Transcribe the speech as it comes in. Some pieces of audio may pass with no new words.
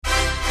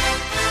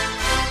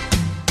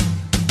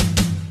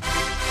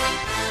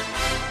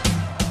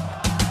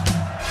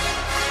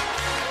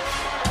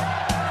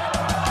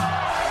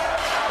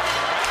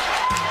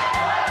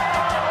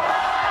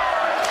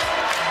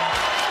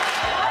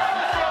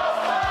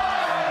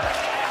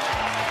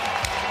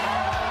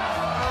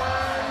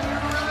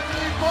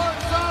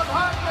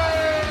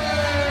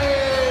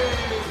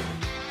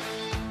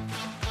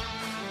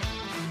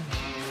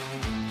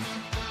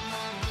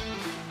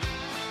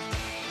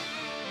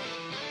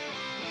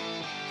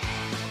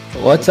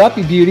What's up,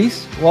 you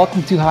beauties?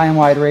 Welcome to High and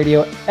Wide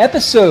Radio,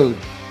 episode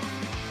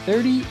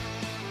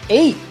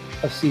 38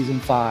 of Season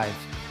 5.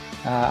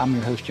 I'm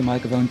your host, Jim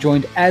Icavone,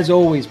 joined as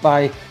always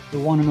by the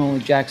one and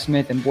only Jack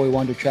Smith and boy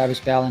wonder Travis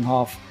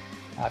Ballinghoff.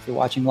 If you're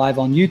watching live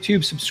on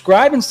YouTube,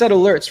 subscribe and set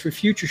alerts for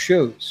future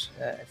shows.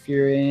 If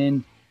you're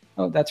in,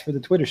 that's for the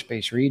Twitter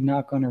space read,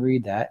 not going to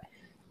read that.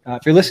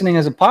 If you're listening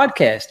as a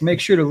podcast, make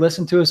sure to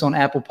listen to us on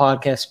Apple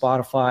Podcasts,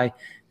 Spotify.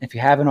 And if you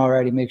haven't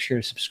already, make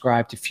sure to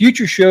subscribe to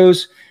future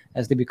shows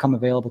as they become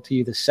available to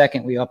you the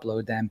second we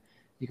upload them.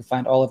 You can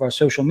find all of our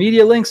social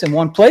media links in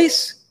one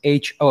place,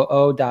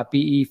 hoo.be/HW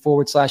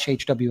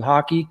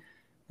Hockey,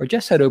 or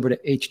just head over to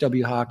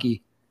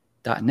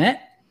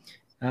hwhockey.net.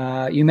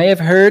 You may have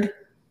heard,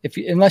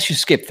 unless you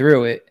skip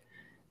through it,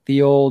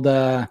 the old,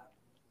 what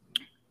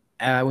the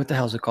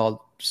hell is it called?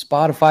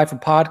 Spotify for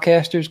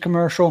Podcasters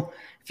commercial.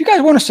 If you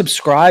guys want to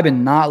subscribe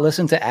and not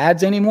listen to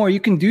ads anymore, you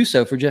can do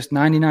so for just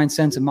 99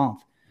 cents a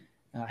month.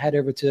 Head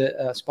over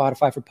to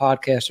Spotify for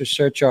Podcasters,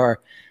 search our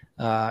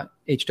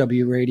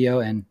HW Radio,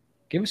 and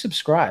give a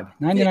subscribe.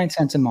 99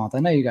 cents a month. I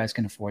know you guys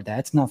can afford that.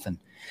 It's nothing.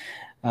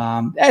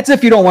 That's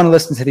if you don't want to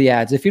listen to the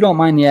ads. If you don't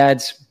mind the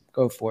ads,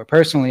 go for it.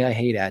 Personally, I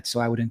hate ads, so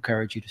I would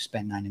encourage you to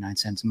spend 99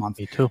 cents a month.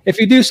 Me too. If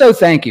you do so,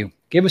 thank you.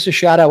 Give us a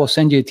shout out. We'll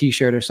send you a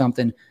T-shirt or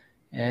something.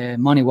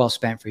 Money well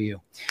spent for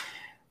you.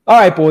 All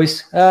right,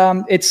 boys.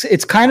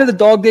 It's kind of the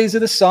dog days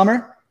of the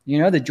summer. You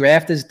know, the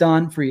draft is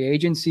done. Free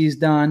agency is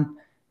done.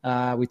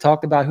 We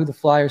talked about who the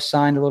Flyers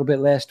signed a little bit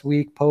last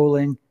week,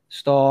 Poling,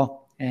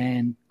 Stahl,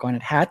 and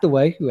Garnet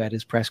Hathaway, who had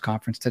his press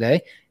conference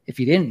today. If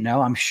you didn't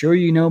know, I'm sure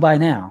you know by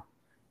now.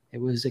 It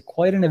was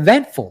quite an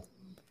eventful.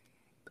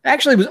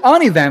 Actually, it was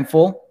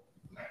uneventful.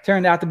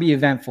 Turned out to be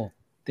eventful.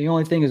 The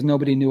only thing is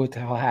nobody knew what the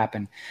hell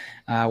happened.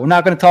 We're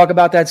not going to talk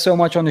about that so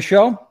much on the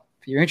show.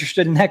 If you're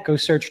interested in that, go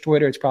search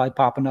Twitter. It's probably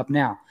popping up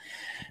now.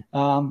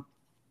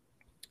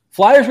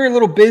 Flyers were a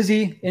little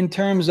busy in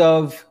terms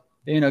of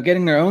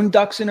getting their own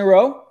ducks in a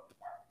row.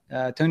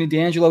 Tony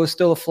DeAngelo is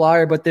still a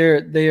Flyer, but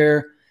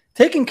they're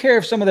taking care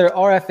of some of their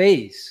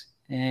RFAs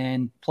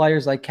and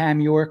players like Cam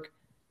York.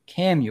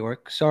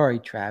 Sorry,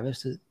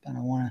 Travis, I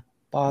don't want to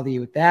bother you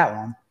with that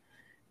one.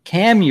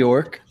 Cam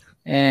York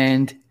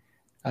and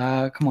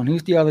come on,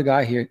 who's the other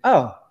guy here?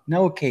 Oh,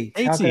 Noah Cates.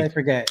 How could I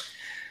forget?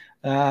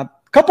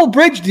 Couple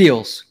bridge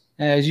deals.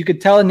 As you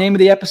could tell, the name of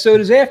the episode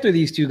is after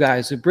these two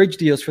guys. The bridge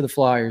deals for the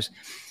Flyers.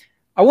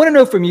 I want to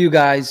know from you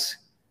guys.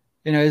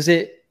 Is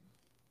it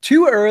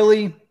too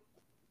early?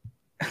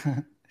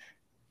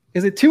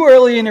 Is it too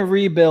early in a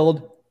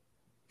rebuild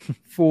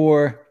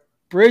for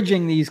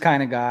bridging these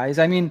kind of guys?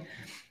 I mean,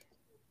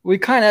 we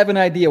kind of have an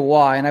idea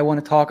why, and I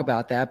want to talk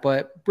about that.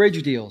 But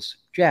bridge deals,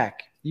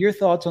 Jack, your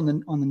thoughts on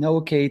the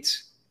Noah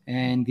Cates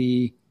and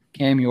the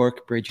Cam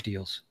York bridge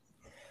deals?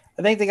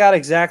 I think they got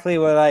exactly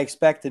what I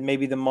expected.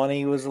 Maybe the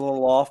money was a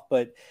little off,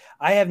 but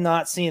I have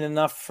not seen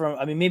enough from.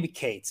 I mean, maybe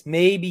Cates.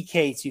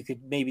 You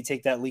could maybe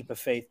take that leap of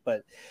faith,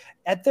 but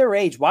at their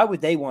age, why would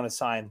they want to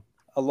sign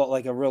a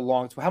real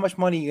long term? How much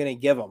money are you going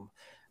to give them?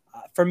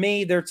 For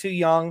me, they're too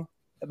young,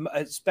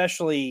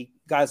 especially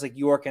guys like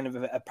York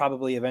and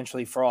probably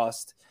eventually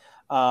Frost.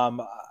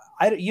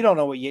 You don't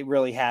know what you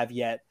really have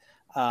yet.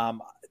 For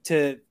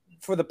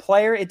the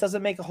player, it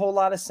doesn't make a whole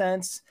lot of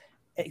sense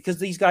because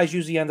these guys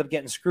usually end up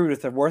getting screwed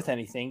if they're worth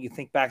anything. You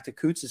think back to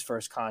Kutz's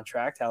first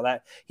contract, how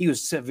that he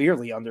was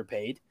severely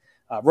underpaid.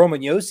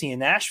 Roman Josi in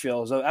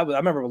Nashville, I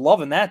remember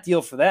loving that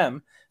deal for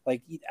them.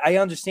 Like, I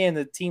understand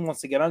the team wants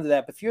to get under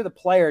that, but if you're the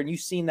player and you've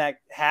seen that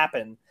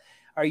happen,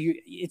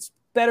 it's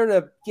better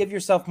to give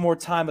yourself more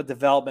time of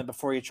development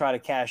before you try to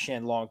cash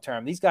in long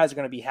term. These guys are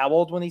going to be how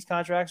old when these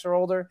contracts are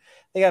older?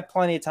 They got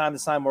plenty of time to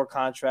sign more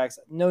contracts.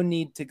 No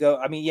need to go.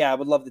 I mean, yeah, I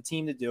would love the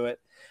team to do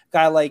it.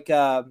 Guy like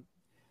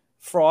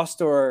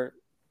Frost or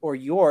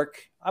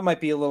York, I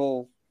might be a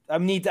little. I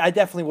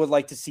definitely would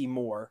like to see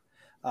more.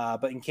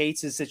 But in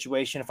Cates'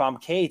 situation, if I'm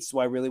Cates, do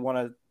I really want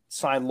to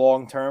sign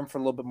long term for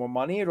a little bit more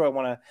money, or do I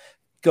want to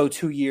go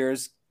 2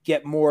 years,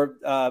 get more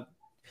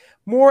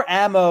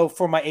ammo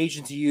for my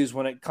agent to use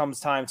when it comes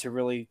time to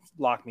really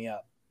lock me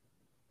up?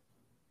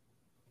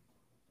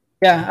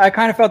 Yeah, I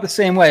kind of felt the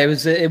same way.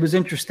 It was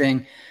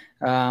interesting.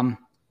 I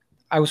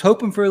was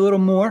hoping for a little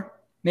more,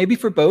 maybe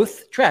for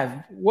both.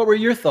 Trav, what were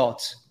your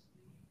thoughts?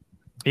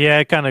 Yeah,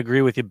 I kind of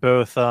agree with you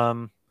both.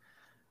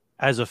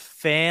 As a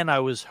fan, I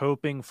was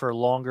hoping for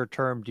longer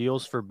term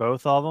deals for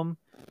both of them.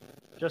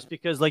 Just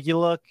because, like, you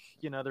look,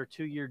 they're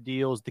 2-year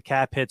deals. The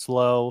cap hits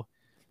low.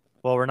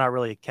 Well, we're not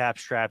really a cap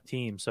strap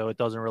team, so it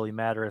doesn't really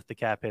matter if the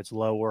cap hits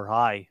low or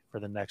high for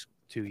the next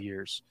 2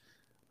 years.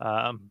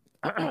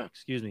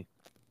 Excuse me.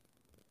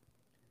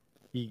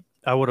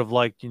 I would have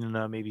liked,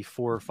 maybe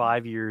 4 or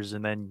 5 years,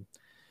 and then,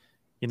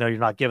 you're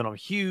not giving them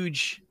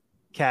huge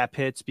cap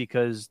hits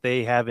because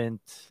they're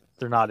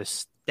not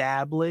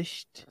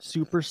established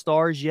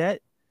superstars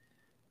yet.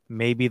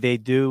 Maybe they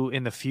do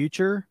in the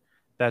future.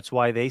 That's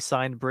why they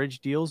signed bridge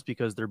deals,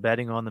 because they're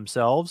betting on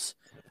themselves.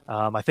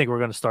 I think we're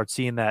going to start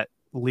seeing that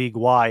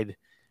league-wide,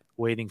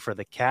 waiting for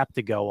the cap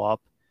to go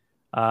up.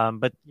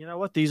 But you know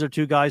what? These are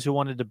two guys who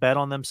wanted to bet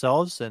on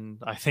themselves, and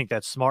I think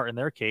that's smart in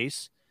their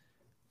case.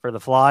 For the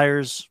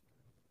Flyers,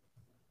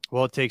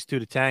 well, it takes two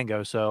to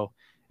tango. So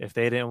if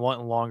they didn't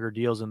want longer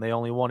deals and they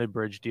only wanted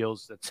bridge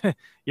deals, that's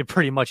you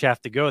pretty much have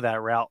to go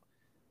that route.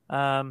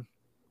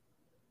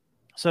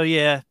 So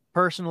yeah,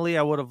 personally,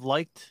 I would have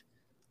liked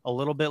a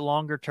little bit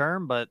longer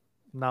term, but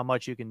not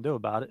much you can do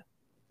about it.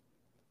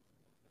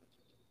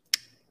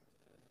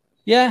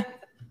 Yeah.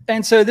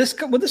 And so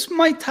this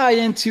might tie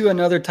into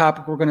another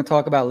topic we're going to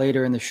talk about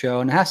later in the show,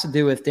 and it has to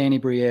do with Danny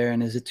Briere.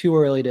 And is it too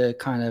early to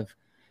kind of,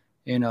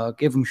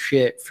 give him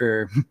shit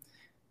for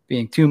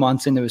being 2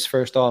 months into his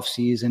first off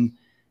season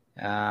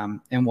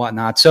and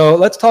whatnot? So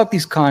let's talk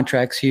these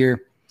contracts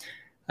here.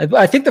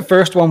 I think the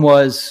first one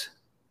was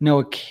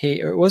Noah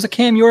Cates, or was it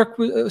Cam York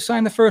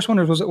signed the first one,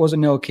 or was it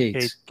Noah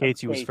Cates?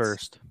 Cates was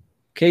first.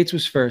 Cates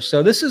was first.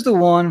 So this is the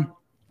one.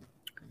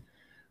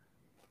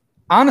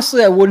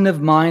 Honestly, I wouldn't have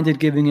minded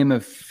giving him a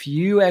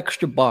few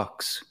extra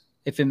bucks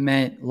if it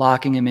meant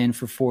locking him in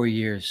for 4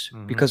 years,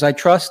 because I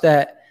trust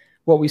that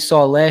what we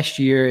saw last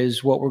year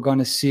is what we're going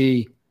to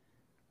see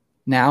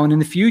now and in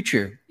the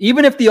future.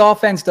 Even if the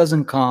offense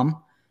doesn't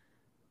come,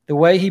 the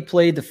way he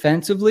played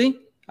defensively,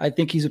 I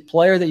think he's a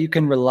player that you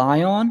can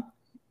rely on.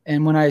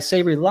 And when I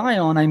say rely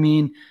on, I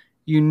mean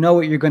you know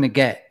what you're going to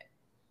get,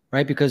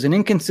 right? Because an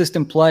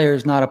inconsistent player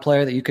is not a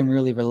player that you can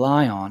really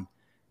rely on,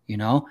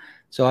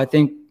 So I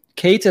think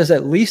Cates has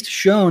at least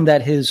shown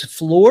that his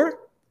floor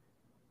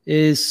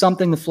is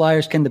something the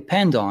Flyers can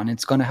depend on.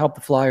 It's going to help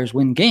the Flyers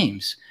win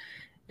games.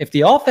 If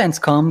the offense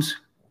comes,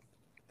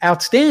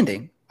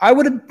 outstanding. I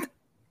would have,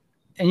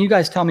 and you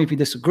guys tell me if you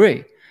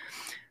disagree,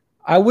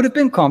 I would have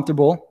been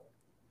comfortable,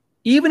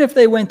 even if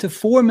they went to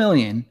 $4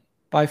 million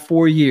by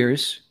 4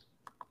 years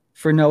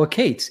for Noah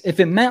Cates, if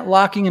it meant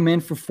locking him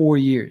in for 4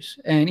 years.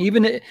 And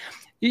even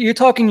you're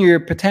talking your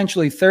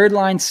potentially third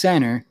line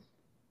center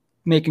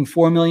making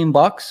 $4 million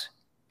bucks.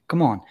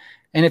 Come on.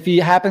 And if he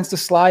happens to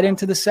slide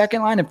into the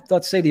second line, if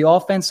let's say the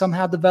offense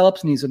somehow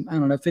develops and he's a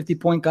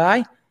 50-point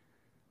guy,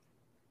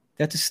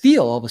 that's a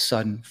steal all of a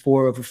sudden,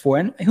 4 over 4.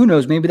 And who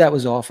knows, maybe that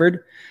was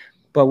offered.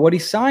 But what he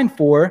signed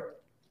for,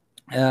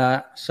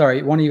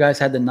 sorry, one of you guys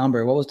had the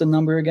number. What was the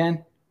number again?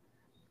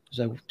 It was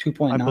like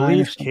 2.9. I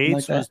believe or something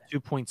Cates like was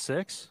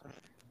 2.6.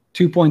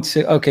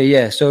 2.6. Okay,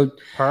 yeah. So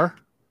Per?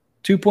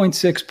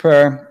 2.6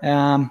 per.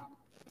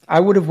 I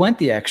would have went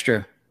the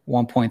extra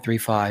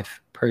 1.35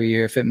 per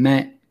year if it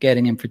meant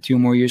getting him for 2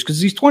 more years,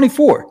 because he's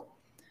 24.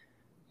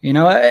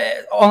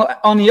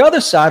 On the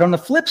other side, on the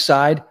flip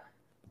side,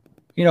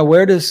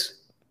 where does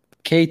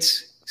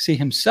Cates see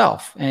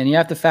himself? And you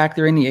have to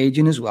factor in the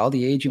agent as well.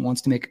 The agent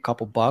wants to make a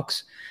couple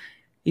bucks.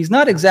 He's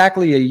not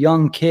exactly a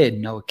young kid,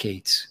 Noah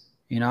Cates.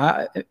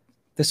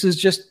 This is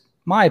just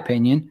my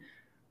opinion.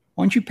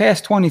 Once you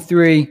pass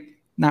 23,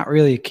 not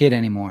really a kid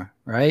anymore,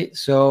 right?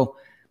 So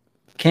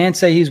can't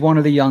say he's one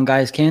of the young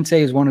guys. Can't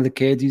say he's one of the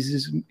kids.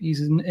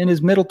 He's in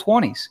his middle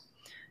 20s.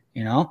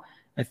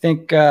 I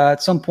think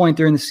at some point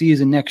during the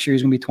season next year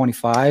he's going to be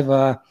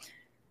 25.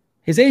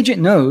 His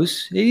agent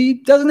knows he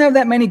doesn't have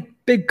that many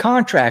big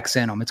contracts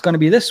in him. It's going to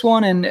be this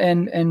one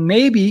and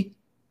maybe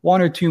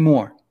 1 or 2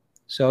 more.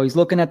 So he's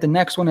looking at the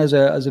next one as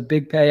a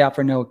big payout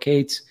for Noah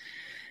Cates.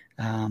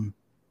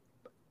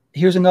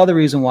 Here's another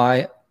reason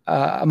why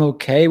I'm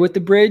okay with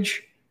the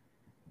bridge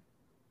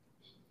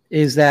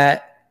is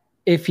that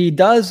if he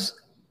does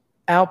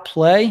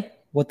outplay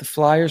what the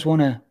Flyers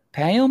want to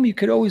pay him, you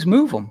could always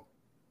move him.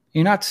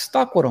 You're not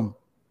stuck with him,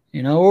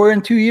 or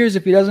in 2 years,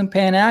 if he doesn't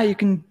pan out, you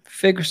can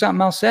figure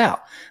something else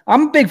out.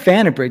 I'm a big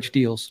fan of bridge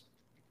deals.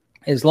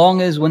 As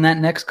long as when that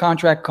next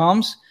contract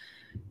comes,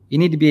 you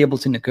need to be able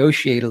to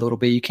negotiate a little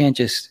bit. You can't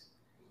just,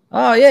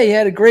 oh yeah, you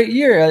had a great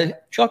year.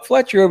 Chuck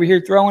Fletcher over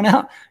here throwing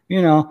out,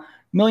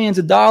 millions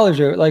of dollars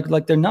or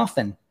like they're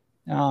nothing.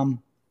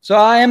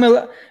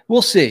 So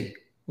we'll see.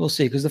 We'll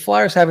see, because the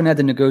Flyers haven't had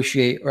to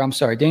negotiate, or I'm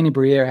sorry, Danny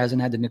Briere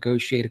hasn't had to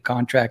negotiate a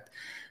contract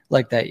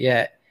like that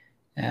yet.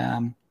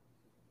 And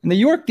the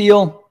York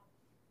deal,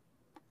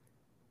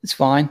 it's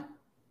fine.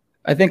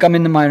 I think I'm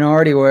in the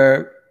minority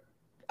where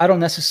I don't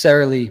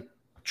necessarily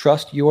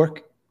trust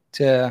York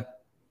to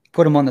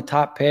put him on the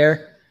top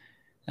pair.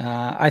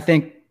 I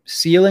think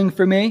ceiling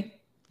for me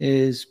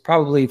is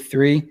probably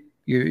 3,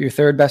 your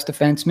third best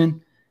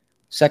defenseman,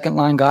 second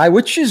line guy,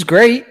 which is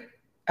great,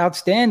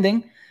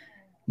 outstanding.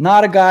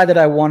 Not a guy that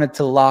I wanted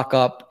to lock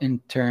up in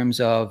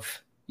terms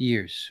of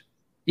years.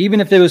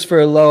 Even if it was for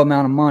a low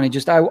amount of money,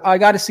 just I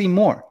got to see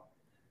more.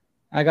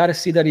 I got to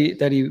see that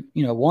he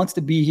wants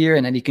to be here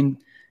and that he can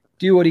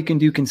do what he can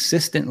do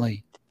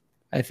consistently.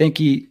 I think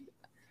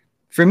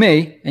for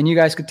me, and you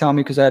guys could tell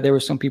me because there were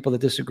some people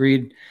that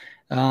disagreed.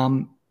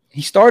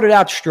 He started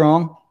out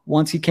strong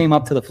once he came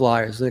up to the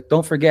Flyers. Like,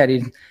 don't forget,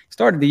 he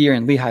started the year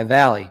in Lehigh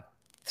Valley,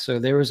 so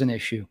there was an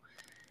issue.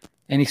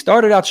 And he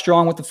started out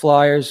strong with the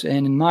Flyers,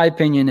 and in my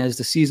opinion, as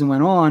the season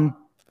went on,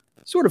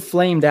 sort of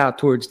flamed out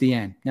towards the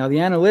end. Now, the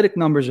analytic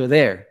numbers are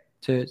there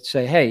to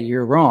say, hey,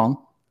 you're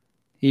wrong.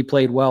 He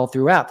played well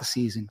throughout the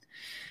season.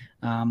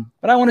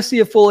 But I want to see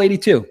a full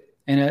 82.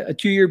 In a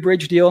 2-year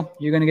bridge deal,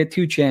 you're going to get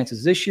 2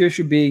 chances. This year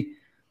should be,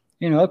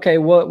 okay,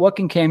 what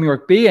can Cam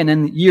York be? And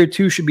then year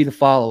 2 should be the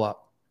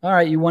follow-up. All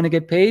right, you want to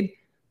get paid?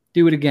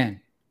 Do it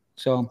again.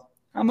 So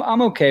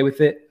I'm okay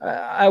with it.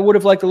 I would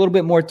have liked a little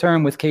bit more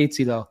term with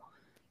Catesy, though.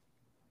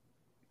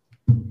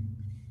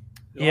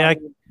 Yeah.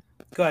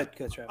 Go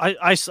ahead,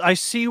 Travis. I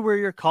see where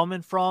you're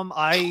coming from.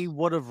 I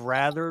would have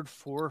rathered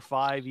 4 or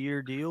 5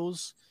 year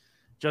deals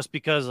just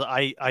because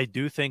I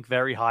do think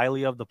very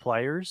highly of the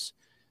players.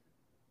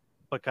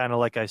 But kind of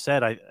like I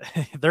said,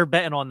 they're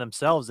betting on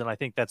themselves, and I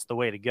think that's the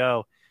way to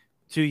go.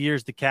 2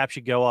 years, the cap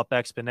should go up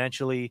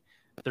exponentially.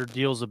 Their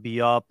deals will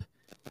be up.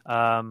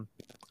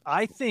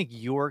 I think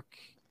York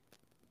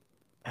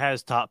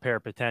has top pair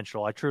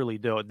potential. I truly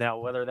do. Now,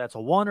 whether that's a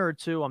 1 or a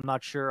 2, I'm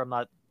not sure.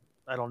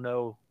 I don't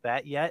know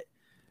that yet.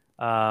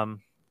 But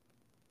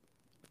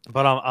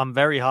I'm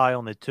very high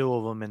on the 2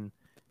 of them, and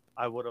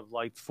I would have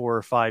liked 4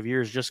 or 5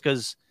 years just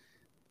because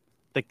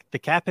the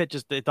cap hit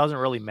it doesn't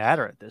really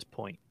matter at this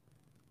point.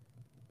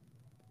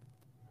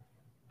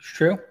 It's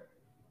true.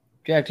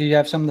 Jack, do you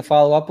have something to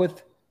follow up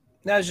with?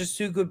 That's just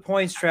 2 good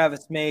points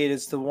Travis made.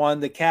 It's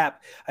the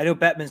cap. I know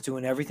Bettman's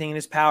doing everything in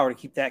his power to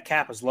keep that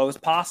cap as low as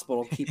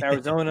possible to keep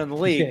Arizona in the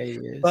league. Yeah, he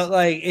is. But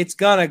it's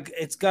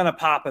gonna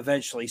pop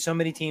eventually. Too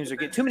many teams are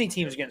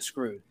getting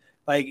screwed.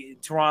 Like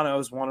Toronto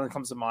is one that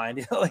comes to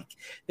mind.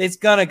 It's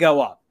gonna go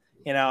up.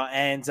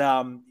 And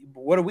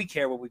what do we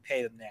care what we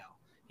pay them now?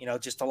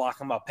 Just to lock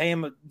them up, pay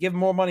them, give them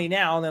more money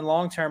now, and then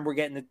long term we're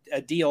getting a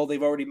deal.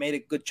 They've already made a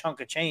good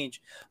chunk of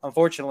change.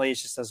 Unfortunately, it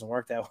just doesn't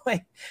work that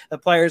way. The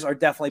players are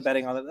definitely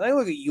betting on it. I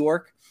look at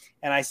York,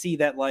 and I see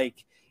that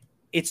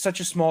it's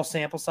such a small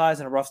sample size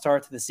and a rough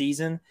start to the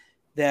season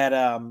that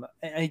and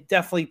he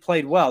definitely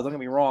played well. Don't get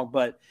me wrong,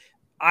 but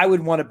I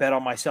would want to bet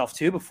on myself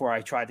too before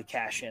I tried to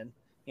cash in.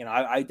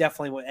 I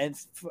definitely would. And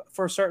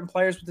for certain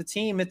players with the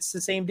team, it's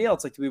the same deal.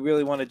 It's like, do we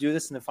really want to do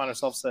this and then find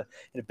ourselves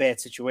in a bad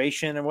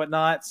situation and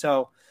whatnot?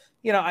 So,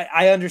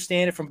 I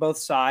understand it from both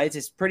sides.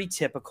 It's pretty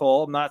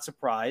typical. I'm not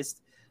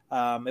surprised.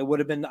 It would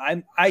have been,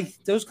 I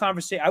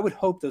would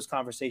hope those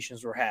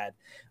conversations were had,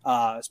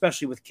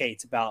 especially with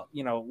Cates about,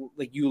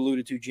 like you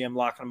alluded to, Jim,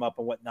 locking them up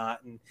and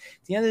whatnot. And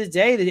at the end of the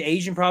day, the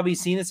agent probably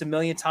seen this a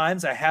million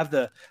times.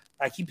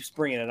 I keep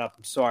bringing it up.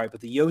 I'm sorry, but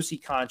the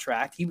Yossi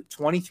contract, he was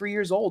 23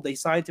 years old. They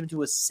signed him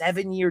to a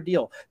 7-year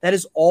deal. That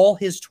is all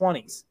his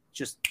 20s.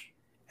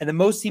 And the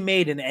most he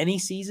made in any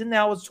season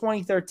now was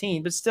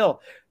 2013, but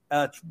still,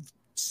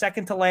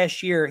 second to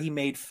last year, he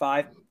made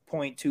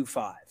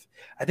 5.25.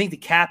 I think the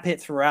cap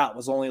hit throughout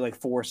was only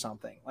 4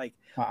 something.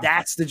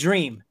 That's the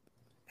dream.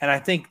 And I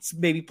think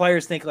maybe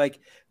players think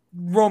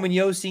Roman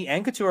Yossi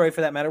and Couture,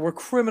 for that matter, were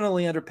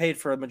criminally underpaid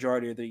for a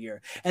majority of the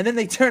year. And then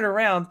they turn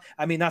around.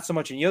 I mean, not so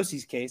much in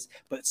Yossi's case,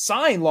 but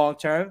sign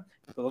long-term.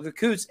 But look at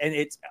Coots. And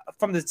it's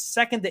from the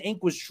second the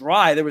ink was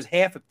dry, there was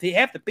half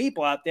the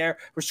people out there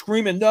were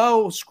screaming,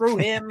 no, screw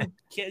him,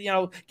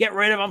 get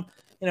rid of him.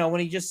 When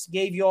he just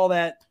gave you all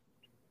that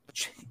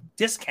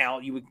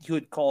discount, you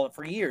would call it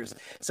for years.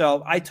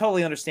 So I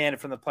totally understand it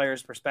from the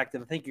player's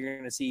perspective. I think you're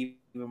going to see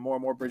even more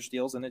and more bridge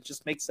deals, and it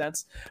just makes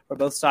sense for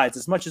both sides.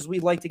 As much as we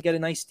like to get a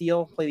nice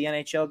deal, play the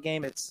NHL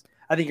game,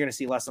 I think you're going to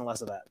see less and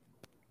less of that.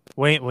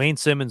 Wayne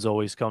Simmons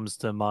always comes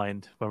to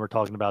mind when we're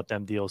talking about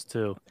them deals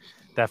too.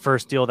 That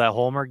first deal that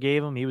Holmer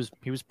gave him, he was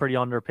pretty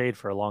underpaid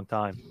for a long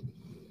time.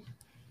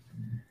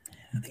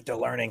 I think they're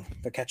learning.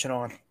 They're catching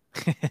on.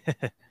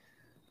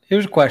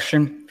 Here's a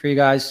question for you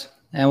guys,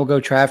 and we'll go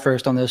Trav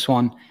first on this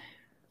one.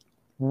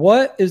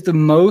 What is the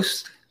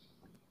most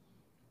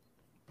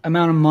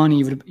amount of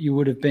money you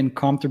would have been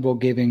comfortable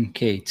giving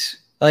Cates?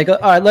 All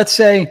right, let's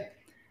say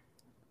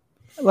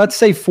the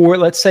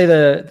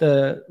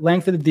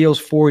length of the deal is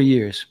 4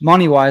 years.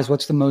 Money-wise,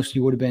 what's the most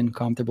you would have been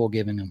comfortable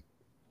giving him?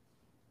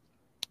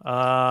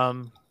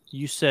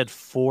 You said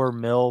 $4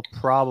 million,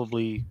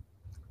 probably.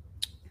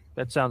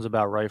 That sounds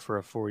about right for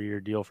a 4-year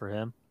deal for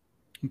him.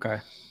 Okay.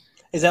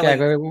 Is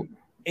that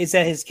is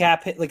that his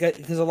cap hit?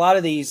 Because a lot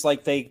of these,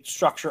 they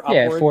structure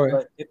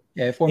upward.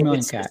 $4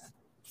 million cap.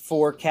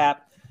 4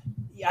 cap.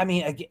 I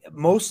mean,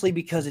 mostly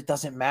because it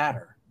doesn't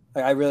matter.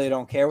 I really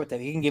don't care what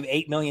that. He can give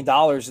 $8 million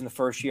in the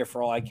first year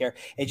for all I care.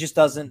 It just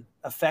doesn't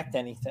affect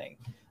anything.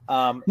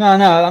 No,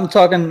 I'm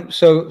talking.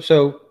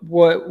 So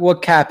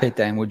what cap hit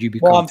then would you be?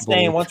 Well, I'm comfortable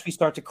saying with? Once we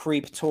start to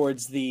creep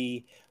towards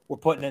we're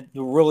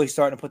really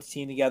starting to put the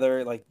team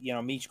together.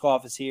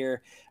 Michkov is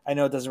here. I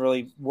know it doesn't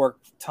really work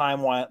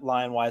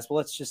timeline wise, but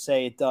let's just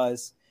say it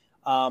does.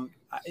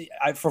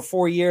 For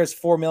 4 years,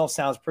 $4 million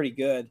sounds pretty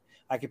good.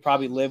 I could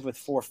probably live with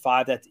 4 or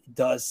 5. That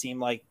does seem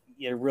like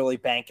you're really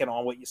banking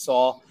on what you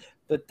saw,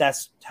 but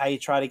that's how you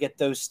try to get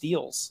those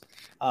steals.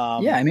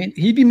 Yeah, I mean,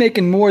 he'd be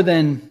making more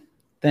than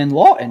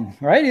Lawton,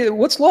 right?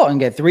 What's Lawton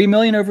get? $3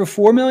 million over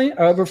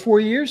over 4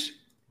 years?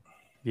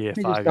 Yeah, Let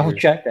me 5 just double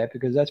years. check that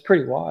because that's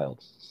pretty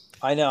wild.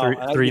 I know.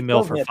 $3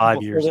 million for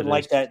 5 years. Didn't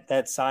like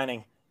that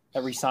signing,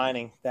 that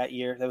re-signing that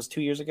year. That was 2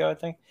 years ago, I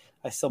think.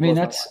 I mean,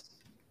 that's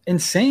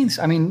insane.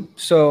 I mean,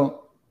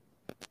 so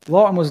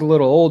Lawton was a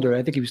little older.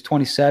 I think he was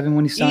 27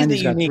 when he signed.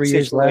 He's got 3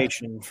 years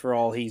left for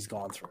all he's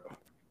gone through.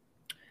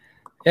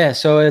 Yeah,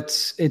 so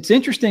it's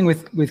interesting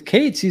with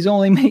Cates. He's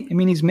only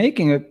he's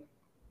making it.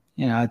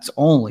 It's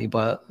only,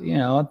 but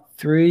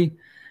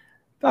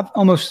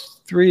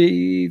almost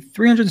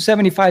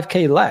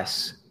 375K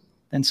less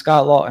than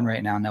Scott Lawton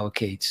right now. Noah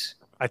Cates.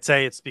 I'd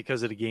say it's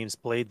because of the games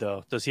played,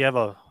 though. Does he have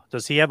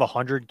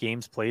 100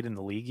 games played in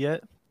the league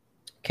yet?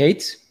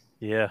 Cates?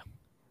 Yeah.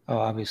 Oh,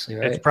 obviously,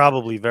 right. It's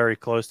probably very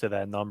close to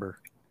that number.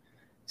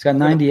 He's got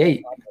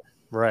 98.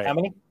 Right. How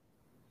many?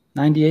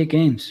 98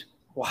 games.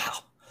 Wow.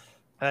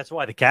 That's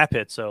why the cap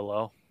hit's so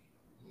low.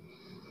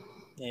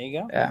 There you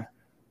go. Yeah.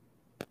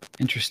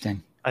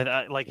 Interesting.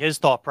 I like his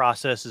thought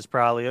process is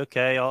probably,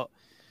 okay,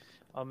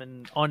 I'm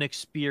an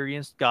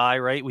unexperienced guy,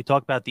 right? We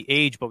talk about the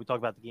age, but we talk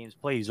about the games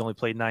played. He's only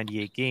played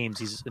 98 games.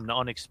 He's an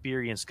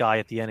unexperienced guy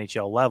at the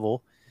NHL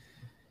level.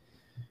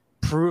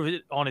 Prove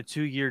it on a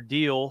 2-year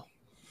deal.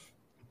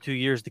 2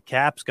 years, the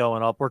cap's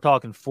going up. We're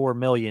talking $4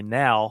 million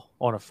now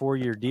on a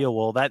 4-year deal.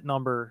 Well, that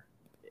number,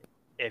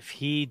 if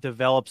he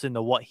develops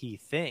into what he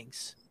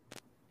thinks,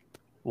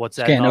 what's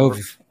that number?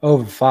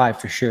 Over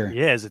 5 for sure.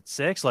 Yeah, is it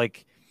 6?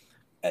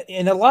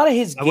 And a lot of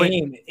his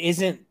game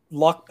isn't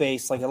luck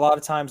based. Like a lot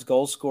of times,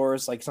 goal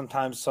scorers, like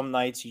sometimes some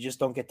nights you just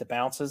don't get the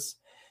bounces.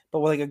 But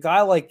with like a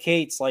guy like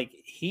Cates, like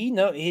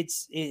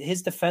it's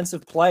his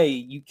defensive play.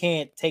 You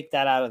can't take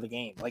that out of the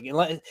game. Like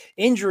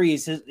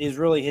injuries is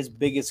really his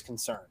biggest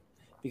concern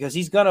because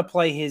he's gonna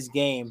play his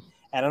game,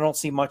 and I don't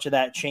see much of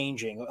that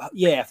changing.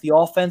 Yeah, if the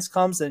offense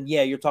comes, then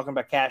yeah, you're talking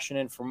about cashing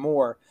in for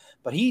more.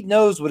 But he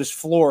knows what his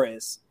floor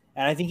is,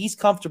 and I think he's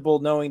comfortable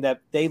knowing that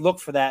they look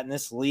for that in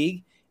this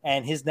league.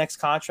 And his next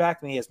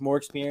contract, when he has more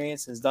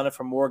experience and has done it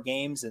for more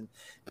games and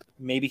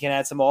maybe can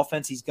add some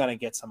offense, he's going to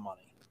get some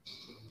money.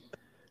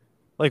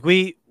 Like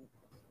we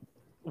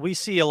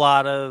see a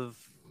lot of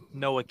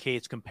Noah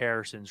Cates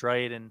comparisons,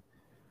 right? And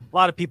a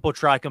lot of people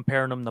try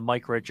comparing him to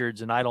Mike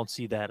Richards, and I don't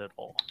see that at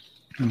all.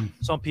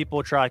 Some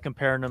people try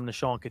comparing him to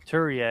Sean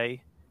Couturier,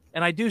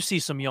 and I do see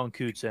some young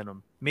Coots in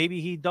him.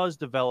 Maybe he does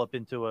develop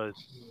into a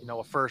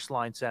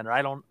first-line center.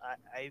 I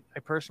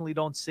personally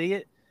don't see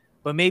it.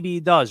 But maybe he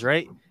does,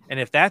 right? And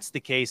if that's the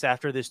case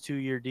after this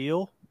 2-year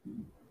deal,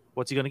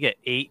 what's he going to get?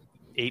 $8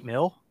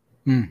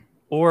 million?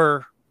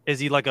 Or is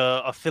he like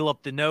a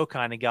Philip Deneau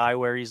kind of guy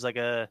where he's like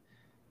a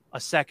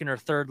second or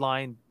third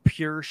line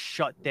pure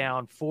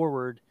shutdown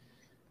forward?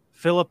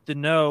 Philip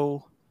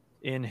Deneau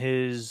in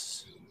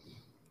his,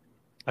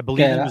 I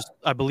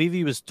believe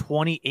he was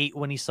 28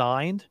 when he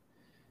signed,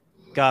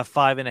 got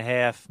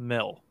 $5.5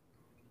 million.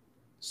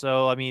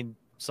 So I mean,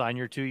 sign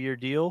your 2-year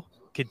deal.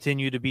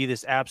 Continue to be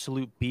this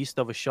absolute beast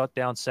of a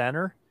shutdown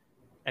center,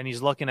 and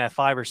he's looking at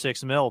 $5 or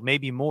 $6 million,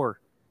 maybe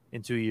more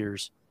in 2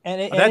 years.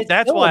 And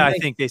that's why I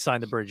think they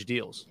signed the bridge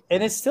deals.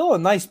 And it's still a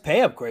nice pay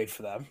upgrade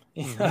for them.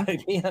 You know what I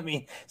mean? I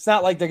mean, it's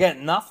not like they're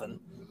getting nothing.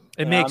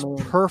 It makes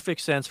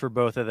perfect sense for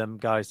both of them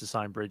guys to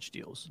sign bridge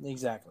deals.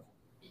 Exactly.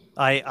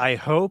 I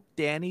hope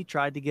Danny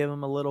tried to give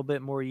him a little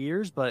bit more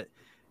years, but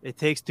it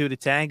takes 2 to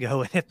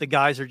tango. And if the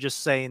guys are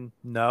just saying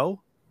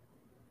no,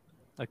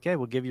 okay,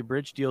 we'll give you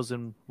bridge deals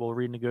and we'll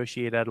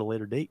renegotiate at a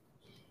later date.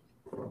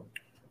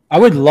 I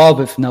would love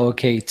if Noah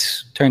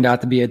Cates turned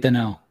out to be a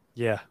Deneau.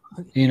 Yeah.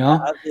 Yeah,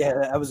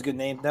 that was a good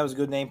name. That was a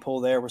good name pull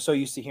there. We're so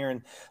used to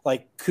hearing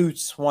like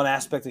Coots, one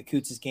aspect of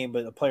Coots' game,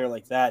 but a player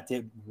like that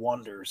did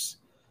wonders.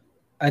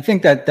 I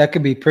think that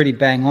could be pretty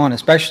bang on,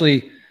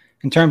 especially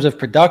in terms of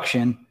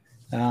production.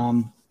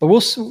 But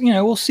we'll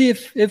see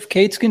if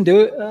Cates can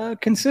do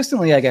it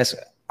consistently, I guess.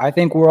 I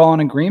think we're all in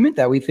agreement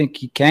that we think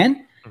he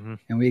can.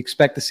 And we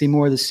expect to see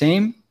more of the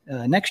same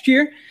next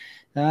year.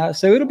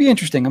 So it'll be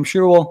interesting. I'm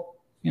sure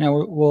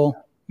we'll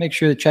make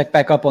sure to check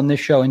back up on this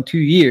show in 2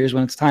 years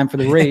when it's time for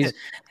the raise.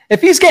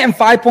 If he's getting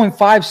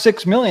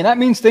 $5.56 million, that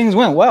means things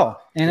went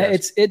well. And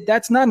yes.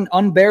 That's not an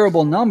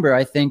unbearable number,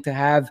 I think, to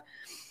have,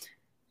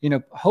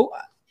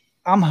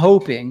 I'm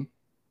hoping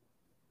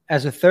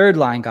as a third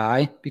line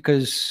guy,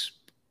 because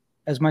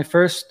as my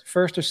first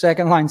or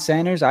second line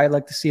centers, I'd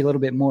like to see a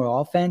little bit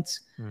more offense.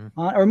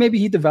 Or maybe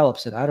he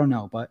develops it. I don't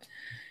know. But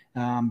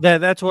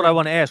that's what I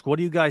want to ask. What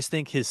do you guys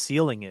think his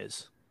ceiling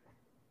is?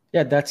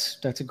 Yeah, that's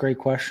a great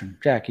question.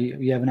 Jack,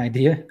 you have an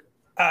idea?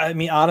 I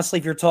mean, honestly,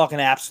 if you're talking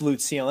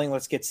absolute ceiling,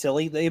 let's get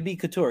silly. It'd be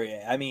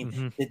Couturier. I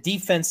mean, the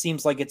defense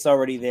seems like it's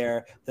already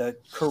there. The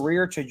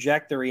career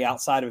trajectory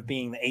outside of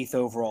being the 8th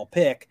overall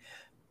pick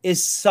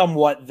is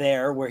somewhat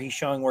there where he's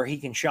showing where he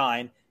can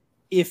shine.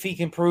 If he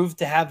can prove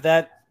to have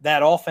that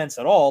offense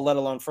at all, let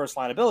alone first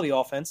line ability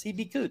offense, he'd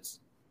be Coots.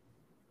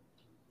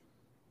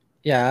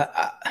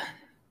 Yeah,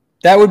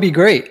 that would be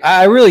great.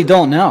 I really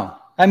don't know.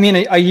 I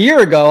mean, a year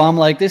ago, I'm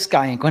like, this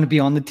guy ain't going to be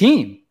on the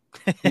team,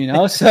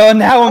 So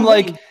now I'm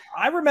like,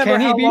 I remember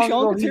how long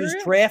ago he was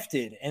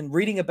drafted and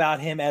reading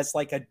about him as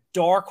like a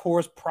dark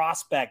horse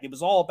prospect. It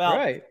was all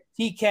about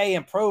TK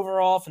and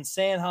Provorov and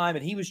Sanheim,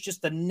 and he was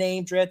just a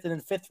name drafted in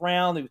the 5th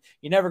round.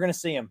 You're never going to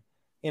see him,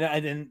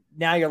 and then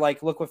now you're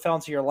like, look what fell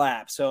into your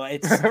lap. So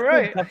it's tough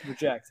to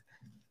project.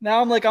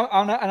 Now I'm like,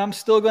 I'm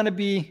still going to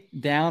be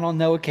down on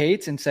Noah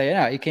Cates and say,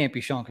 no, you can't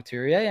be Sean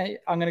Couturier.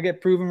 I'm going to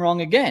get proven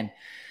wrong again.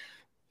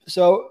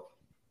 So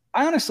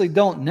I honestly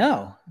don't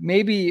know.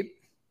 Maybe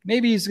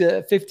he's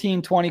a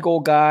 15, 20 goal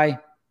guy,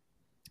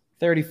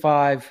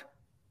 35,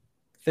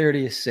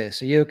 30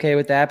 assists. Are you okay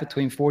with that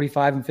between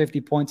 45 and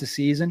 50 points a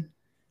season?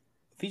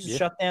 If he's a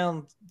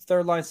shutdown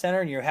third line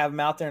center and you have him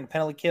out there in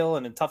penalty kill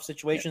and in tough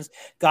situations,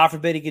 God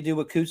forbid he could do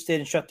what Coots did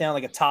and shut down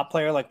like a top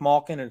player like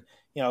Malkin and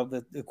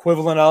the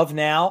equivalent of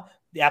now.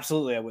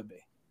 Absolutely, I would be.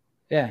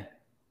 Yeah,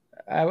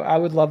 I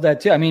would love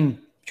that too. I mean,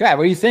 Trav,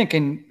 what are you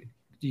thinking?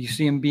 Do you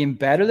see him being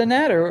better than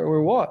that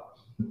or what?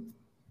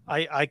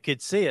 I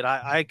could see it.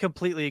 I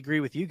completely agree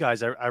with you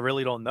guys. I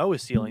really don't know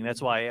his ceiling.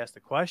 That's why I asked the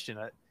question.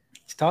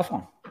 It's a tough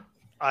one.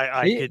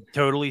 I could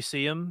totally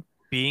see him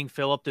being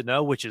Philip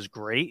Deneau, which is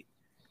great.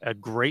 A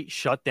great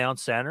shutdown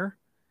center.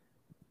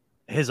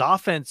 His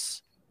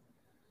offense,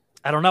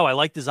 I don't know. I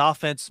liked his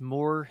offense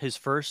more his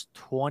first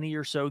 20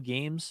 or so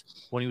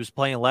games when he was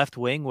playing left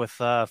wing with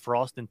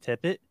Frost and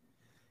Tippett.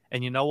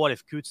 And you know what?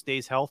 If Coots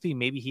stays healthy,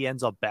 maybe he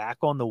ends up back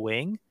on the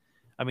wing.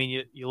 I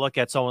mean, you look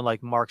at someone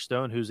like Mark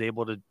Stone, who's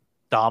able to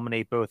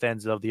dominate both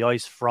ends of the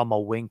ice from a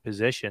wing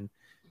position.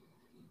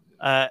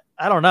 I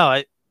don't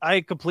know.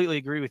 I completely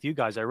agree with you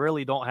guys. I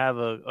really don't have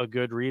a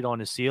good read on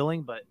his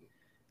ceiling, but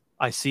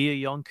I see a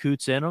young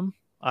Coots in him.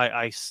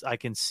 I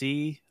can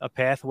see a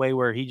pathway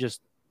where he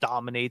just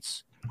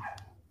dominates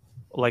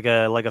like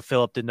a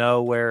Philip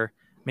Deneau, where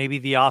maybe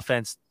the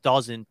offense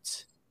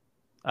doesn't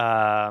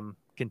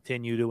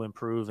continue to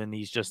improve and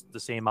he's just the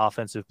same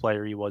offensive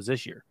player he was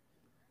this year.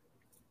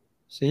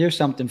 So here's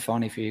something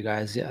funny for you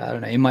guys. I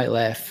don't know. You might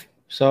laugh.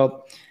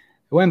 So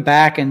I went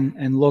back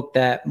and looked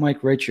at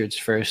Mike Richards'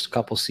 first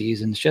couple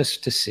seasons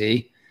just to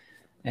see.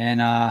 And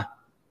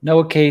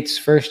Noah Cates'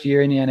 first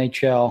year in the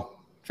NHL,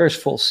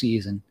 first full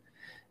season,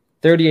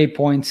 38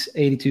 points,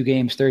 82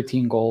 games,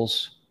 13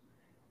 goals.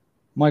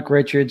 Mike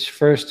Richards'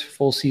 first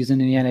full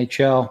season in the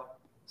NHL,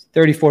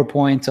 34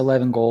 points,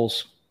 11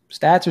 goals.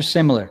 Stats are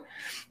similar.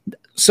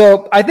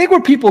 So I think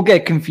where people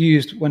get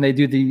confused when they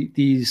do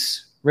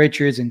these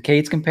Richards and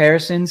Cates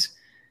comparisons,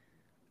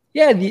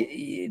 yeah,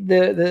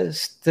 the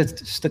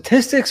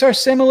statistics are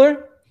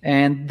similar,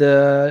 and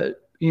the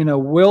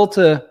will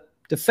to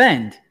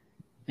defend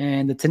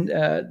and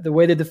the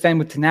way to defend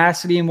with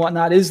tenacity and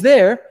whatnot is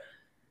there.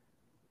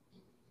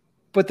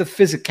 But the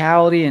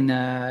physicality and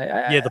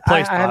the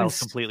play style is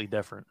completely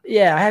different.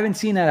 Yeah, I haven't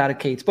seen that out of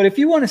Cates. But if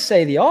you want to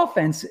say the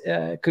offense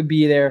could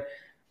be there,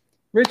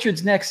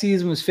 Richards' next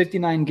season was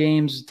 59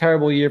 games,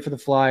 terrible year for the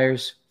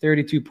Flyers,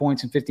 32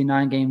 points in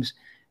 59 games.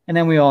 And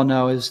then we all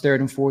know his third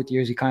and fourth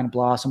years, he kind of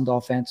blossomed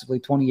offensively,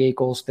 28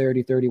 goals,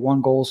 30,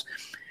 31 goals.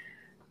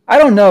 I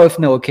don't know if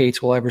Noah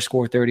Cates will ever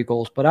score 30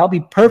 goals, but I'll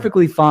be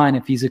perfectly fine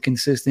if he's a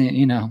consistent,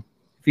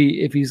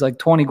 if he's like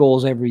 20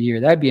 goals every year.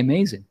 That'd be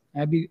amazing.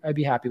 I'd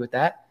be happy with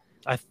that.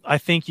 I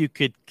think you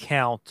could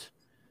count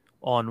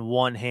on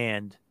one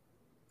hand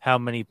how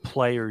many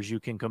players you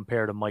can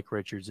compare to Mike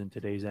Richards in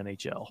today's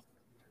NHL.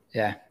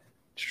 Yeah,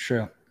 it's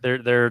true.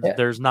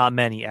 There's not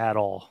many at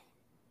all.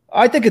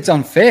 I think it's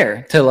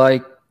unfair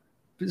to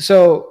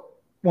so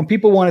when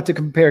people wanted to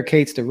compare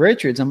Cates to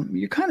Richards,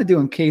 you're kind of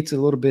doing Cates a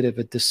little bit of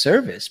a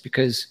disservice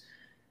because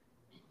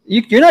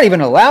you're not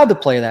even allowed to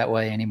play that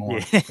way anymore,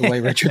 the way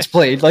Richards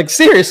played. Like,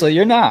 seriously,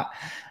 you're not.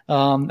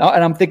 And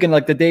I'm thinking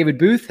like the David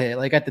Booth hit.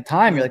 Like at the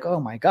time, you're like, oh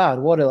my God,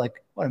 what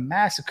a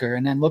massacre.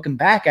 And then looking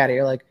back at it,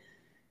 you're like,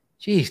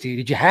 geez, dude,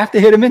 did you have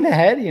to hit him in the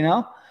head?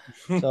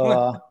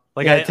 So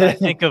I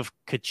think of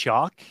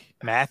Kachuk,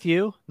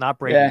 Matthew, not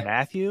Brady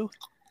Matthew.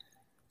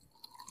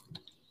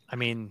 I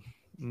mean,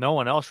 no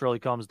one else really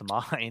comes to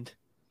mind.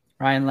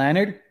 Ryan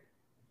Leonard?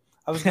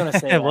 I was going to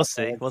say We'll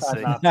see.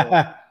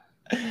 Yeah,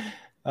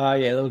 a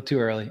little too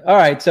early. All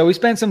right, so we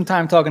spent some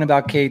time talking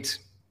about Cates.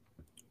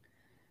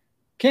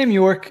 Cam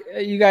York,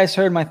 you guys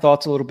heard my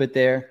thoughts a little bit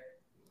there.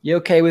 You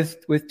okay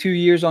with 2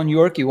 years on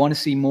York? You want to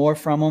see more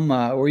from him?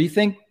 Or you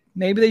think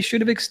maybe they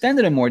should have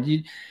extended him more?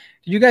 Do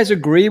you guys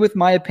agree with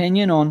my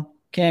opinion on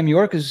Cam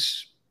York?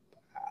 So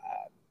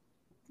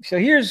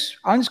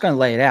I'm just going to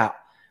lay it out.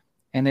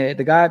 And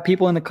the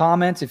people in the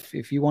comments,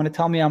 if you want to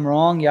tell me I'm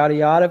wrong, yada,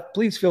 yada,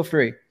 please feel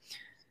free.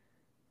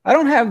 I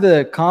don't have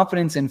the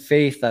confidence and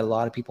faith that a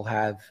lot of people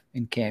have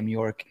in Cam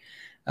York,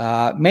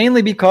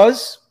 mainly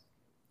because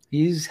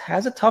he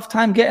has a tough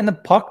time getting the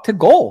puck to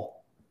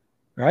goal,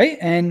 right?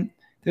 And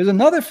there's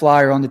another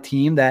Flyer on the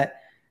team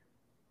that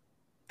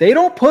they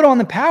don't put on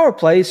the power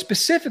play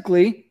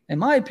specifically, in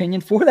my opinion,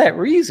 for that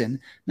reason,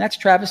 and that's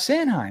Travis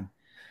Sanheim.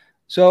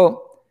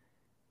 So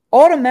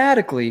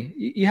automatically,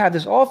 you have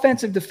this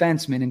offensive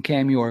defenseman in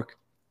Cam York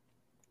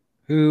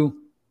who,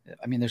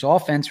 there's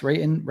offense right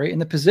in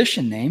the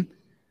position name,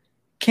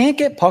 can't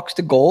get pucks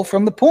to goal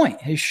from the point.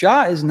 His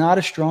shot is not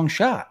a strong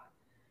shot.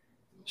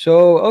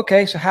 So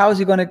how is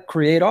he going to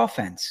create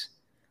offense?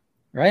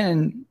 Right?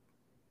 And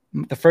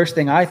the first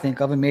thing I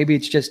think of, and maybe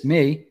it's just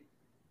me,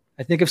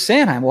 I think of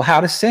Sanheim. Well, how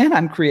does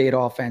Sanheim create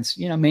offense?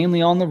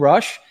 Mainly on the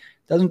rush.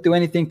 Doesn't do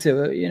anything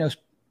to,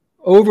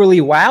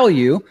 overly wow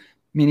you.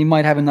 He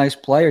might have a nice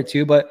play or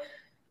two,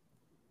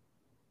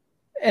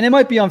 and it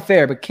might be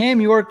unfair, but Cam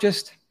York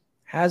just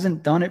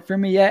hasn't done it for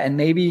me yet. And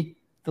maybe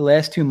the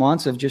last 2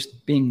 months of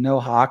just being no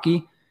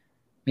hockey.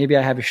 Maybe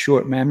I have a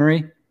short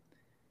memory.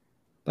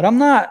 But I'm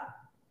not –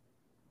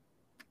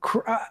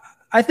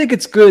 I think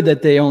it's good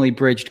that they only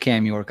bridged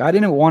Cam York. I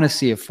didn't want to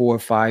see a 4 or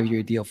 5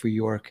 year deal for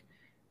York.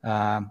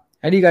 How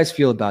do you guys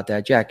feel about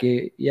that? Jack,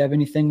 you have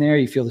anything there?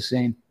 You feel the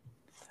same?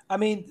 I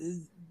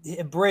mean,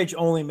 a bridge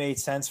only made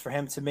sense for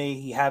him to me.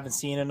 He haven't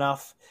seen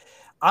enough.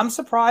 I'm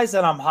surprised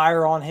that I'm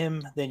higher on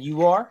him than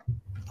you are.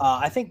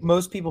 I think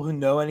most people who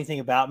know anything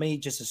about me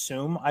just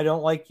assume I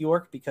don't like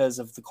York because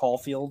of the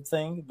Caulfield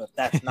thing, but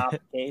that's not the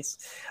case.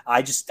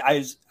 I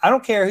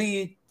don't care who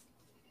you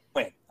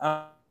win.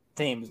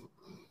 Teams.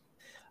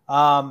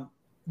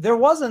 There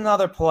was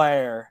another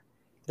player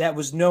that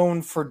was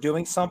known for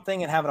doing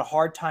something and having a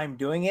hard time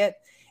doing it,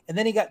 and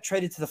then he got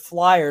traded to the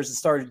Flyers and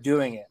started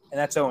doing it, and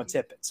that's Owen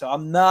Tippett. So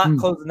I'm not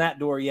closing that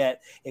door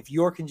yet. If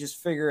York can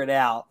just figure it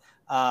out,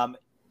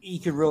 he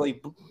could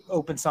really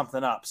open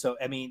something up. So,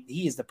 I mean,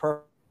 he is the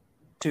perfect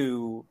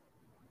to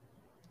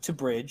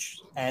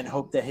bridge and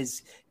hope that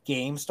his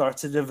game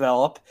starts to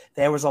develop.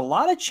 There was a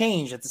lot of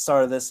change at the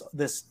start of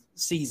this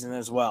season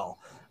as well.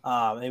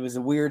 It was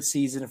a weird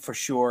season for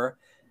sure.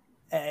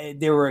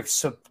 They were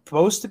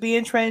supposed to be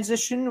in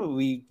transition.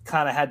 We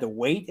kind of had to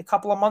wait a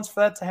couple of months for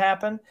that to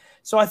happen.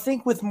 So I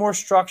think with more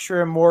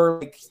structure and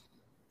more like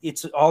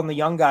it's on the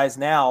young guys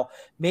now,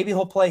 maybe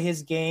he'll play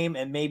his game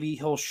and maybe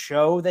he'll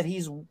show that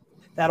he's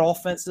that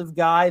offensive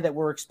guy that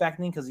we're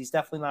expecting, because he's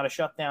definitely not a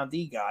shutdown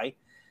D guy.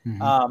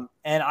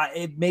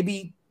 Mm-hmm.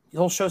 Maybe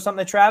he'll show something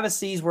that Travis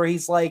sees where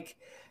he's like,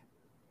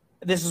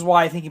 this is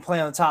why I think he play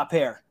on the top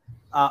pair.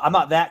 I'm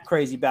not that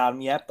crazy about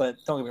him yet, but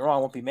don't get me wrong, I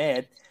won't be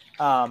mad.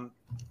 I'm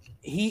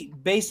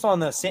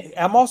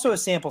also a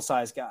sample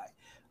size guy.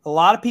 A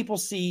lot of people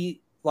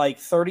see like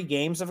 30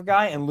 games of a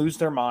guy and lose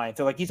their mind.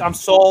 They're like, I'm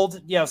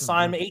sold,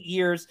 sign him 8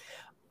 years.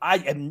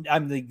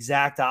 I'm the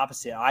exact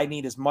opposite. I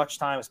need as much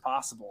time as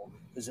possible.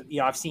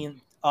 I've seen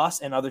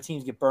us and other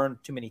teams get burned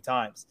too many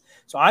times.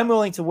 So I'm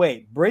willing to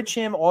wait. Bridge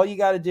him. All you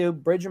got to do,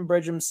 bridge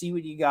him, see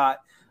what you got.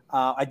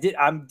 I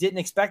didn't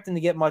expect him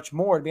to get much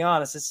more, to be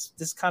honest.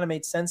 This kind of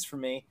made sense for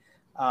me.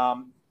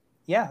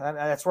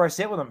 That's where I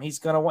sit with him.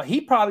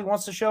 He probably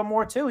wants to show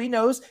more too. He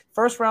knows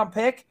first round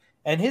pick,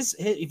 and his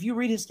if you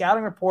read his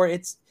scouting report,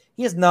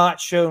 he has not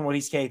shown what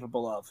he's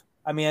capable of.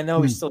 I mean, I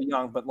know he's still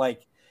young, but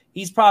like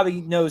he's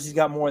probably knows he's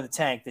got more in the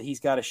tank that he's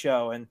got to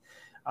show. And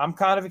I'm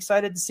kind of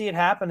excited to see it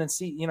happen and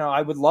see,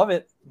 I would love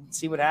it,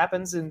 see what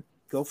happens and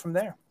go from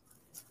there.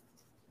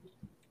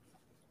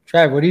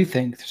 Trav, what do you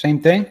think?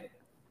 Same thing?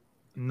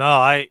 No,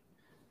 I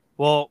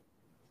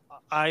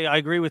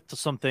agree with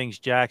some things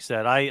Jack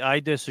said. I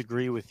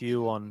disagree with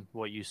you on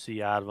what you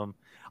see out of him.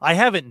 I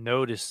haven't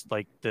noticed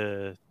like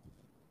the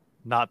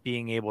not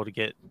being able to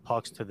get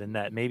pucks to the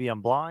net. Maybe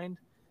I'm blind.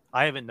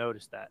 I haven't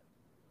noticed that.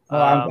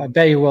 Well, I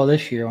bet you will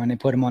this year when they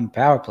put him on the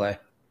power play.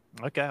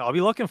 Okay, I'll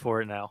be looking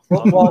for it now.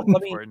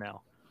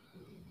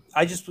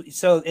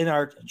 So in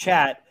our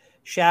chat,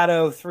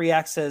 Shadow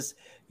 3X says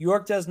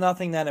York does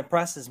nothing that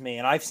impresses me,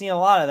 and I've seen a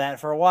lot of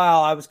that. For a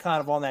while, I was kind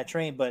of on that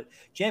train. But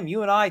Jim,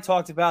 you and I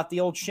talked about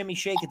the old shimmy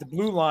shake at the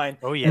blue line.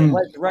 Oh yeah, and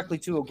led directly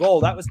to a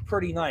goal. That was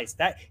pretty nice.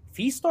 That if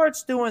he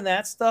starts doing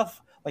that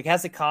stuff, like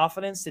has the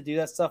confidence to do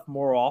that stuff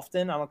more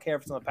often, I don't care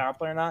if it's on the power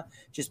play or not.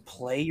 Just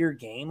play your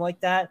game like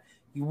that.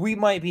 We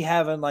might be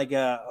having like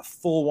a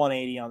full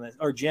 180 on this,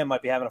 or Jim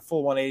might be having a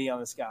full 180 on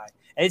this guy.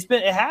 And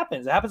it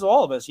happens. It happens to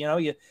all of us.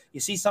 You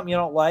see something you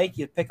don't like,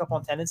 you pick up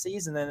on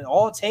tendencies, and then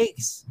all it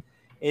takes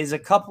is a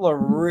couple of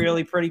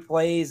really pretty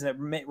plays,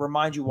 and it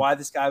reminds you why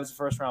this guy was a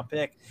first-round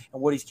pick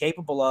and what he's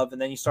capable of,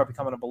 and then you start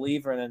becoming a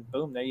believer, and then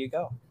boom, there you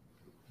go.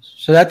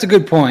 So that's a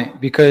good point,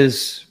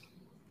 because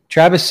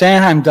Travis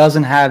Sanheim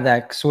doesn't have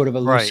that sort of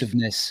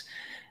elusiveness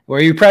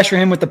where you pressure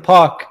him with the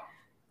puck,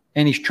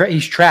 and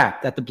he's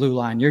trapped at the blue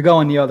line. You're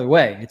going the other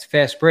way. It's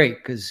fast break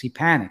because he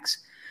panics.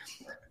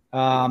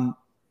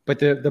 But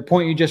the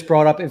point you just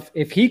brought up,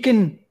 if he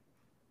can,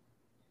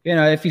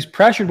 if he's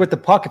pressured with the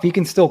puck, if he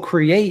can still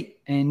create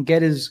and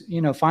get his,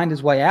 find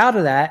his way out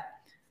of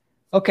that,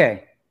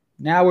 okay,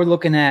 now we're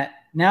looking at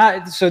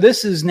so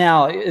this is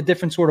now a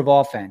different sort of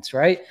offense,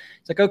 right?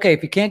 It's like, okay,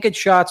 if you can't get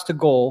shots to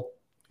goal,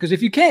 because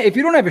if you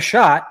don't have a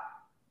shot,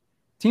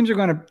 teams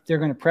they're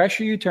going to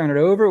pressure you, turn it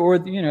over, or,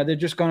 they're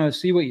just going to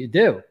see what you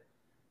do.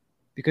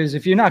 Because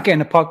if you're not getting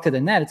the puck to the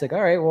net, it's like,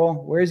 all right, well,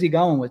 where's he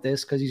going with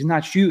this? Because he's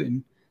not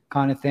shooting,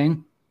 kind of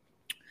thing.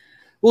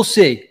 We'll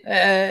see.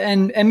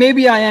 And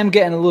maybe I am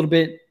getting a little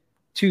bit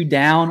too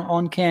down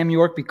on Cam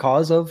York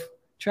because of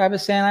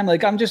Travis Sanheim.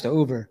 Like, I'm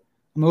over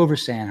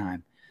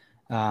Sanheim.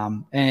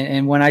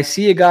 And when I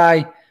see a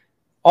guy,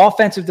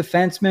 offensive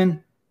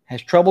defenseman,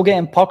 has trouble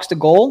getting pucks to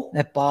goal,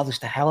 that bothers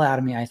the hell out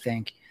of me, I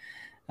think.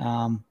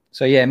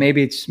 So yeah,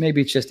 maybe it's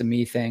just a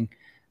me thing.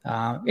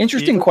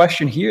 Interesting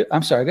question here.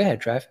 I'm sorry. Go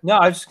ahead, Trev. No,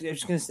 I was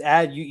just going to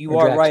add, you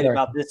are right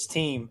about this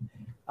team.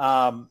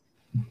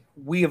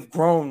 we have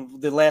grown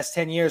the last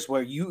 10 years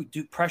where you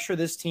do pressure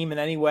this team in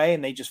any way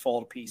and they just fall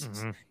to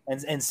pieces. Mm-hmm.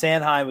 And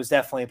Sanheim was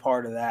definitely a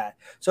part of that.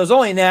 So it's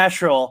only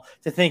natural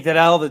to think that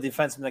all the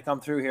defensemen that come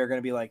through here are going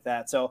to be like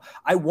that. So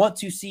I want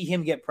to see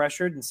him get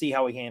pressured and see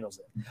how he handles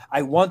it.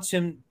 I want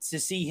him to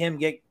see him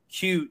get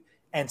cute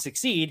and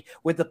succeed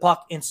with the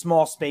puck in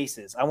small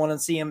spaces. I want to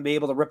see him be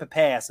able to rip a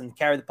pass and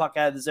carry the puck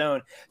out of the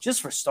zone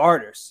just for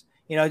starters.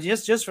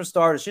 Just for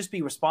starters, just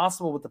be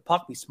responsible with the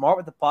puck, be smart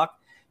with the puck.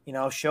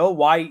 Show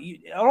why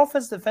an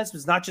offensive defenseman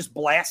is not just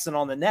blasting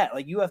on the net.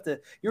 Like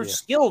you're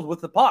skilled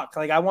with the puck.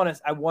 Like I want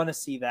to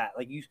see that.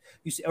 Like you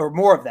see, or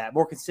more of that,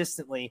 more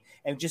consistently,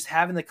 and just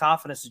having the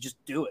confidence to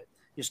just do it,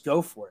 just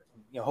go for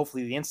it.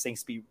 Hopefully the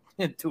instincts do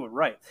it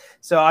right.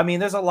 So I mean,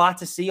 there's a lot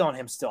to see on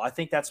him still. I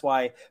think that's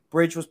why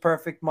Bridge was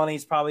perfect.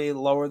 Money's probably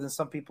lower than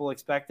some people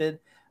expected,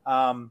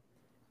 or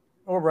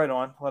right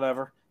on,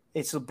 whatever.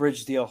 It's a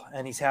Bridge deal,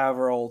 and he's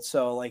however old.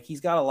 So like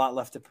he's got a lot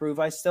left to prove.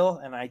 I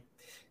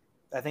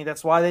think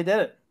that's why they did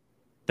it.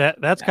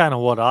 That's kind of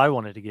what I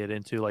wanted to get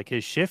into. Like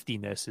his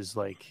shiftiness is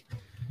like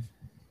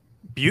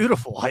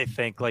beautiful. I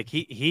think like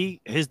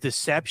his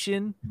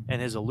deception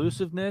and his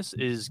elusiveness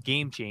is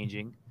game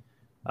changing.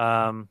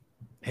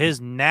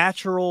 His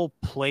natural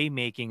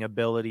playmaking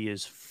ability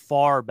is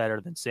far better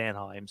than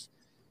Sanheim's.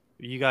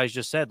 You guys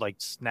just said like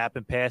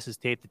snapping passes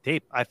tape to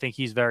tape. I think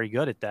he's very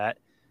good at that.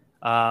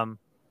 I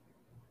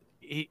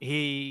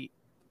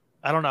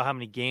don't know how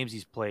many games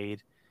he's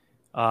played.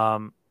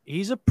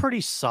 He's a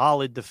pretty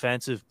solid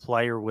defensive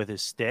player with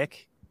his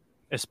stick,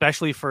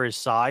 especially for his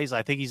size.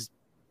 I think he's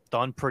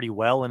done pretty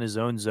well in his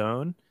own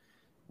zone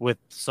with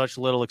such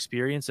little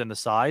experience and the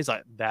size.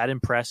 That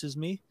impresses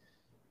me.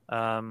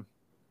 I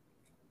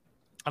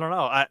don't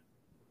know.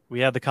 We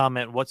had the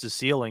comment, what's his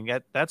ceiling?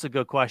 That's a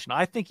good question.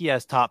 I think he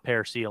has top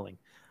pair ceiling.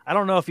 I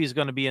don't know if he's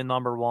going to be a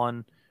number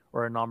 1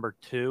 or a number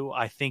 2.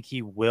 I think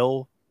he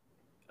will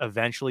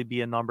eventually be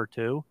a number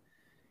 2.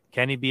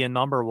 Can he be a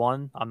number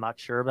 1? I'm not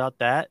sure about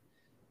that.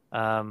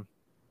 But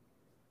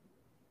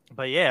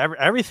yeah,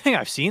 everything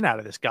I've seen out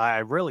of this guy, I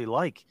really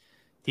like.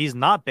 He's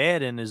not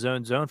bad in his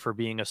own zone for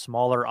being a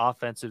smaller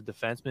offensive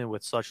defenseman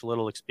with such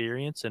little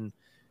experience, and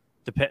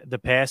the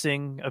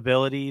passing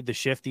ability, the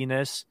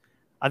shiftiness.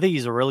 I think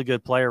he's a really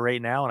good player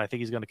right now, and I think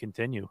he's going to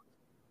continue.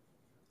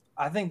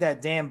 I think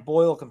that Dan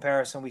Boyle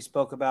comparison we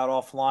spoke about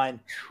offline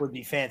would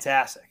be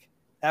fantastic.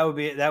 That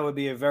would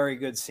be a very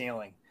good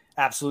ceiling,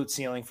 absolute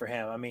ceiling for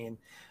him. I mean,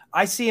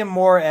 I see him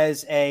more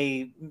as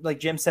like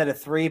Jim said, a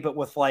 3, but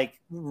with like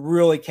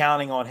really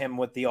counting on him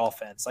with the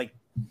offense, like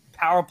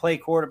power play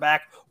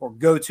quarterback or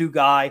go-to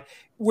guy,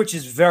 which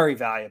is very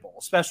valuable,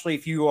 especially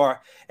if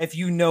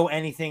you know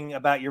anything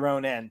about your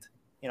own end,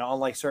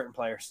 unlike certain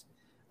players.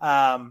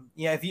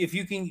 If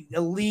you can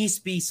at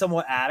least be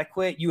somewhat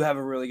adequate, you have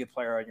a really good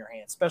player on your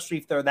hands, especially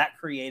if they're that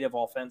creative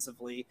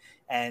offensively,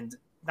 and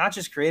not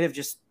just creative,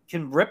 just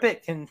can rip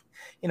it, can,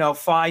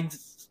 find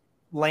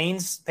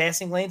lanes,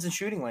 passing lanes and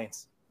shooting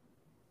lanes.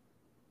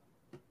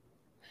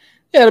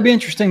 Yeah, it'll be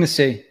interesting to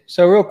see.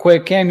 So real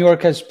quick, Cam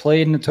York has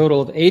played in a total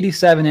of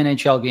 87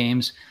 NHL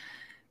games,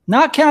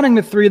 not counting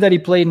the 3 that he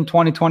played in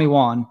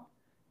 2021.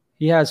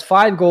 He has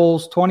 5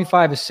 goals,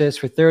 25 assists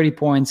for 30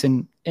 points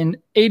in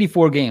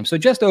 84 games. So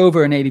just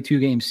over an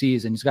 82-game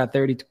season. He's got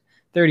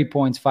 30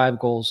 points, 5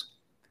 goals.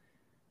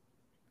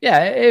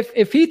 Yeah,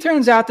 if he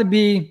turns out to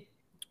be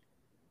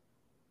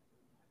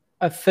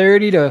a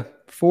 30 to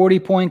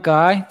 40-point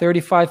guy,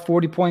 35,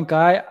 40-point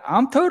guy,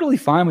 I'm totally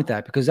fine with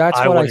that because that's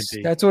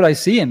what I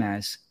see him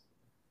as.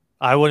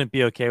 I wouldn't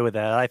be okay with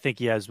that. I think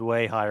he has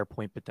way higher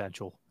point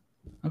potential.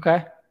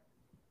 Okay.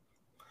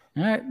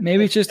 All right.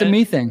 Maybe it's just a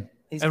me thing.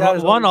 He's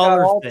got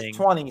all his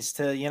 20s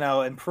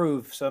to,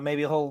 improve. So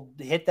maybe he'll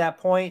hit that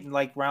point in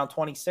like round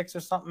 26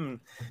 or something.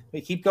 We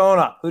keep going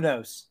up. Who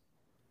knows?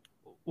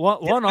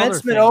 One other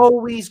thing.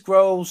 Always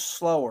grows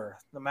slower,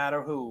 no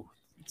matter who.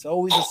 It's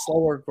always a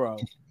slower grow.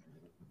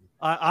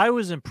 I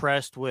was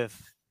impressed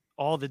with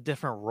all the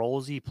different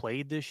roles he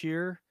played this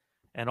year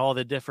and all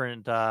the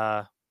different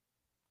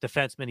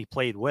defensemen he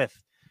played with.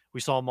 We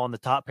saw him on the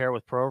top pair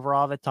with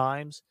Provorov at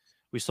times.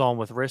 We saw him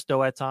with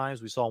Risto at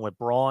times. We saw him with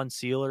Braun,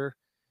 Sealer.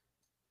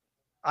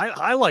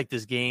 I liked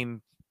this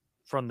game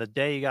from the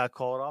day he got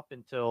called up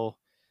until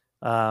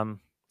the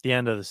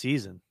end of the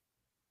season.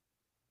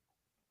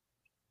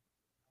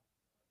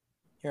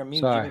 You're on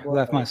mute. Sorry,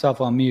 left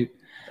myself on mute.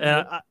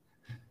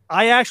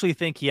 I actually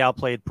think he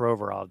outplayed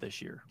Provorov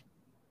this year.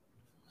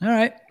 All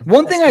right.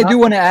 One thing I do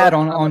want to add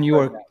on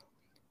York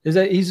is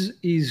that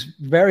he's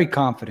very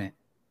confident.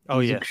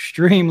 He's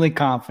extremely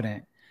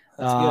confident.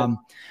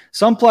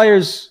 Some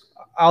players,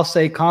 I'll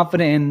say,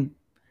 confident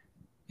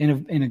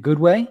in a good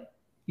way.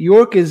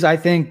 York is, I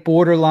think,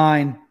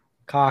 borderline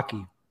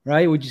cocky,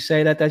 right? Would you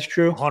say that that's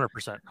true?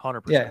 100%.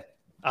 Yeah.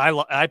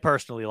 I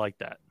personally like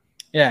that.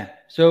 Yeah.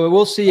 So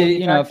we'll see.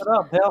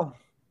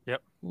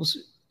 Yep.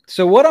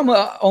 So what I'm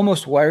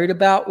almost worried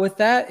about with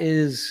that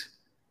is,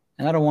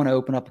 and I don't want to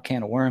open up a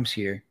can of worms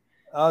here.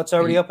 Oh, it's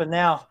already open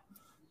now.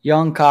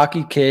 Young,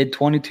 cocky kid,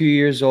 22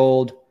 years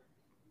old.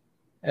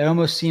 It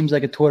almost seems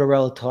like a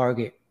Tortorella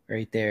target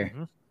right there.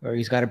 or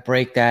he's got to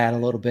break that a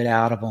little bit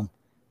out of him,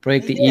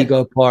 break the did.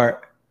 ego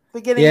part.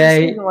 Beginning of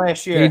the season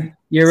last year.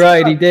 You're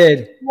right. He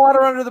did.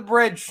 Water under the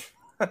bridge.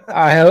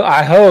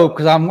 I hope,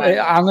 because I'm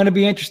going to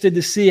be interested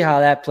to see how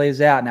that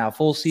plays out now.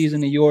 Full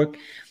season New York.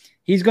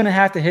 He's going to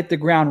have to hit the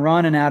ground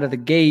running out of the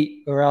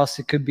gate, or else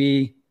it could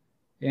be,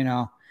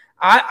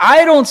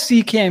 I don't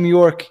see Cam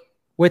York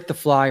with the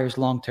Flyers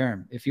long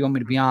term, if you want me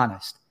to be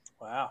honest.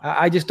 Wow.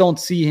 I just don't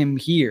see him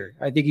here.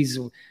 I think he's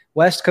a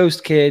West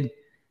Coast kid,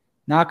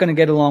 not going to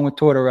get along with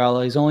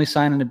Tortorella. He's only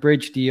signing a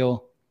bridge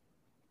deal.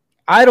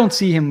 I don't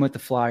see him with the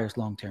Flyers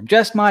long term.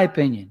 Just my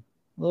opinion.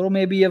 A little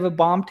maybe of a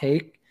bomb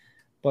take,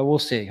 but we'll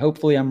see.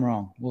 Hopefully I'm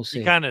wrong. We'll see.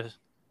 You kind of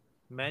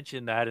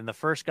mentioned that, and the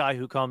first guy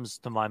who comes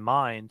to my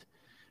mind,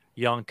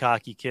 young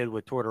cocky kid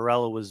with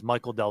Tortorella, was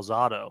Michael Del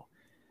Zotto.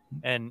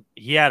 And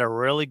he had a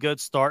really good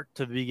start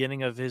to the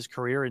beginning of his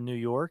career in New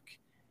York,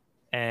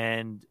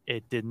 and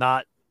it did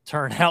not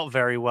turn out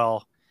very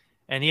well.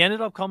 And he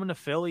ended up coming to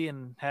Philly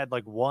and had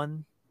like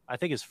one, I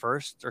think his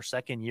first or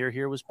second year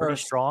here was pretty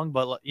strong.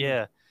 But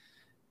yeah,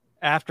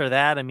 after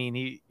that, I mean,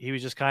 he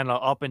was just kind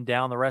of up and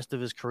down the rest of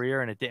his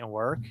career, and it didn't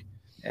work.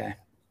 Yeah.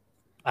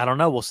 I don't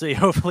know. We'll see.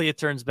 Hopefully it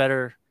turns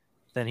better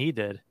than he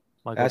did.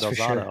 Michael That's Del for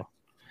Zotto. sure.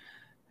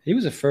 He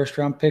was a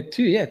first-round pick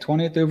too. Yeah,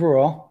 20th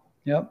overall.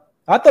 Yep.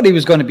 I thought he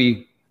was going to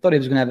be. Thought he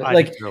was going to have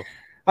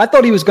I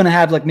thought he was going to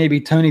have like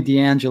maybe Tony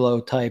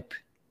DeAngelo type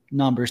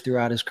numbers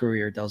throughout his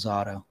career, Del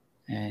Zotto,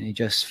 and he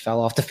just fell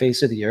off the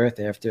face of the earth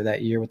after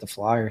that year with the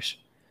Flyers.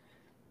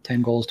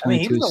 10 goals,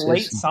 22 he was assists. a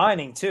late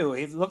signing too.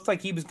 It looked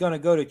like he was going to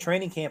go to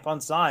training camp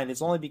unsigned.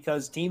 It's only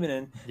because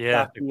Timonen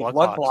got the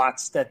blood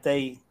clots that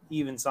they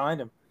even signed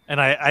him.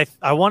 And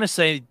I want to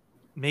say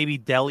maybe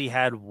Delhi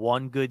had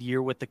one good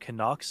year with the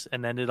Canucks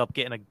and ended up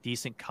getting a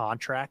decent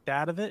contract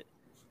out of it.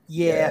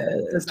 Yeah,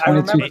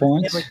 22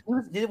 points.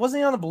 Wasn't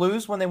he on the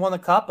Blues when they won the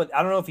Cup? But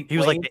I don't know if he played.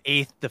 Was like the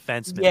 8th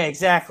defenseman. Yeah,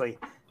 exactly.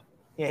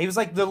 Yeah, he was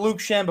like the Luke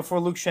Shen before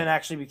Luke Shen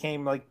actually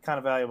became like kind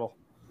of valuable.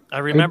 I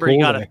remember he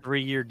got a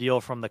 3-year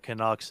deal from the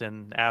Canucks,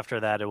 and after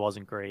that, it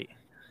wasn't great.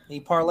 He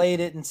parlayed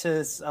it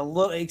into a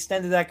little,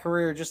 extended that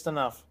career just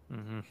enough.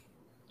 Mm-hmm.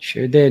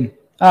 Sure did.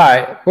 All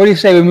right, what do you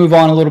say we move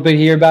on a little bit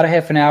here? About a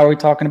half an hour, we're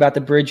talking about the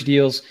bridge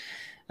deals.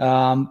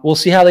 We'll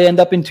see how they end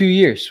up in 2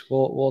 years.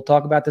 We'll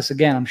talk about this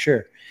again, I'm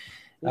sure.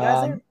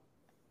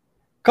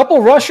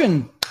 Couple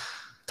Russian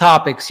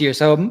topics here.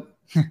 So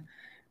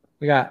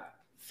we got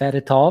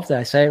Fedotov. Did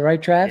I say it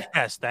right, Trav?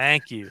 Yes,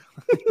 thank you.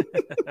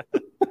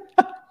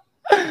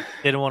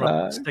 Didn't want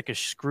to stick a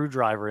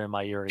screwdriver in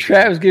my ear.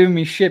 Trav was giving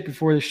me shit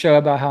before the show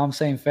about how I'm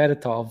saying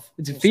Fedotov.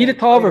 Is it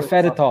Fedotov or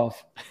Fedotov?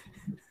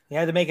 You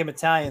had to make him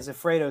Italian. It's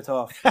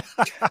Fredotov.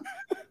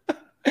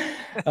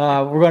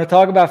 We're going to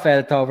talk about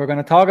Fedotov. We're going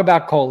to talk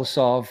about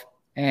Kolosov.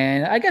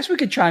 And I guess we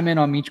could chime in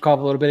on Michkov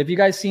a little bit. Have you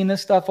guys seen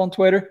this stuff on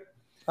Twitter?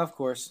 Of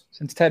course.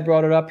 Since Ted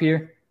brought it up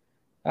here.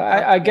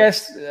 I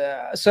guess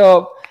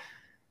so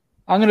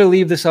I'm going to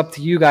leave this up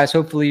to you guys.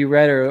 Hopefully you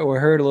read or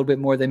heard a little bit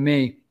more than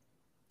me.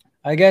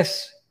 I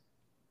guess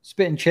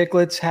Spittin'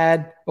 Chicklets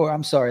had, or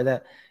I'm sorry,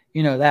 that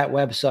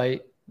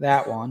website,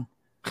 that one.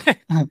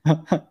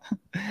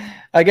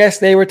 I guess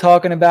they were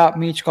talking about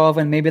Michkov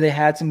and maybe they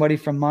had somebody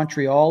from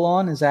Montreal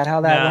on. Is that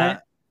how that went?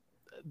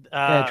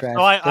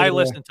 I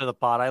listened to the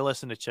pod. I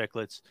listened to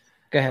Chicklets.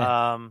 Go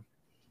ahead.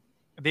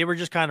 They were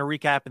just kind of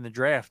recapping the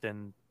draft,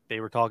 and they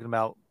were talking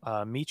about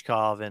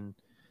Michkov, and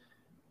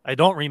I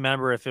don't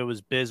remember if it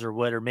was Biz or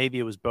Witt, or maybe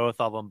it was both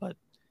of them, but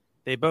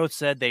they both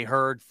said they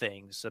heard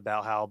things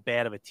about how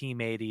bad of a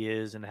teammate he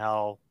is and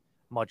how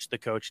much the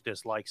coach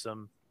dislikes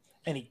him.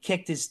 And he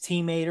kicked his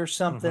teammate or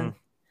something. Mm-hmm.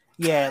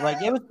 Yeah, like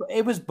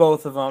it was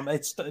both of them.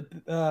 It's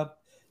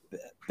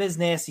Biz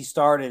Nasty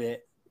started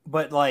it,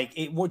 but like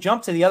it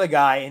jumped to the other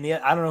guy, and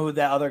I don't know who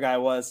that other guy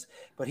was,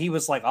 but he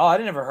was like, "Oh, I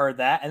never heard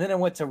that." And then it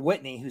went to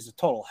Whitney, who's a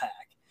total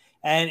hack,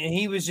 and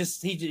he was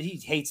just he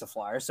hates the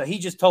Flyers, so he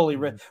just totally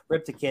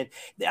ripped the kid.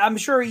 I'm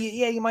sure,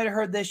 you might have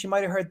heard this, you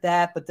might have heard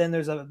that, but then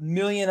there's a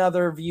million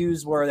other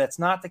views where that's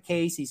not the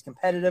case. He's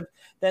competitive.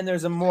 Then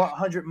there's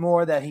 100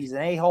 more that he's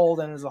an a-hole.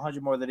 Then there's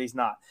 100 more that he's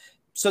not.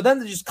 So then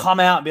to just come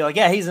out and be like,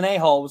 yeah, he's an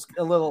a-hole was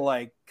a little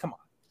like, come on.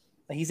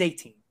 Like, he's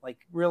 18. Like,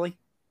 really?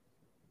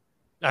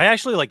 I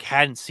actually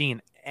hadn't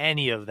seen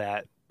any of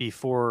that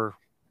before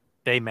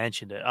they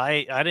mentioned it.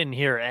 I didn't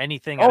hear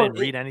anything. I didn't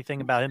read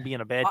anything about him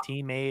being a bad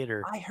teammate.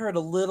 Or I heard a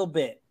little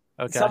bit.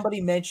 Okay. Somebody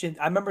mentioned,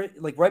 I remember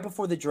right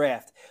before the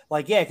draft,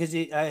 because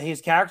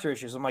his character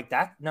issues. I'm like,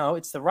 no,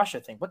 it's the Russia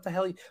thing. What the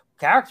hell?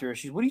 Character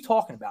issues? What are you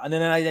talking about? And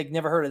then I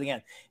never heard it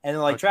again. And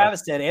then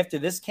Travis said, after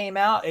this came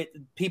out,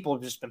 people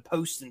have just been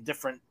posting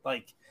different,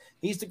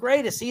 he's the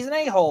greatest. He's an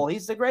a-hole.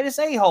 He's the greatest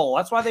a-hole.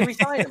 That's why they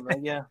resigned him.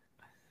 Yeah.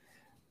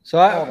 So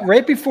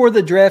right before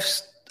the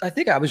drafts, I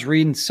think I was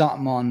reading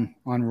something on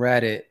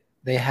Reddit.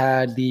 They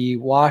had the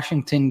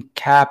Washington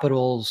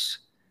Capitals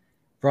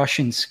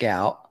Russian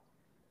scout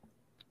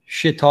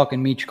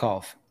shit-talking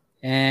Michkov.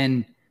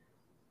 And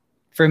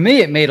for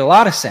me, it made a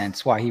lot of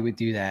sense why he would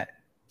do that.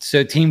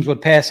 So teams would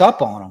pass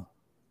up on him,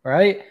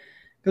 right?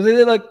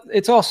 Because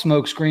it's all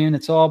smokescreen.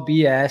 It's all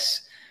BS.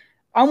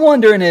 I'm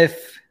wondering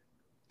if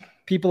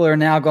people are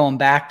now going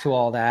back to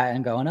all that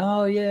and going,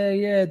 oh, yeah,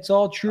 it's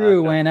all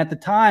true. And at the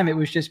time, it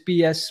was just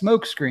BS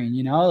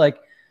smokescreen, like.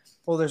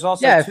 Well, there's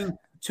also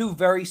two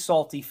very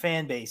salty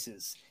fan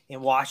bases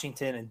in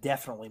Washington and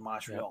definitely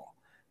Montreal.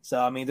 Yeah. So,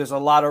 I mean, there's a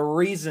lot of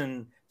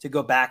reason to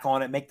go back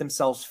on it, make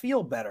themselves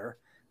feel better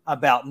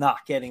about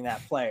not getting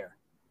that player.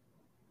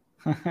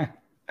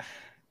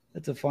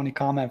 That's a funny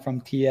comment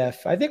from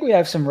TF. I think we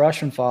have some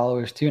Russian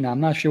followers too now. I'm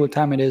not sure what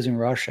time it is in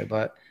Russia,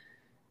 but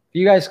if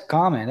you guys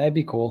comment, that'd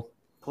be cool.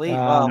 Please.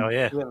 Do we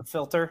have a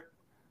filter?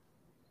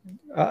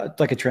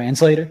 Like a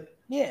translator?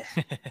 Yeah.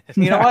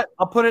 You know what?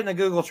 I'll put it in the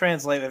Google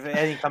Translate if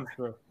anything comes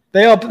through.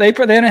 They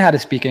know how to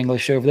speak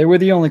English over there. We're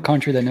the only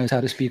country that knows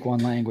how to speak one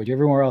language.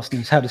 Everywhere else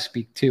knows how to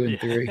speak two and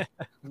three.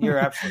 You're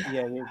actually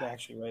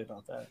right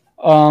about that.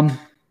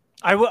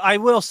 I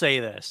will say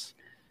this.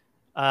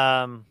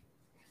 Them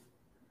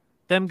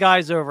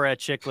guys over at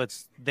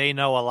Chicklets, they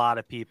know a lot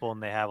of people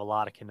and they have a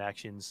lot of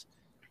connections.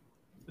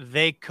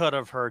 They could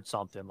have heard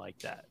something like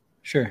that.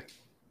 Sure.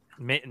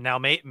 Now,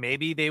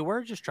 maybe they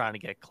were just trying to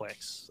get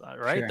clicks,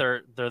 right?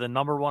 Sure. They're the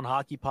 #1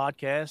 hockey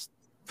podcast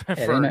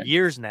for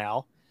years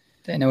now.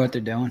 They know what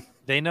they're doing.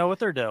 They know what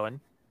they're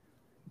doing.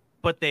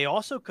 But they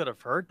also could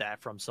have heard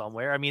that from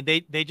somewhere. I mean,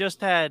 they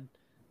just had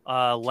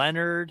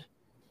Leonard,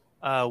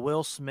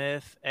 Will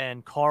Smith,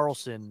 and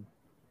Carlson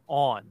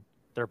on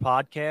their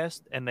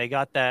podcast, and they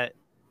got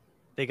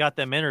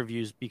them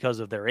interviews because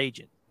of their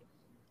agent.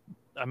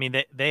 I mean,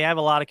 they have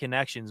a lot of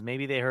connections.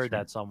 Maybe they heard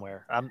that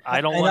somewhere.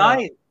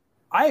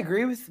 I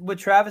agree with what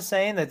Travis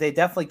saying that they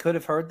definitely could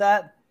have heard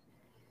that.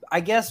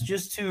 I guess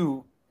just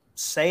to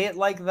say it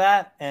like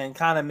that and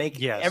kind of make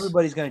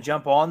everybody's going to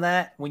jump on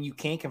that when you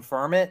can't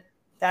confirm it,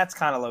 that's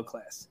kind of low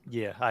class.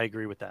 Yeah, I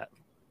agree with that.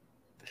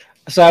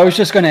 So I was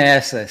just going to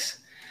ask this.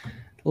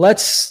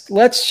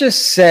 Let's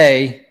just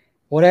say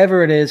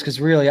whatever it is, because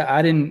really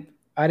I didn't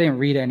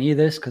read any of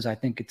this because I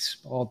think it's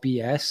all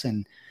BS,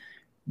 and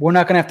we're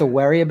not going to have to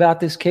worry about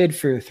this kid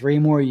for 3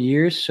 more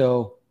years.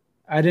 So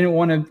I didn't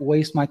want to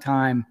waste my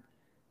time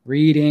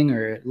reading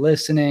or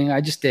listening. I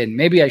just didn't.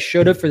 Maybe I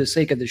should have for the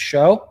sake of the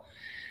show.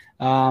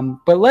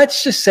 But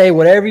let's just say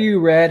whatever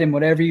you read and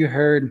whatever you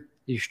heard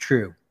is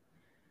true.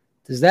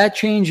 Does that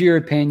change your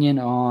opinion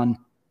on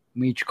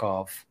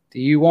Michkov? Do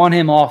you want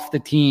him off the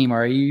team?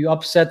 Or are you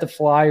upset the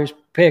Flyers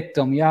picked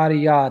him? Yada,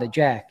 yada,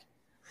 Jack.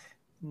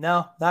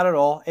 No, not at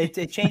all.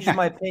 It changes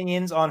my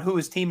opinions on who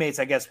his teammates,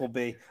 I guess, will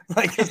be.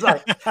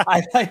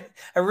 I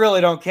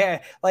really don't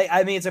care.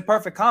 It's a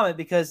perfect comment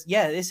because,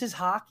 this is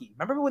hockey.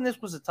 Remember when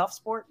this was a tough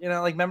sport?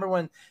 Remember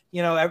when,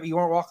 you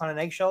weren't walking on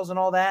eggshells and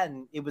all that,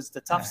 and it was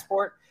the tough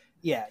sport?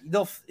 Yeah,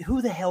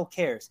 who the hell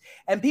cares?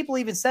 And people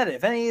even said it.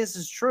 If any of this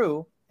is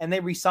true and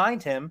they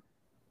re-signed him,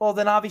 well,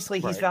 then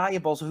obviously he's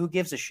valuable, so who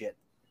gives a shit?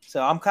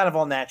 So I'm kind of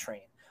on that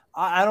train.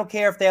 I don't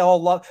care if they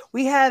all love.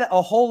 We had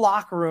a whole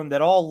locker room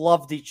that all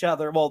loved each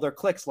other. Well, their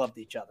cliques loved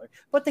each other,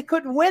 but they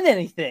couldn't win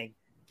anything.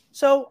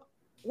 So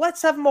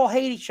let's have them all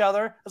hate each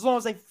other as long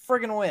as they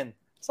friggin' win.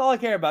 That's all I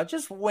care about.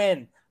 Just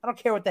win. I don't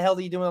care what the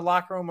hell you do in the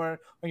locker room or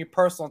on your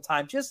personal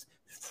time. Just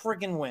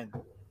friggin' win.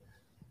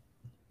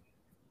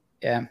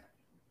 Yeah.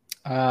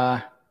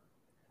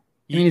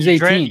 He's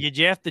 18. You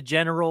draft the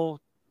generational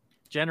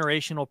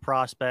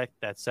prospect,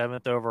 that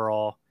 7th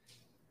overall.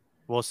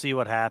 We'll see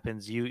what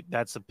happens.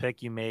 That's a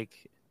pick you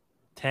make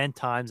 10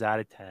 times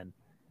out of 10.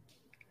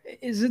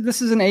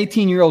 This is an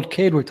 18-year-old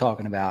kid we're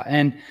talking about.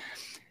 And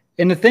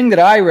in the thing that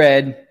I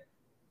read,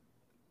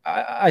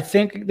 I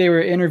think they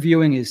were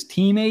interviewing his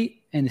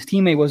teammate, and his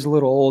teammate was a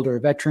little older, a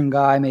veteran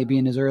guy, maybe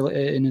in his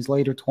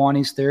later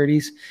 20s,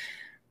 30s.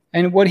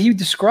 And what he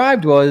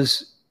described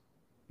was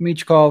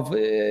Michkov,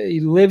 he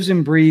lives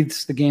and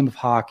breathes the game of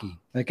hockey.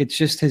 It's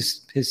just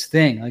his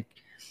thing.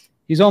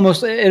 It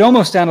almost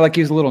sounded like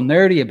he was a little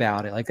nerdy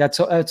about it. That's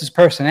his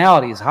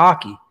personality is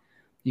hockey,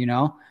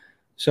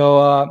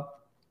 So,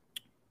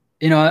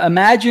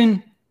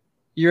 imagine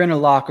you're in a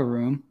locker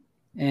room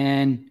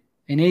and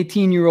an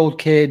 18-year-old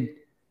kid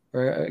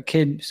or a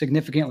kid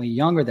significantly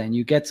younger than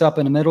you gets up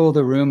in the middle of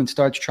the room and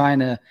starts trying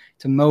to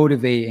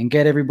motivate and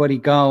get everybody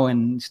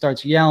going,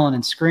 starts yelling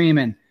and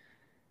screaming.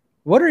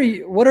 What are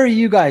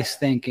you guys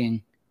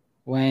thinking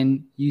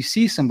when you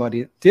see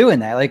somebody doing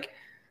that?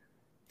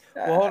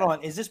 Well, hold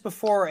on. Is this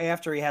before or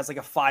after he has a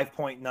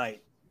 5-point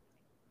night?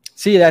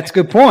 See, that's a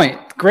good point.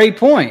 Great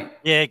point.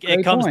 Yeah,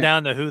 it comes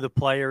down to who the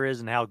player is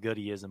and how good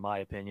he is, in my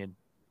opinion.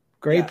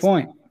 Great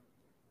point.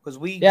 Because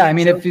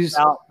if he's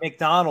about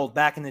McDonald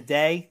back in the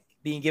day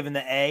being given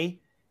the A,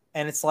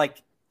 and it's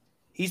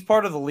he's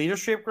part of the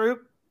leadership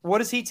group.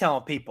 What is he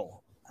telling people?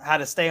 How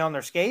to stay on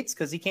their skates?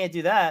 Because he can't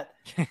do that.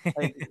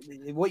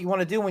 What you want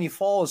to do when you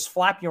fall is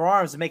flap your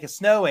arms and make a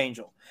snow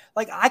angel.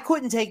 I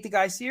couldn't take the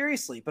guy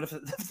seriously, but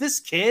if this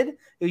kid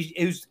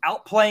who's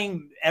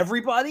outplaying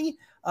everybody,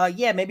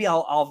 maybe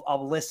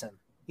I'll listen.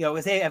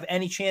 If they have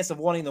any chance of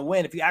wanting to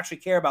win, if you actually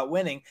care about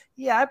winning,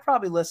 I'd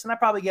probably listen. I'd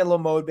probably get a little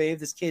motivated.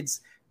 This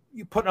kid's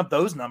putting up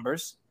those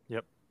numbers.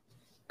 Yep.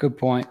 Good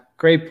point.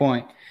 Great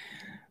point.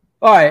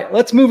 All right,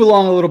 let's move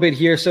along a little bit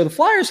here. So the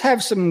Flyers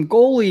have some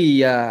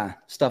goalie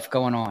stuff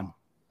going on.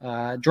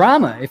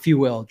 drama, if you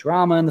will.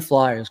 Drama in the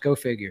Flyers. Go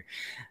figure.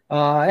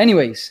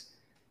 Anyways,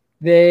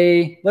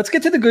 let's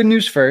get to the good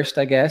news first,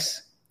 I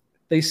guess.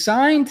 They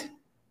signed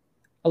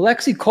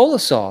Alexei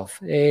Kolosov,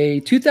 a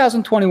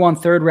 2021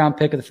 third-round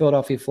pick of the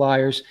Philadelphia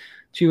Flyers,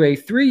 to a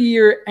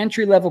 3-year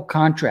entry-level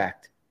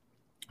contract.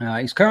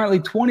 He's currently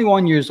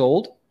 21 years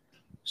old.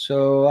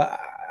 So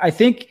I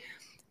think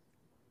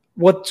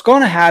what's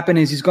going to happen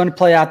is he's going to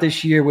play out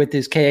this year with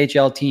his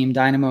KHL team,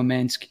 Dynamo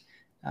Minsk,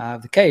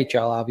 the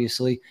KHL,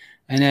 obviously.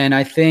 And then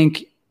I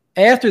think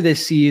after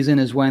this season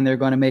is when they're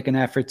going to make an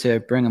effort to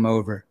bring him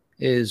over,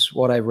 is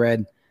what I've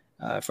read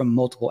from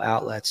multiple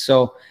outlets.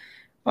 So,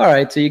 all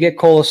right, so you get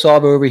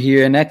Kolosov over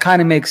here, and that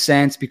kind of makes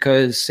sense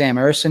because Sam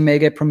Ersson may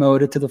get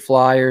promoted to the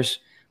Flyers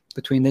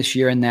between this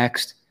year and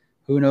next.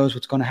 Who knows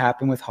what's going to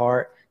happen with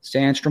Hart.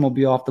 Sandstrom will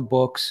be off the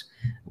books,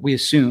 we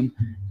assume.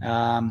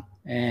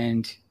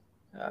 And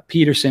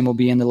Peterson will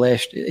be in the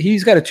last –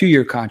 he's got a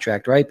 2-year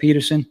contract, right,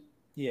 Peterson?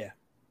 Yeah.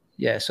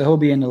 Yeah, so he'll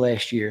be in the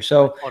last year.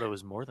 So I thought it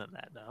was more than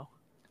that, though.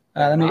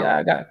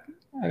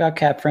 I got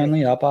cap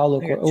friendly up. I'll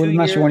look. I'm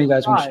not sure when you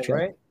guys want to check.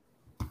 Right?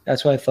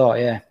 That's what I thought.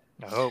 Yeah.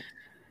 No.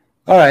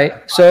 All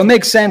right. So it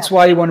makes sense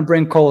why you want to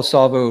bring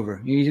Kolosov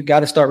over. You got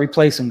to start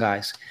replacing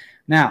guys.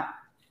 Now,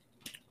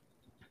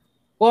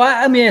 well,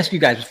 let me ask you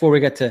guys before we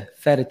get to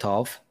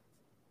Fedotov.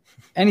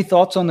 Any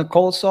thoughts on the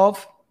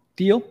Kolosov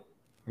deal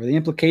or the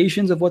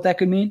implications of what that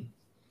could mean?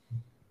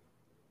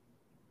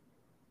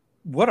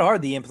 What are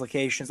the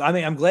implications? I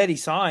mean, I'm glad he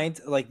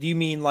signed. Like, do you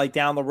mean like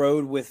down the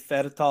road with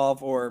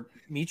Fedotov or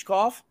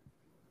Michkov?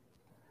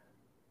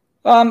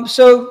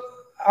 So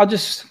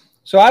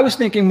I was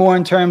thinking more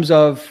in terms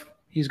of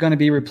he's going to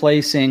be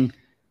replacing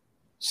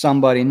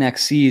somebody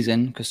next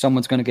season because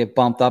someone's going to get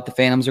bumped up. The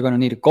Phantoms are going to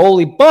need a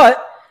goalie.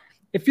 But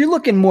if you're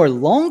looking more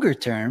longer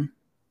term,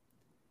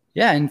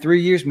 yeah, in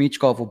 3 years,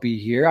 Michkov will be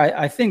here.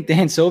 I think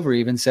Dan Silver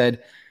even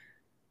said,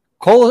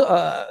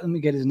 let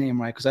me get his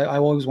name right because I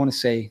always want to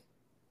say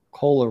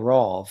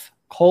Kolosov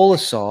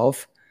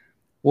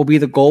will be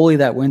the goalie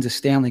that wins a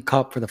Stanley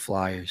Cup for the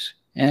Flyers.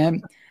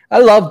 And I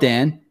love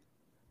Dan.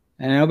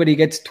 And nobody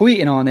gets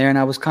tweeting on there, and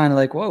I was kind of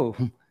like, whoa,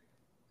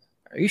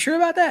 are you sure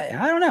about that?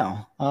 I don't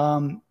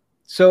know.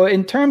 So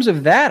in terms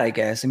of that, I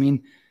guess, I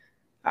mean,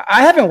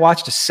 I haven't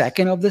watched a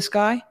second of this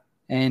guy,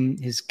 and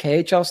his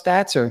KHL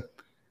stats are,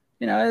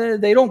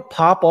 they don't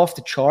pop off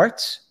the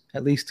charts,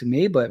 at least to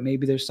me, but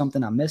maybe there's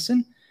something I'm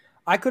missing.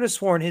 I could have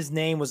sworn his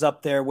name was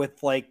up there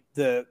with, like,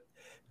 the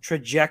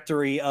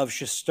trajectory of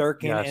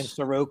Shesterkin and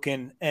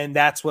Sorokin, and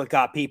that's what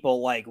got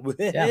people like,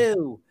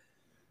 woohoo.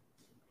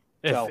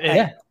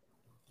 Yeah.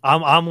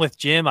 I'm with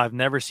Jim. I've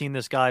never seen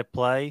this guy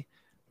play,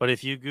 but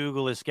if you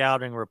Google his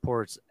scouting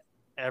reports,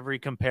 every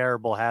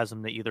comparable has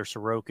him to either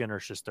Sorokin or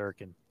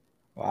Shesterkin.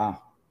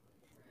 Wow.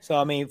 So,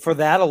 I mean, for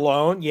that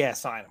alone, yeah,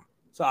 sign him.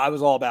 So I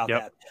was all about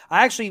that.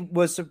 I actually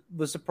was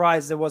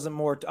surprised there wasn't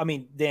more. I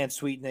mean, Dan's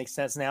tweet makes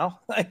sense now,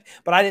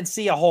 but I didn't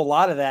see a whole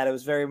lot of that. It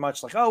was very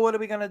much like, oh, what are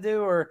we going to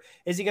do? Or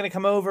is he going to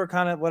come over?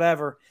 Kind of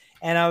whatever.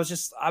 And I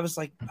was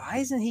like, why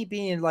isn't he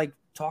being like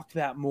talked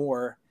about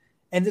more?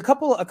 And a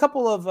couple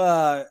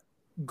of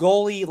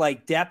goalie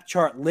like depth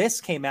chart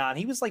lists came out and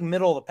he was like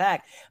middle of the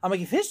pack. I'm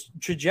like, if his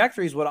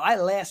trajectory is what I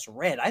last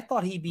read, I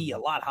thought he'd be a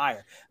lot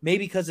higher.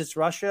 Maybe because it's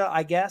Russia,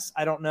 I guess.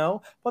 I don't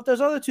know. But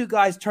those other two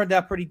guys turned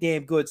out pretty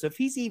damn good. So if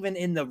he's even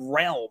in the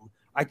realm,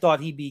 I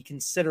thought he'd be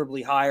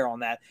considerably higher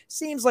on that.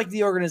 Seems like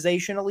the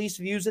organization at least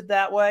views it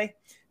that way.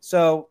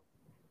 So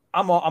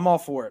I'm all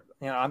for it.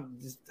 I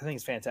think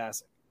it's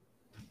fantastic.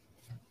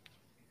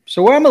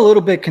 So where I'm a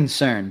little bit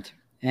concerned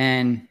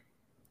and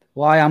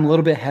why I'm a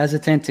little bit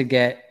hesitant to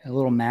get a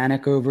little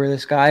manic over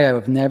this guy.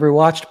 I've never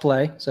watched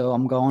play, so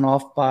I'm going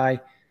off by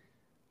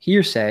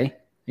hearsay,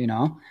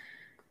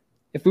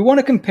 If we want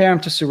to compare him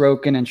to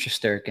Sorokin and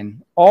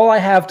Shesterkin, all I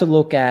have to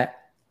look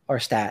at are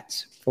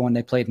stats for when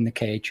they played in the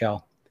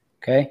KHL,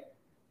 okay?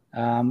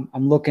 I'm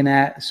looking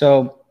at –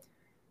 so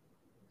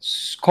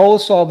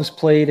Kolosov has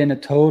played in a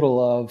total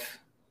of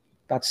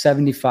about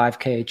 75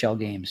 KHL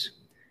games.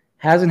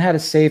 Hasn't had a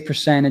save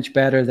percentage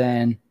better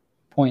than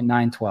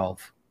 .912.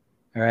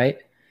 All right.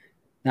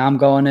 Now I'm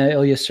going to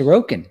Ilya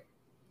Sorokin.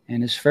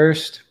 And his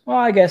first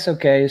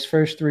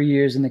 3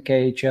 years in the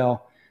KHL,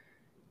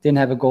 didn't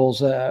have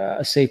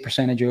a save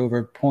percentage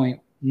over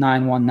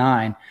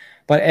 .919.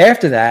 But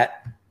after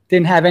that,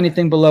 didn't have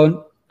anything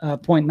below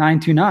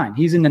 .929.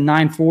 He's in the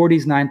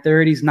 940s,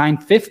 930s,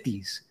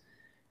 950s.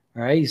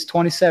 All right. He's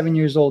 27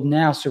 years old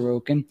now,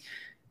 Sorokin.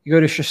 You go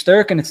to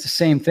Shesterkin, it's the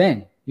same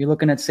thing. You're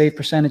looking at save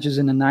percentages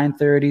in the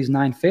 930s,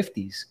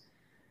 950s.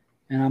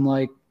 And I'm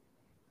like,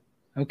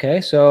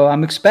 okay, so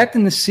I'm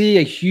expecting to see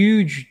a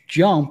huge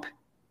jump.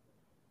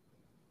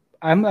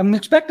 I'm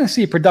expecting to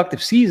see a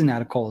productive season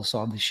out of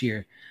Kolosov this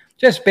year,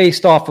 just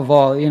based off of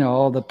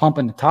all the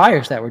pumping the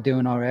tires that we're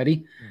doing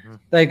already. Mm-hmm.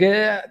 Like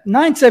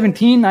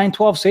 917,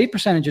 912 save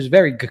percentage is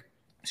very good.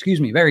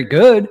 Very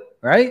good,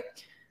 right?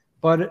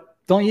 But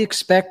don't you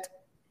expect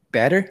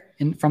better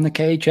from the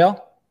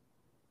KHL?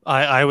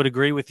 I would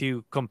agree with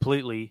you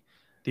completely.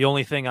 The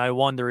only thing I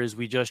wonder is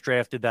we just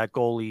drafted that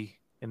goalie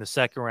in the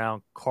second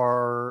round,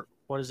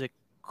 Carson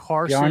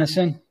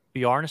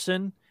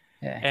Bjarnason.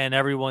 Yeah. And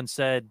everyone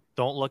said,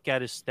 don't look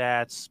at his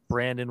stats.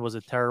 Brandon was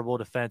a terrible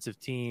defensive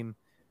team.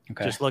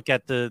 Okay. Just look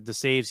at the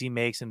saves he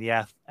makes and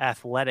the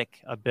athletic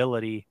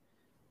ability.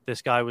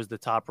 This guy was the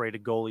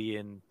top-rated goalie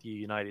in the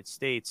United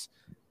States.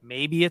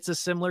 Maybe it's a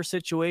similar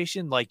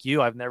situation like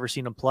you. I've never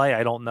seen him play.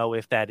 I don't know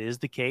if that is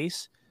the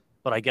case,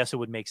 but I guess it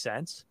would make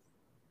sense.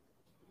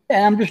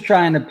 Yeah, I'm just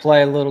trying to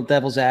play a little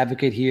devil's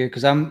advocate here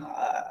because I'm,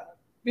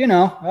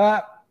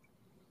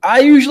 I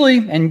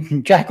usually,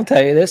 and Jack will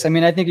tell you this, I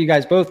mean, I think you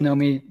guys both know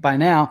me by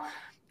now.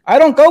 I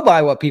don't go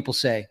by what people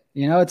say.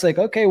 It's like,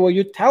 okay, well,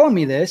 you're telling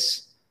me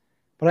this,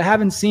 but I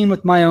haven't seen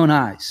with my own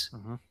eyes,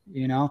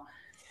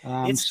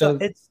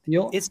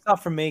 It's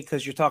tough for me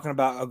because you're talking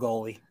about a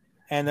goalie,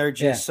 and they're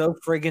just so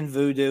friggin'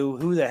 voodoo.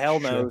 Who the hell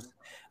knows?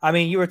 I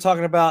mean, you were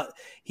talking about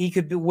he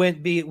could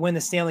win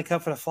the Stanley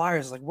Cup for the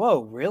Flyers. Like,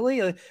 whoa,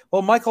 really?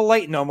 Well, Michael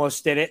Leighton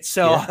almost did it.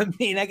 So, I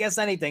mean, I guess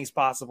anything's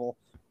possible.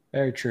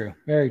 Very true.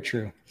 Very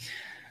true.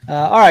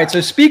 All right. So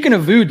speaking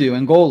of voodoo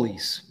and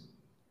goalies,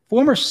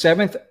 former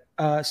seventh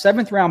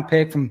round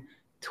pick from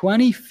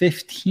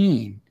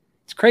 2015.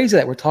 It's crazy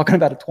that we're talking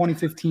about a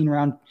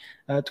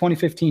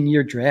 2015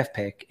 year draft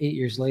pick 8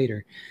 years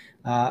later.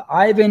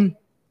 Ivan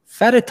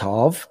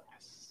Fedotov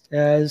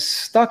is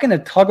stuck in a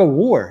tug of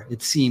war,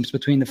 it seems,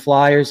 between the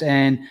Flyers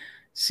and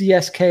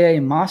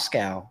CSKA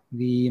Moscow,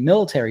 the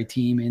military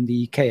team in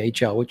the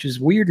KHL, which is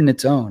weird in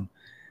its own.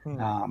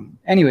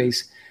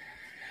 Anyways,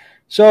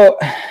 so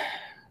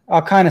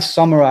I'll kind of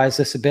summarize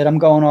this a bit. I'm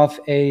going off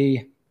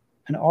an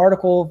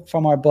article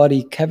from our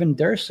buddy Kevin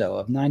Durso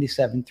of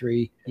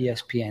 97.3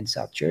 ESPN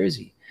South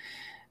Jersey.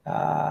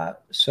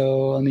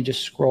 So let me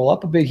just scroll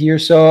up a bit here.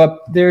 So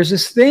there's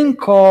this thing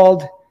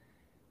called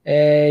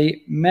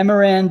a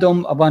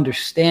memorandum of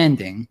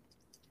understanding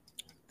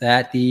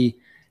that the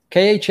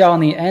KHL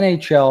and the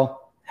NHL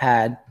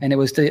had, and it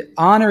was to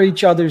honor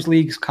each other's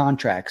league's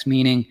contracts,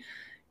 meaning,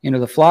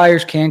 the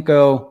Flyers can't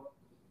go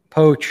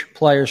poach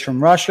players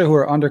from Russia who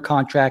are under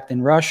contract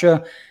in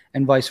Russia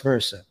and vice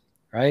versa,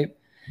 right?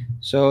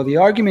 So the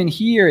argument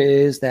here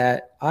is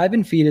that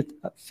Ivan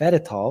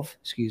Fedotov,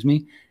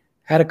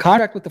 had a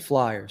contract with the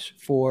Flyers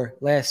for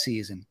last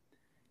season.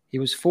 He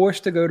was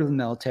forced to go to the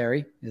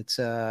military. It's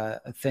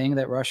a thing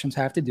that Russians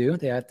have to do.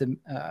 They have the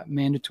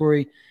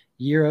mandatory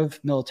year of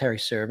military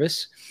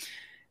service.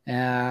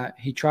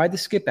 He tried to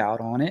skip out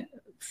on it.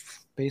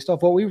 Based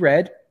off what we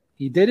read,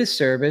 he did his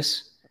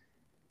service.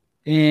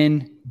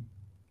 In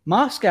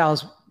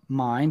Moscow's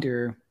mind,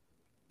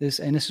 this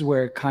is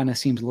where it kind of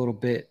seems a little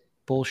bit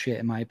bullshit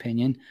in my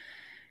opinion.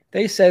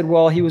 They said,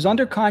 well, he was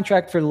under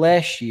contract for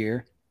last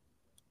year,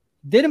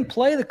 didn't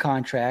play the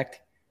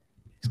contract.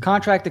 His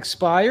contract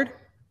expired.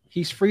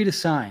 He's free to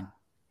sign.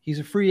 He's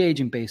a free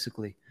agent,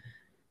 basically.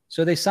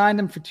 So they signed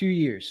him for 2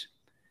 years.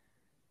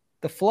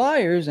 The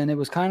Flyers, and it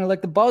was kind of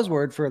like the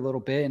buzzword for a little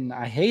bit, and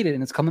I hate it,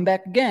 and it's coming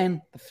back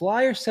again. The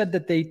Flyers said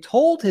that they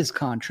told his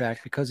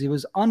contract because he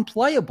was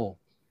unplayable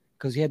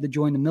because he had to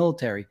join the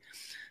military.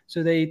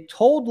 So they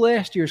told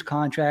last year's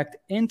contract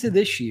into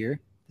this year,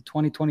 the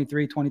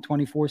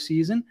 2023-2024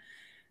 season,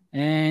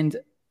 and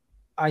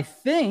I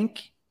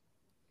think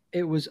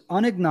it was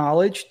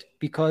unacknowledged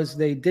because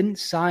they didn't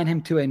sign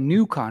him to a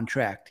new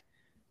contract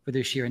for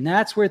this year. And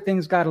that's where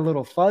things got a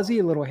little fuzzy,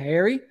 a little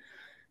hairy.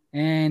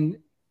 And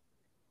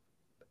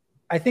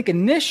I think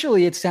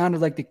initially it sounded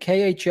like the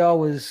KHL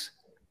was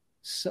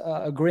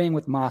agreeing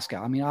with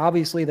Moscow. I mean,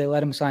 obviously they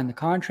let him sign the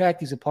contract.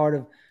 He's a part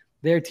of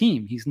their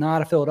team. He's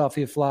not a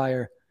Philadelphia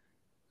Flyer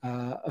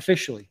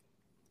officially.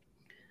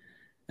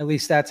 At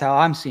least that's how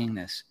I'm seeing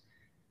this.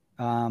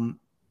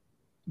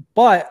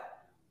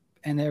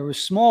 And there were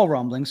small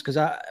rumblings because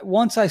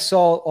once I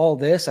saw all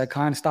this, I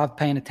kind of stopped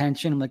paying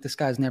attention. I'm like, this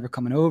guy's never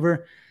coming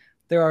over.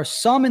 There are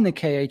some in the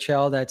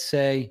KHL that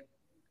say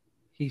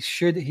they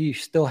should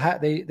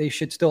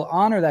still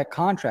honor that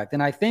contract.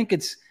 And I think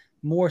it's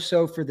more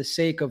so for the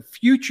sake of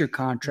future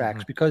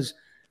contracts because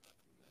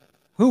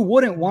who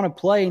wouldn't want to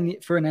play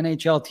for an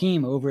NHL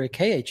team over a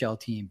KHL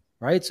team,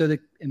 right? So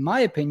in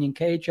my opinion,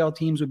 KHL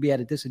teams would be at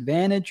a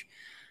disadvantage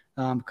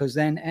because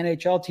then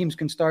NHL teams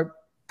can start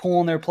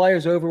pulling their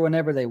players over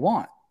whenever they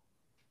want,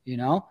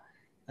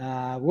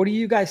 What do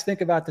you guys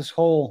think about this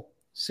whole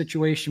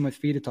situation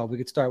with Fedotov? We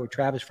could start with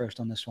Travis first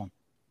on this one.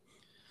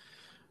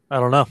 I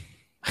don't know.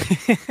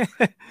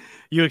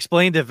 You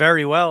explained it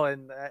very well,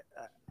 and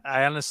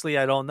I honestly,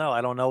 I don't know. I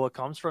don't know what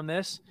comes from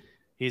this.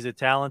 He's a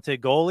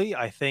talented goalie.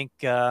 I think,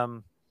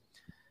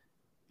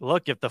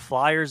 look, if the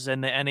Flyers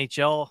and the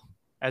NHL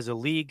as a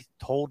league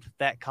told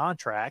that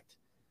contract,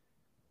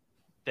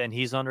 then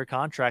he's under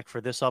contract for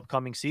this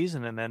upcoming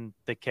season. And then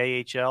the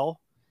KHL,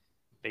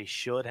 they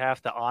should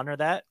have to honor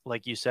that.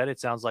 Like you said, it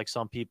sounds like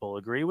some people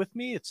agree with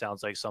me. It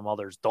sounds like some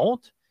others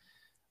don't.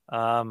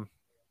 I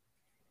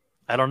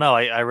don't know.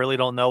 I really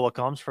don't know what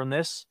comes from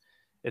this.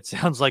 It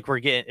seems like we're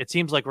getting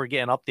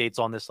updates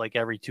on this like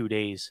every 2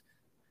 days.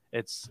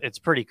 It's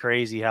pretty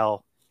crazy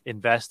how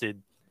invested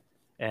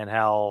and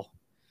how,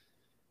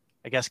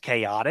 I guess,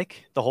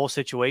 chaotic the whole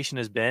situation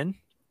has been.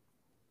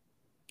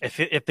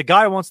 If the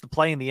guy wants to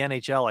play in the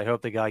NHL, I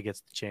hope the guy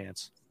gets the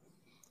chance.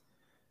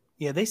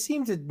 Yeah, they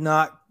seem to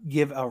not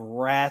give a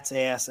rat's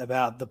ass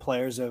about the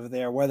players over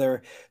there,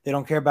 whether they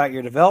don't care about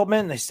your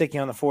development, they stick you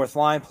on the fourth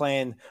line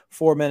playing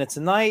 4 minutes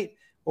a night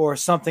or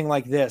something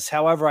like this.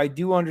 However, I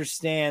do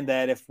understand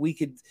that if we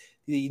could,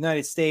 the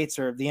United States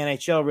or the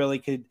NHL really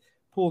could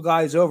pull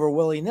guys over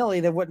willy-nilly,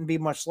 there wouldn't be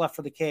much left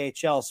for the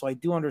KHL. So I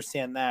do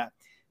understand that.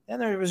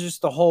 And there was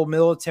just the whole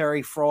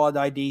military fraud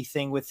ID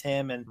thing with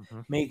him and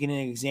making an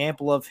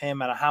example of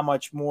him and how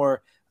much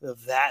more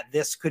of that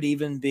this could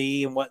even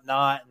be and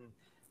whatnot. And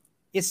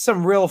it's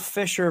some real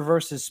Fisher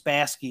versus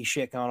Spassky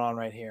shit going on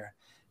right here.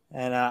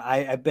 And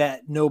I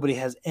bet nobody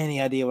has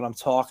any idea what I'm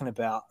talking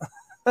about.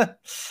 But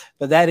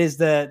that is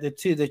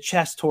the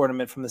chess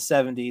tournament from the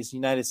 70s,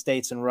 United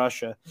States and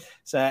Russia.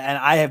 So, and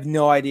I have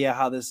no idea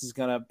how this is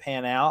going to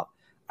pan out.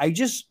 I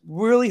just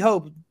really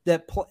hope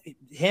that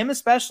him,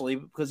 especially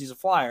because he's a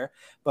Flyer,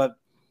 but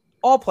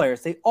all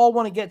players, they all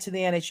want to get to the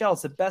NHL.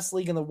 It's the best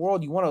league in the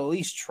world. You want to at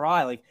least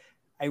try. Like,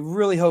 I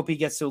really hope he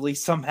gets to at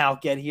least somehow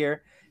get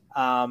here.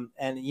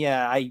 And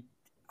yeah, I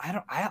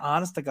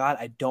honest to God,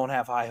 I don't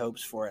have high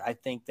hopes for it. I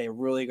think they're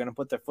really going to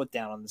put their foot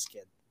down on this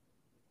kid.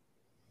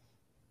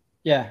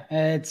 Yeah,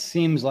 it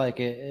seems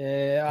like it.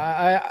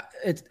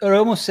 It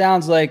almost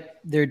sounds like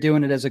they're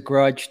doing it as a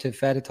grudge to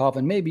Fedotov,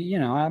 and maybe,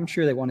 I'm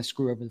sure they want to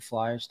screw over the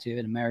Flyers too,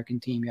 an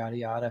American team, yada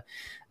yada.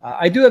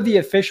 I do have the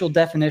official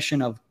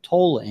definition of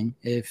tolling,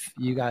 if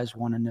you guys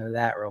want to know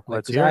that real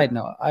quick, because I had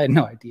no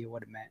idea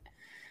what it meant.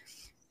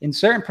 In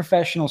certain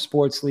professional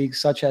sports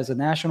leagues, such as the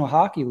National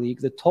Hockey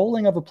League, the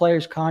tolling of a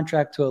player's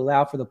contract to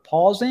allow for the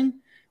pausing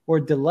or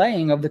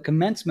delaying of the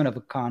commencement of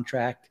a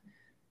contract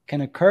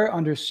can occur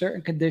under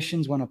certain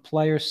conditions when a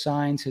player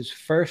signs his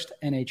first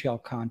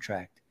NHL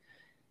contract.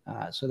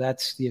 So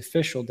that's the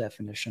official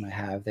definition I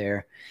have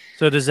there.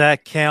 So does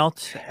that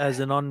count as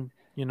an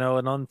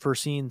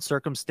unforeseen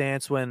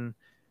circumstance when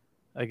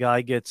a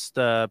guy gets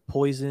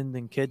poisoned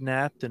and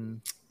kidnapped?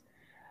 And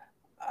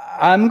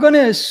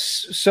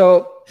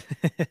so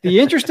the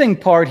interesting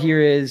part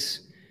here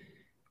is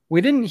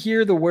we didn't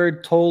hear the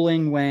word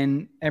tolling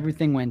when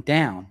everything went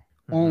down,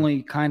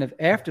 only kind of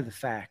after the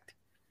fact.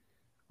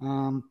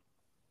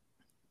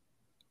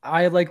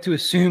 I like to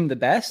assume the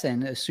best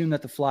and assume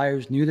that the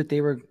Flyers knew that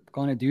they were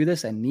going to do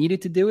this and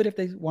needed to do it if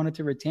they wanted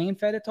to retain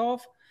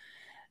Fedotov.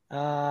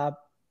 At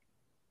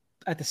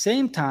the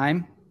same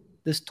time,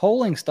 this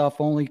tolling stuff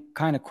only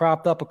kind of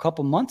cropped up a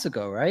couple months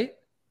ago, right?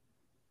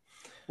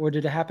 Or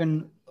did it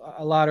happen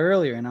a lot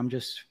earlier and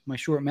my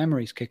short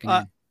memory's kicking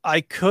in? I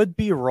could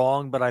be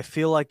wrong, but I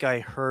feel like I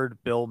heard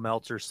Bill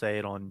Meltzer say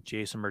it on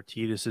Jason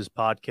Martinez's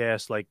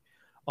podcast like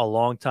a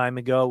long time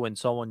ago when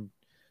someone,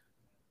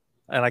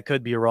 and I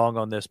could be wrong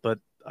on this, but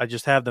I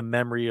just have the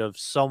memory of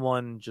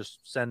someone just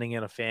sending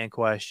in a fan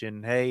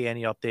question, hey,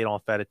 any update on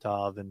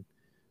Fedotov? And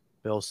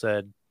Bill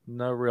said,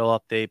 no real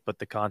update, but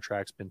the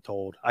contract's been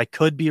told. I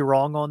could be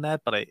wrong on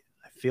that, but I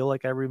feel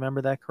like I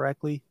remember that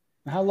correctly.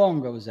 How long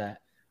ago was that?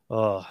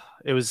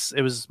 It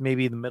was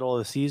maybe the middle of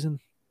the season.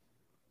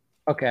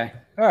 Okay.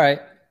 All right.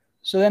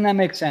 So then that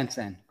makes sense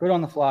then. Good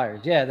on the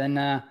Flyers. Yeah, then,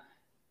 I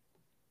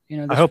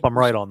hope I'm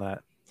right on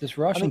that. This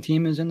Russian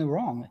team is in the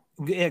wrong.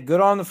 Yeah, good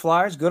on the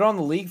Flyers. Good on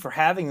the league for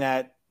having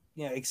that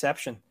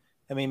exception.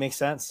 I mean, it makes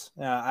sense.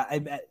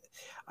 I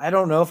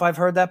don't know if I've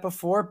heard that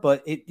before,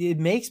 but it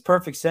makes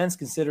perfect sense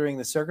considering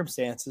the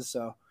circumstances.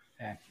 So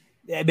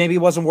maybe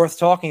it wasn't worth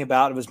talking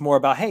about. It was more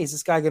about, hey, is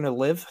this guy going to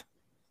live?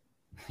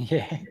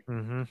 Yeah,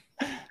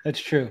 That's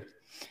true.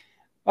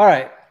 All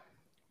right.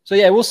 So,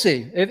 yeah, we'll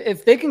see.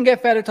 If they can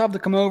get Fedotov to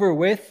come over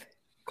with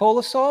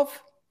Kolosov,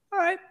 all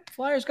right,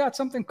 Flyers got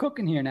something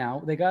cooking here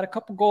now. They got a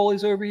couple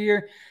goalies over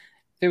here.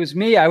 If it was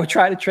me, I would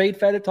try to trade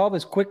Fedotov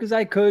as quick as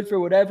I could for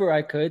whatever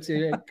I could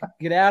to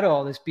get out of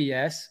all this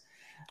BS.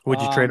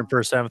 Would you trade him for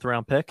a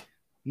 7th-round pick?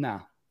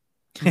 No.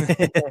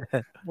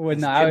 Would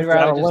not. I would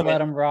rather just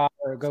let him rot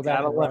or go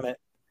back to limit.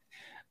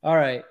 All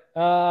right.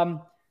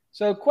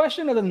 So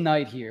question of the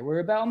night here. We're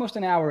about almost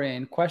an hour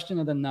in. Question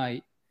of the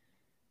night.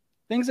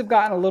 Things have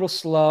gotten a little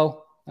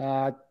slow.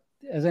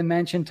 As I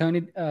mentioned,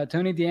 Tony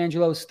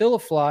DeAngelo is still a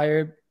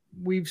Flyer.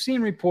 We've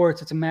seen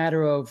reports it's a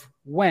matter of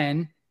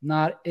when,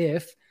 not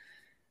if.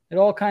 It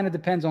all kind of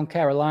depends on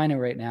Carolina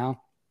right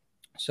now.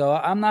 So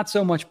I'm not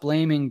so much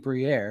blaming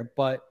Briere,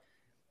 but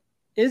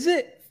is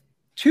it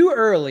too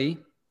early?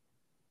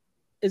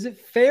 Is it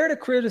fair to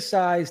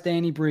criticize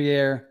Danny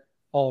Briere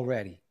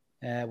already?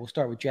 We'll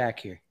start with Jack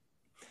here.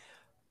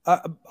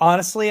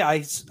 Honestly,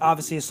 I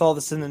obviously saw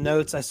this in the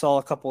notes. I saw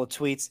a couple of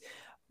tweets.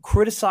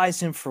 Criticize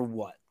him for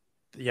what?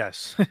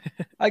 Yes.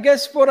 I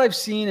guess what I've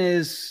seen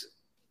is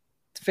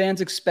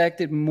fans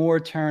expected more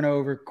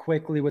turnover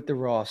quickly with the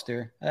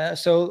roster.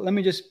 So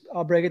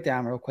I'll break it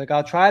down real quick.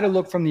 I'll try to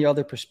look from the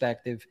other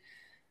perspective.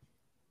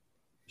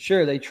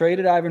 Sure, they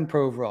traded Ivan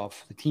Provorov,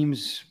 the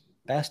team's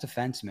best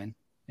defenseman,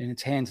 and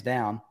it's hands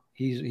down.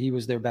 He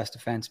was their best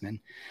defenseman.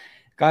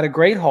 Got a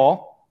great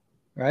haul,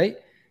 right?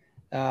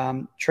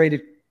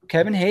 Traded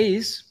Kevin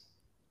Hayes,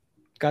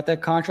 got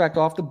that contract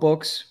off the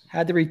books,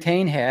 had to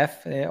retain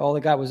half. All they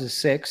got was a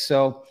 6.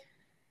 So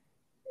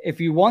if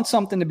you want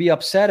something to be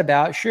upset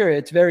about, sure,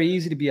 it's very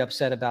easy to be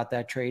upset about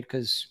that trade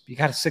because you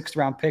got a 6th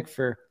round pick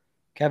for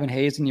Kevin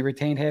Hayes and you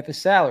retained half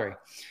his salary.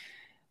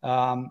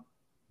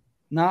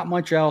 Not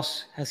much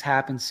else has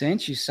happened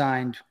since. You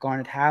signed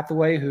Garnet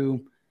Hathaway,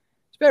 who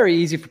it's very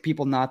easy for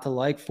people not to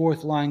like.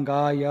 4th line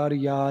guy, yada,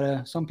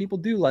 yada. Some people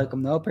do like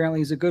him, though. Apparently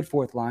he's a good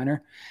 4th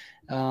liner.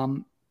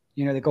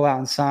 They go out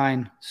and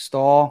sign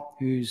Stahl,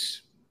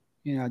 who's,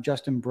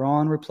 Justin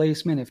Braun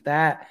replacement, if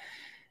that.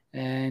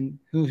 And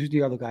who's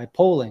the other guy?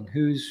 Poling,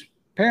 who's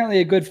apparently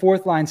a good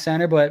 4th line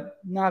center, but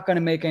not going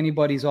to make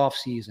anybody's off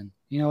season.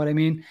 You know what I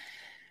mean?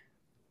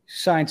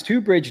 Signs 2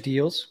 bridge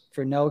deals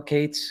for Noah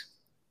Cates,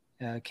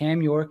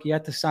 Cam York,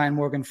 yet to sign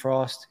Morgan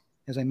Frost.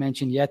 As I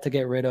mentioned, yet to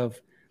get rid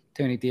of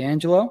Tony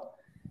DeAngelo.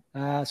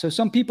 So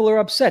some people are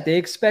upset. They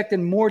expected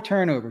more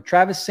turnover.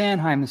 Travis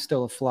Sanheim is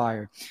still a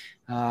flyer.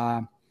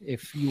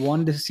 If you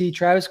wanted to see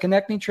Travis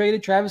Konechny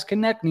traded, Travis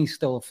Konechny's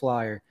still a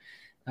flyer.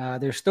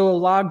 There's still a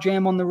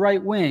logjam on the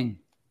right wing.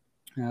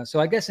 So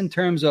I guess in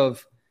terms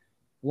of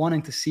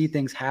wanting to see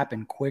things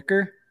happen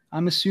quicker,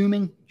 I'm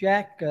assuming,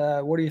 Jack,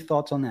 what are your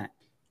thoughts on that?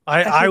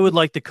 I would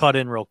like to cut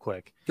in real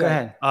quick. Go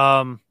ahead.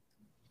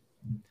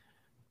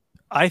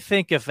 I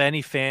think if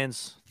any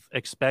fans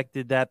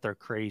expected that, they're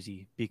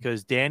crazy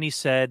because Danny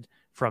said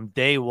from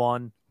day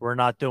one, we're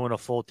not doing a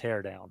full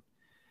teardown.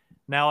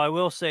 Now, I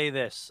will say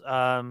this.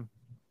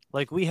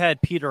 Like we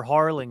had Peter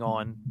Harling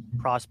on,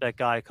 prospect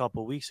guy, a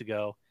couple of weeks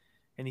ago,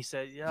 and he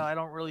said, yeah, I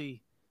don't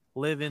really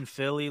live in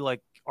Philly.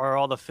 Like, are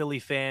all the Philly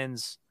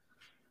fans,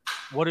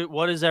 what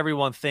does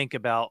everyone think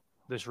about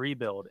this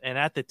rebuild? And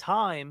at the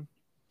time,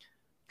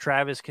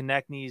 Travis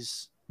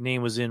Konechny's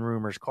name was in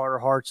rumors. Carter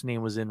Hart's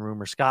name was in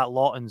rumors. Scott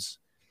Lawton's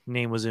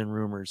name was in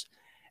rumors.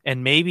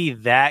 And maybe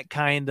that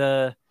kind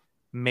of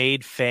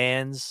made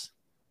fans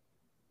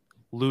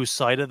lose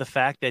sight of the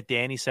fact that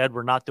Danny said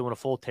we're not doing a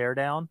full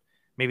teardown.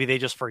 Maybe they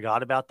just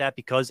forgot about that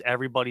because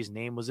everybody's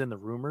name was in the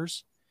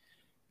rumors.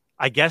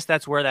 I guess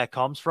that's where that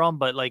comes from.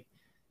 But like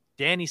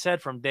Danny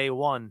said from day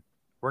one,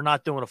 we're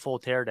not doing a full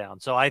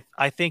teardown. So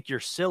I think you're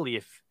silly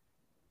if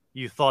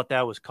you thought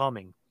that was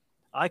coming.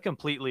 I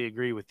completely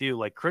agree with you.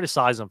 Like,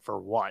 criticize them for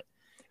what?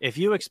 If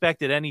you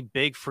expected any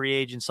big free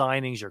agent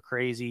signings, you're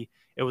crazy.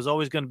 It was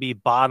always going to be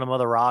bottom of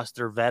the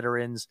roster,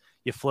 veterans.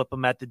 You flip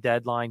them at the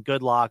deadline,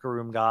 good locker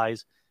room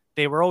guys.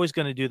 They were always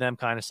going to do them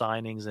kind of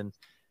signings.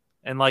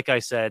 And like I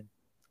said,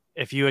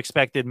 if you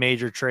expected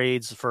major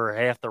trades for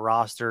half the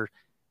roster,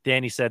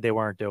 Danny said they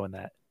weren't doing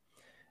that.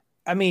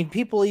 I mean,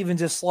 people even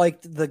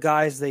disliked the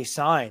guys they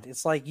signed.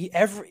 It's like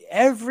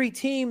every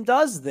team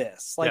does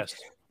this. Like, yes.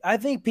 I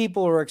think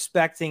people are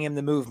expecting him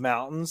to move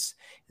mountains,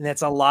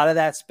 and a lot of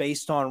that's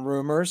based on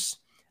rumors.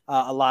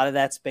 A lot of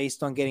that's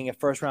based on getting a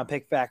first-round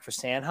pick back for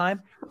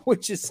Sanheim,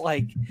 which is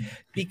like,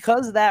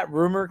 because that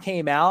rumor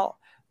came out,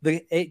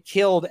 it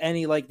killed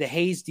any, like, the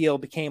Hayes deal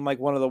became like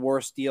one of the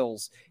worst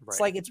deals. Right.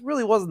 It's like, it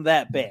really wasn't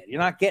that bad. You're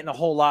not getting a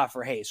whole lot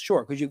for Hayes,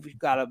 sure, because you've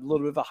got a little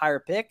bit of a higher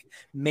pick,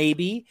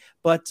 maybe,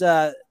 but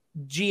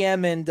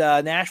GM and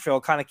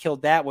Nashville kind of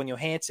killed that when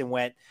Johansson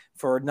went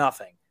for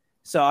nothing.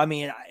 So, I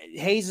mean,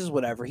 Hayes is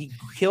whatever. He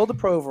killed the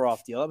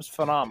Provorov deal. That was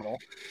phenomenal.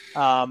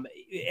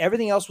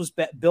 Everything else was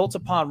built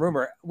upon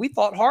rumor. We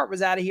thought Hart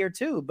was out of here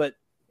too, but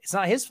it's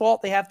not his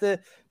fault. They have to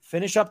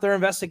finish up their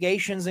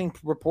investigations and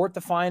report the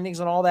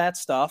findings and all that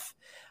stuff.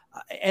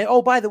 And,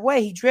 oh, by the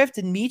way, he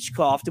drafted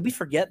Michkov. Did we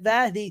forget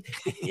that?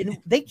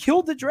 They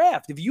killed the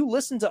draft. If you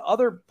listen to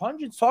other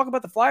pundits talk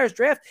about the Flyers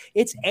draft,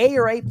 it's A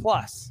or A+.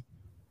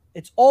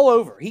 It's all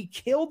over. He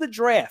killed the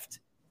draft.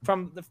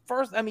 From the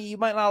first, I mean, you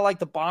might not like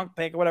the bonk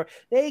pick or whatever.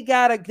 They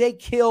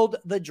killed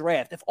the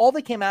draft. If all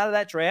that came out of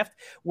that draft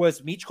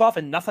was Michkov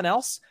and nothing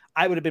else,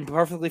 I would have been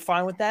perfectly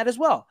fine with that as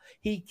well.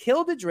 He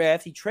killed the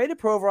draft. He traded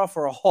Provorov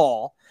for a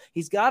haul.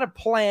 He's got a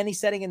plan he's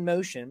setting in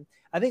motion.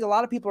 I think a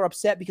lot of people are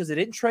upset because they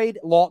didn't trade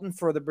Lawton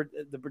for the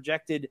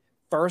projected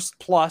first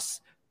plus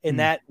in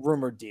that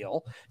rumored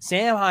deal.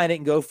 Sanheim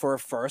didn't go for a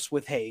first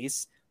with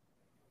Hayes.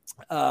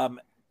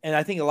 And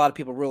I think a lot of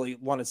people really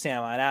wanted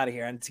Sam out of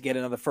here and to get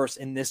another first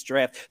in this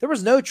draft. There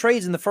was no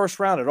trades in the first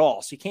round at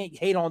all, so you can't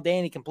hate on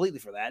Danny completely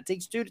for that. It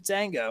takes two to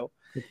tango.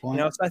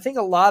 So I think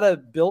a lot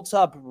of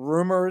built-up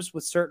rumors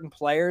with certain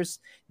players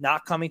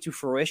not coming to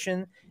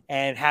fruition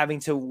and having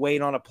to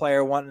wait on a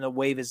player wanting to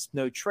waive his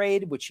no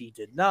trade, which he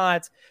did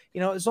not.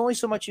 There's only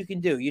so much you can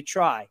do. You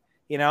try,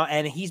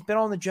 and he's been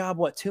on the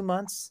job, 2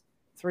 months,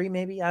 3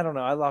 maybe? I don't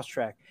know. I lost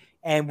track.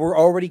 And we're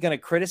already going to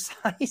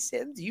criticize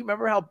him. Do you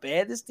remember how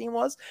bad this team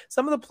was?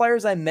 Some of the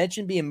players I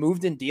mentioned being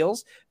moved in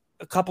deals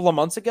a couple of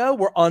months ago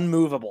were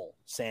unmovable,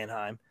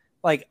 Sanheim.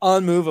 Like,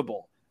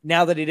 unmovable.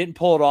 Now that he didn't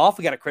pull it off,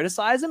 we got to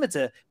criticize him. It's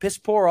a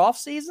piss-poor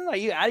offseason. Are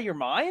you out of your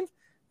mind?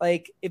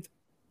 Like,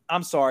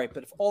 I'm sorry,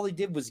 but if all he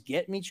did was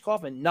get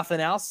Michkov and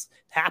nothing else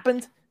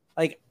happened,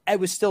 like, it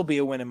would still be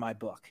a win in my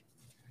book.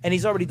 And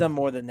he's already done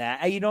more than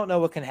that. You don't know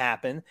what can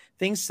happen.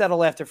 Things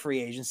settle after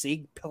free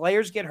agency.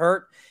 Players get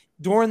hurt.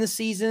 during the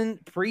season,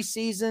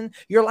 preseason.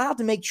 You're allowed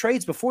to make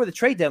trades before the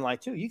trade deadline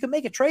too. You can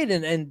make a trade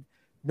in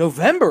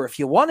November if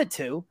you wanted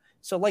to.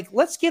 So, like,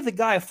 let's give the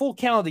guy a full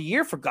calendar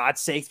year, for God's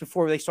sakes,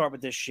 before they start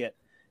with this shit.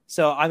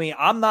 So, I mean,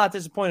 I'm not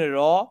disappointed at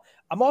all.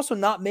 I'm also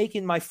not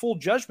making my full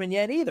judgment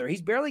yet either.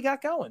 He's barely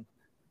got going.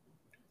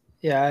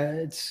 Yeah,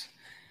 it's,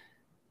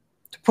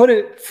 to put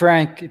it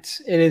frank, it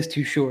is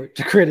too short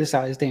to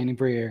criticize Danny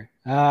Briere.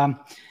 I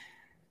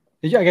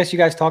guess you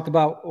guys talked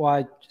about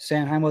why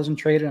Sanheim wasn't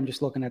traded. I'm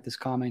just looking at this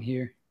comment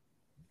here.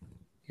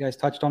 You guys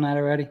touched on that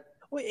already?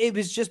 Well, it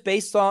was just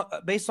based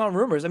on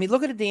rumors. I mean,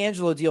 look at the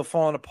DeAngelo deal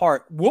falling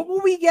apart. What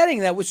were we getting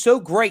that was so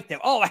great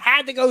that, it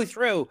had to go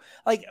through?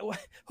 Like,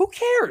 who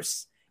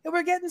cares? And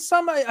we're getting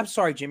some. I'm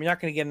sorry, Jim. You're not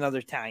going to get another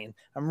Italian.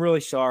 I'm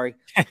really sorry.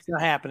 It's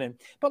not happening.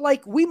 But,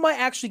 like, we might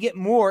actually get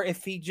more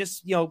if he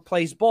just,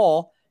 plays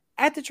ball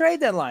at the trade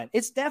deadline.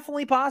 It's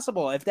definitely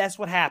possible if that's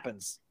what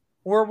happens.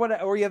 Or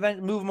you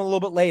move him a little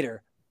bit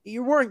later.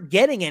 You weren't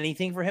getting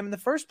anything for him in the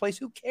first place.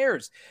 Who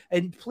cares?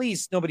 And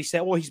please, nobody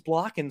said, he's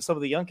blocking some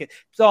of the young kids.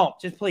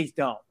 Please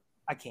don't.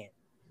 I can't.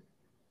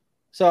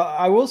 So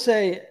I will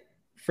say,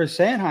 for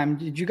Sanheim,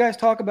 did you guys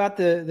talk about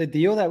the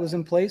deal that was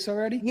in place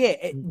already?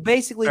 Yeah,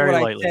 basically what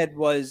I said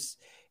was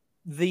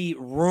the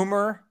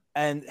rumor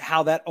and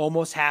how that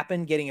almost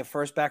happened, getting a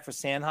first back for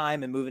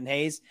Sanheim and moving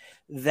Hayes,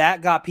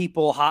 that got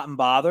people hot and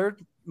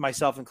bothered,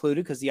 myself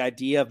included, because the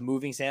idea of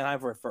moving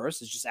Sanheim for a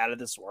first is just out of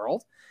this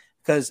world.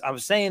 Because I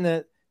was saying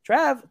that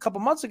Trav, a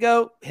couple months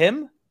ago,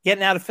 him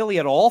getting out of Philly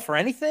at all for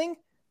anything,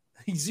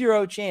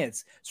 zero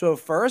chance. So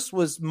first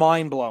was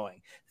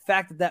mind-blowing. The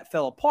fact that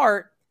fell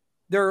apart,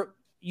 they're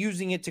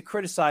using it to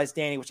criticize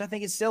Danny, which I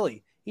think is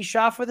silly. He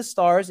shot for the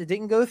Stars. It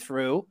didn't go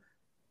through.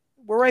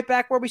 We're right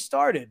back where we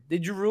started.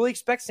 Did you really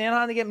expect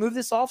Sanheim to get moved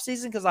this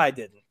offseason? Because I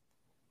didn't.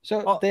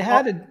 So they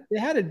had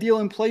a deal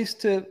in place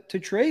to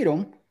trade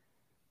him.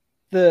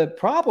 The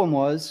problem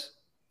was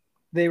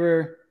they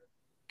were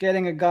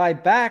getting a guy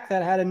back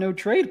that had a no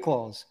trade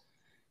clause.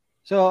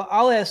 So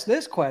I'll ask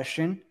this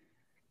question,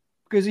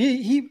 because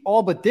he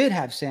all but did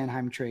have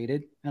Sanheim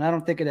traded, and I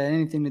don't think it had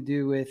anything to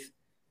do with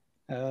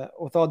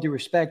all due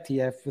respect,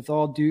 TF,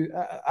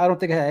 I don't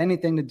think it had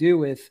anything to do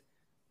with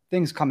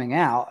things coming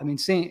out. I mean,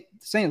 St.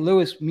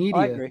 Louis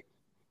media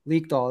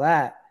leaked all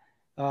that.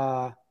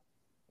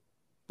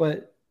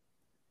 But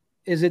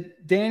is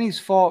it Danny's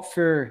fault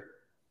for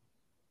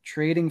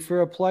trading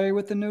for a player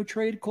with a no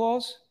trade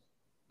clause?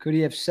 Could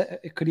he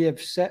have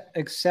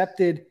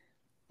accepted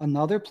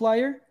another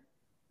player?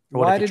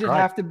 Why did it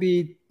have to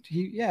be?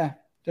 Yeah,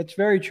 that's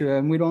very true.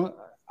 And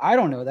I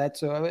don't know that.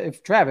 So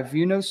if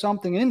you know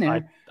something in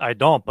there, I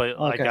don't. But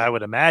okay. I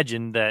would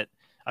imagine that.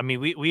 I mean,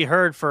 we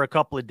heard for a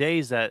couple of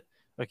days that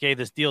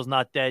this deal's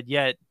not dead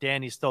yet.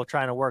 Danny's still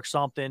trying to work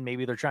something.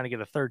 Maybe they're trying to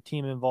get a third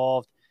team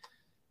involved.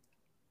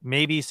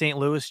 Maybe St.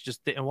 Louis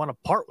just didn't want to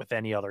part with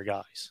any other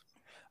guys.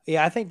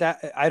 Yeah, I think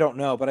that, I don't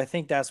know, but I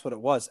think that's what it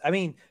was. I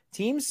mean,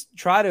 teams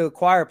try to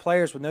acquire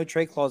players with no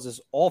trade clauses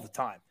all the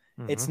time.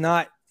 Mm-hmm. It's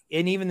not,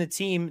 and even the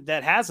team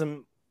that has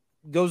them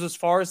goes as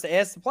far as to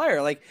ask the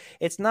player. Like,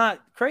 it's not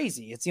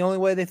crazy. It's the only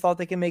way they thought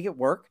they can make it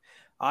work.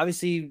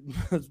 Obviously,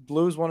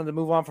 Blues wanted to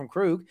move on from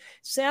Krug.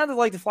 Sounded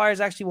like the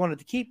Flyers actually wanted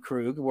to keep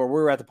Krug, where we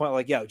were at the point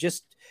like,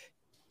 just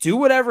do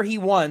whatever he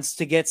wants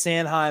to get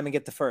Sanheim and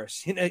get the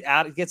first. Get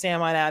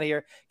Sanheim out of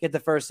here, get the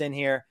first in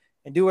here,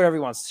 and do whatever he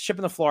wants. Ship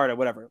him to Florida,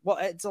 whatever. Well,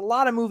 it's a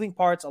lot of moving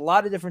parts, a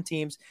lot of different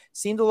teams.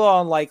 Seemed a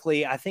little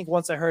unlikely. I think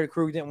once I heard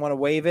Krug didn't want to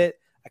waive it,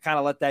 I kind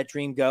of let that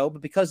dream go.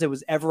 But because it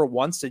was ever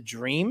once a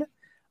dream,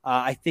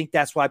 I think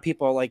that's why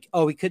people are like,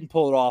 he couldn't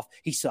pull it off.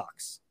 He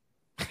sucks.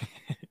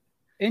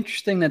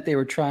 Interesting that they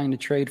were trying to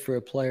trade for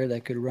a player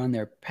that could run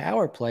their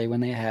power play when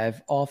they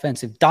have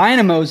offensive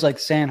dynamos like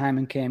Sanheim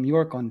and Cam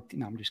York on.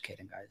 No, I'm just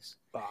kidding, guys.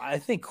 I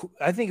think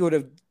it would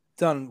have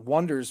done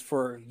wonders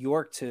for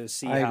York to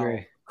see how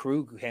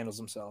Krug handles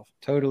himself.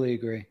 Totally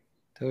agree.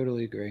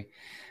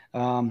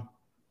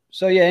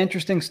 So yeah,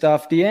 interesting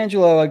stuff.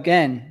 DeAngelo,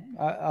 again,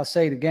 I'll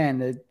say it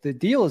again. The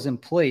deal is in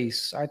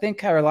place. I think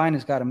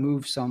Carolina's got to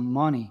move some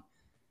money.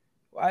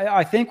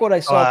 I think what I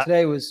saw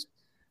today was,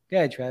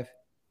 Trev.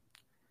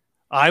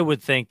 I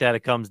would think that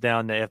it comes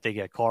down to if they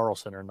get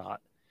Carlson or not.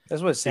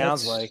 That's what it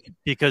sounds like.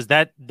 Because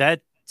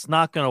that's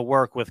not going to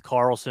work with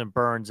Carlson,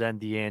 Burns, and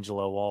DeAngelo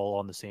all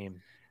on the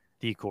same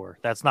decor.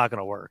 That's not going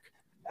to work.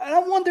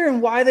 I'm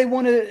wondering why they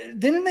want to.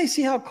 Didn't they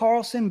see how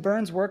Carlson,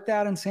 Burns worked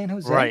out in San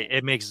Jose? Right.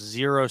 It makes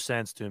zero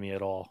sense to me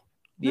at all.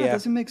 No, it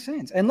doesn't make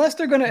sense. Unless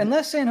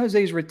San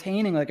Jose is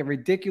retaining like a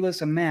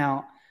ridiculous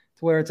amount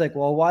to where it's like,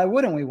 well, why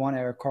wouldn't we want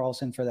Erik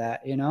Karlsson for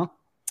that?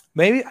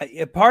 Maybe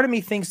a part of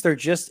me thinks they're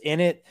just in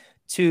it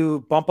to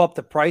bump up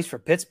the price for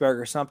Pittsburgh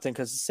or something,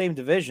 because it's the same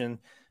division.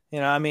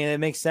 I mean, it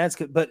makes sense.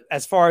 But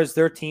as far as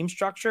their team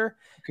structure,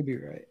 could be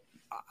right.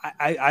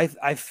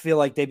 I feel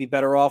like they'd be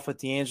better off with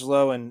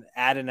DeAngelo and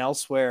adding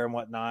elsewhere and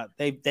whatnot.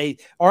 They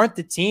aren't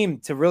the team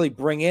to really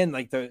bring in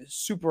like the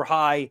super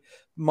high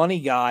money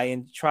guy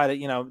and try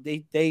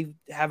to, they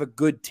have a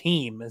good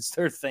team as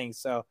their thing.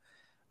 So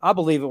I'll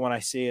believe it when I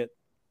see it.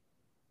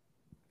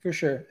 For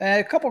sure.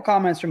 A couple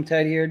comments from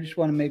Ted here. Just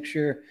want to make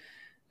sure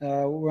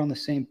We're on the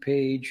same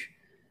page.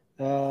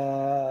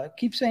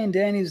 Keep saying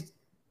Danny's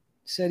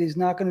said he's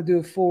not going to do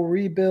a full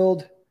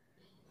rebuild.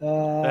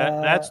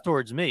 That's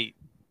towards me.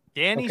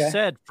 Danny Okay.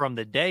 said from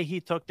the day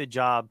he took the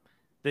job,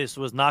 this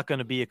was not going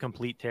to be a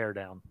complete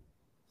teardown.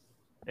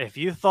 If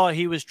you thought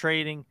he was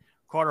trading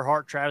Carter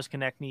Hart, Travis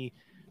Konechny,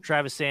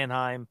 Travis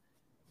Sanheim,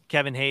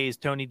 Kevin Hayes,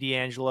 Tony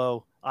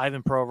DeAngelo,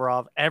 Ivan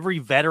Provorov, every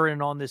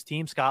veteran on this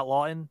team, Scott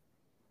Lawton,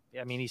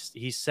 I mean,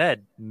 he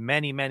said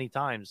many, many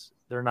times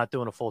they're not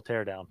doing a full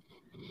teardown.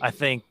 I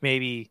think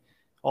maybe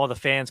all the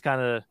fans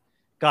kind of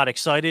got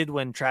excited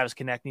when Travis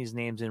Konechny's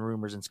name's in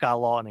rumors and Scott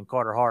Lawton and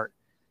Carter Hart.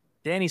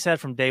 Danny said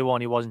from day one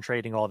he wasn't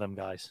trading all them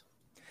guys.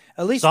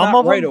 At least some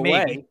not of right them,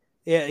 away. maybe.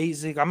 Yeah,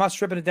 he's like, I'm not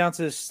stripping it down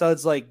to the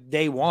studs like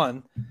day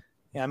one.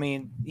 I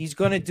mean, he's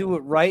going to do it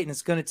right, and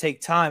it's going to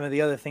take time. And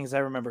the other things I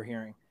remember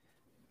hearing.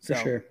 For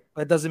sure.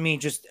 That doesn't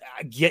mean just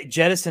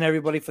jettison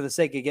everybody for the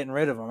sake of getting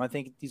rid of them. I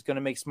think he's going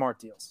to make smart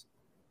deals.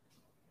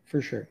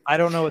 For sure. I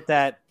don't know what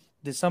that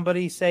 – did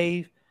somebody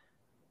say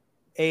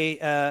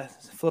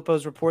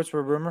Filippo's reports were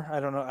a rumor? I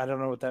don't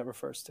know what that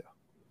refers to.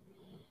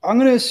 I'm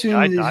going to assume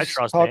I he's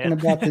trust talking Dan.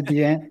 about the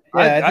DN.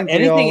 Yeah, I think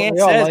anything Ant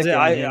says,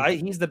 like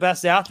he's the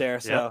best out there.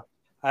 So Yep.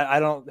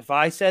 I don't – if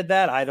I said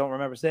that, I don't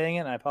remember saying it,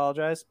 and I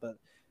apologize. But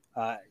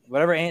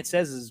whatever Ant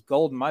says is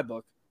gold in my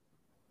book.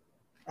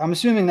 I'm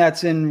assuming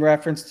that's in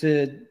reference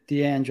to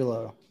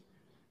DeAngelo.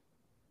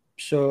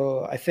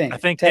 So I think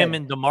him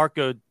and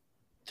DeMarco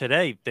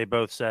today, they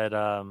both said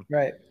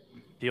right.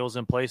 Deal's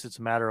in place. It's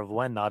a matter of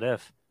when, not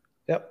if.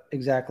 Yep,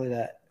 exactly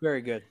that.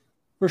 Very good.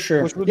 For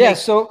sure. Which would Yeah, make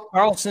so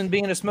Carlson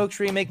being a smoke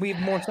tree make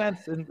even more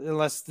sense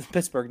unless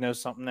Pittsburgh knows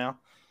something now.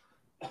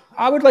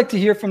 I would like to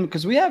hear from,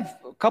 because we have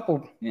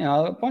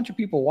a bunch of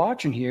people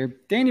watching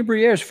here. Danny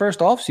Briere's first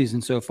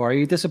offseason so far. Are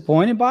you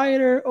disappointed by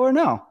it or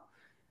no?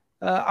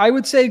 I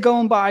would say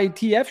going by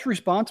TF's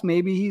response,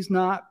 maybe he's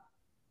not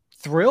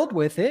thrilled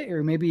with it,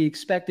 or maybe he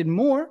expected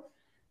more,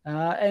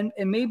 and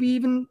maybe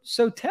even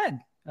so Ted.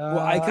 Well,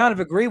 I kind of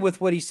agree with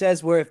what he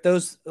says, where if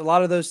a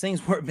lot of those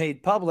things weren't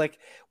made public,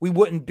 we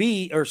wouldn't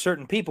be, or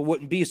certain people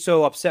wouldn't be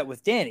so upset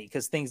with Danny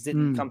because things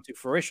didn't come to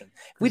fruition.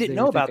 If we didn't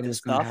know about this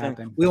stuff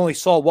and we only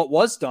saw what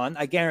was done,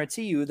 I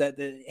guarantee you that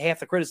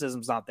half the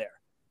criticism's not there.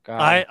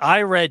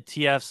 I read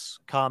TF's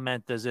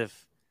comment as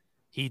if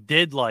he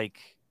did like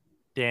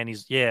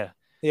Danny's. Yeah.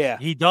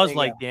 He does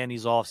like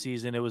Danny's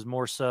offseason. It was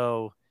more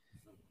so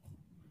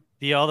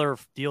the other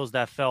deals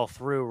that fell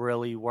through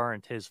really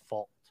weren't his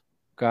fault.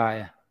 Got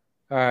ya.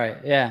 All right.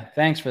 Yeah.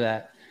 Thanks for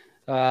that.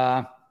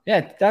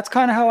 Yeah, that's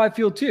kind of how I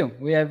feel too.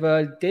 We have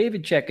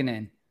David checking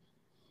in.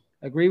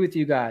 Agree with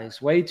you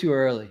guys. Way too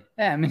early.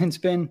 Yeah, I mean, it's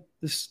been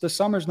the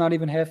summer's not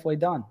even halfway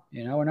done.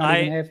 We're not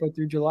even halfway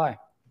through July.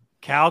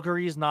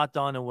 Calgary's not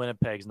done and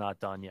Winnipeg's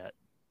not done yet.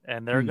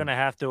 And they're going to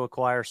have to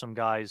acquire some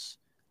guys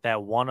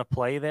that want to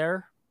play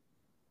there.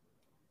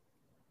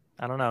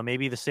 I don't know.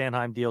 Maybe the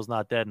Sanheim deal's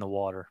not dead in the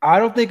water. I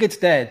don't think it's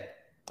dead.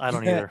 I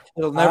don't either.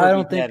 It'll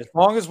never be dead. As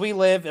long as we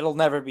live, it'll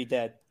never be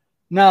dead.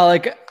 No,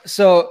 let's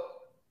talk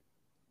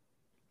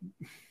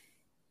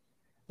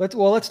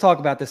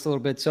about this a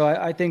little bit. So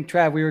I think,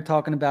 Trav, we were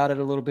talking about it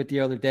a little bit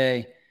the other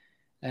day.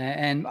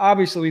 And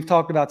obviously we've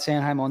talked about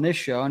Sanheim on this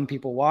show and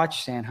people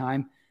watch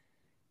Sanheim.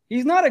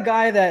 He's not a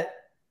guy that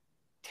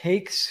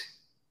takes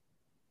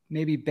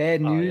maybe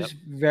bad news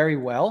very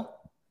well.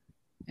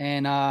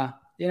 And,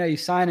 you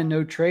sign a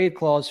no trade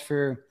clause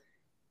for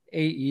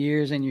 8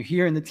 years and you're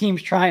hearing the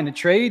team's trying to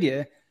trade you.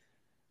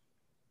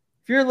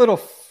 If you're a little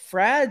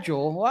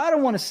fragile, well, I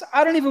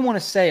don't even want to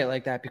say it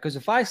like that, because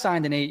if I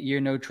signed an 8-year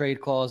no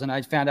trade clause and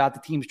I found out the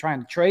team's trying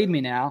to trade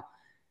me now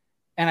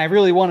and I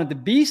really wanted to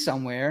be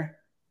somewhere,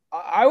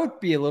 I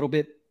would be a little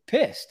bit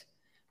pissed.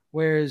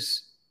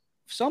 Whereas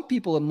some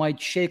people, it might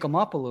shake them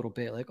up a little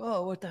bit, like,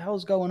 oh, what the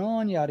hell's going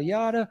on, yada,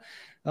 yada.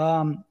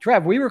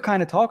 Trev, we were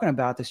kind of talking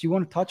about this. You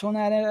want to touch on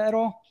that at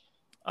all?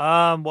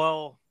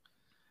 Well,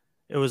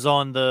 it was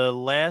on the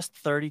last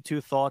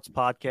 32 Thoughts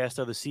podcast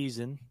of the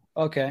season.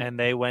 Okay. And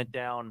they went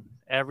down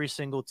every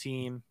single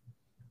team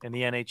in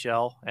the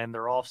NHL and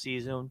their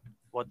offseason,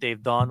 what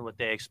they've done, what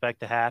they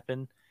expect to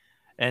happen.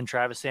 And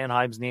Travis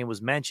Sanheim's name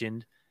was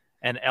mentioned.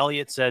 And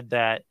Elliott said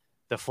that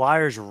the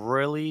Flyers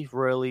really,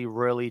 really,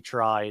 really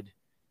tried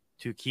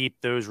to keep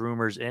those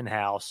rumors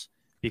in-house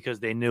because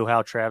they knew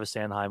how Travis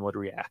Sanheim would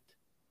react.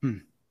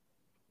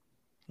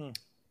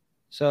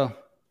 So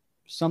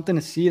something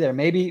to see there.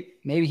 Maybe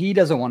he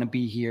doesn't want to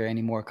be here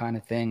anymore, kind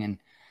of thing. And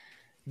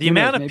the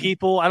amount of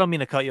people, I don't mean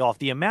to cut you off,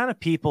 the amount of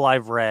people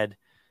I've read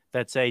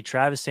that say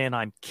Travis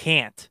Sanheim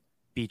can't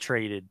be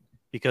traded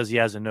because he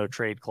has a no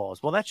trade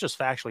clause. Well, that's just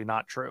factually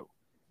not true.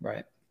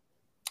 Right.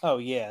 Oh,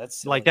 yeah.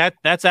 That's like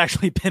that's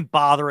actually been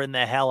bothering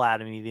the hell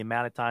out of me, the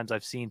amount of times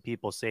I've seen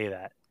people say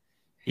that.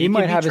 He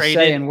might have a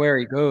say in where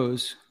he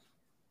goes.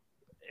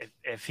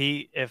 If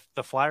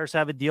the Flyers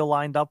have a deal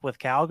lined up with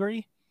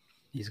Calgary,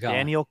 he's gone.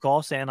 Danny will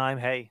call Sanheim,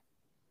 hey,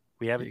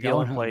 we have a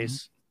deal in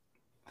place.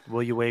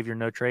 Will you waive your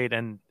no trade?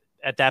 And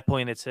at that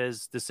point, it's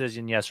his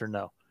decision, yes or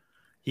no.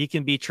 He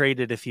can be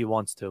traded if he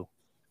wants to.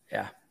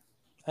 Yeah.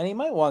 And he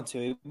might want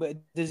to, but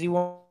does he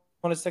want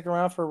want to stick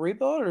around for a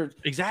rebuild, or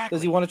Exactly.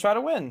 does he want to try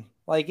to win?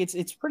 Like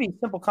it's pretty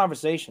simple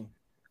conversation.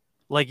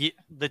 Like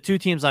the two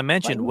teams I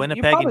mentioned, Like,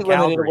 Winnipeg and limited where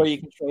Calgary. you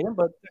can trade him,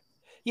 but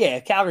yeah,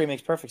 Calgary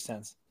makes perfect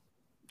sense.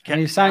 And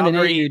he signed an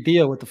 8-year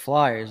deal with the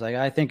Flyers. Like,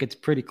 I think it's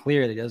pretty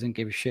clear that he doesn't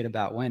give a shit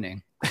about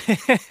winning. You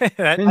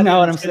know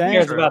what I'm saying? He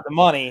cares about the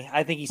money.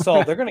 I think he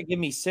saw they're going to give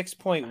me 6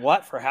 point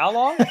what for how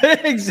long?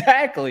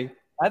 Exactly.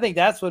 I think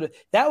that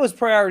was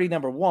priority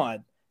number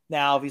one.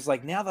 Now, if he's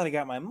like, now that I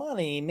got my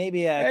money,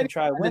 maybe I can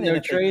try winning.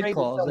 If they trade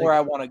somewhere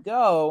I want to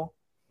go. Oh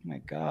my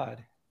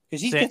God.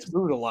 Because he gets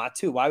booed a lot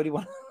too. Why would he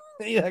want?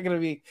 He's not going to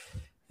be,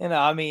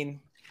 I mean,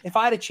 if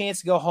I had a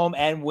chance to go home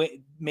and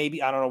win,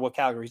 maybe I don't know what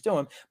Calgary's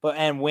doing,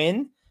 and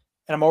win,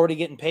 and I'm already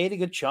getting paid a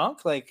good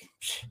chunk, like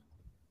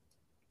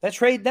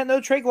that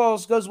no trade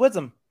clause goes with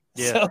them.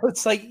 Yeah. So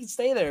it's like you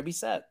stay there, be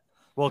set.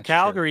 Well, that's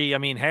Calgary, true. I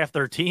mean, half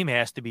their team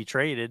has to be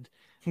traded.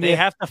 They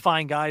have to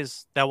find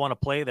guys that want to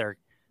play there.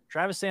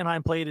 Travis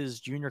Sanheim played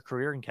his junior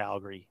career in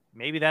Calgary.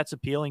 Maybe that's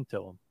appealing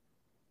to him.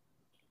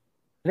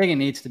 I think it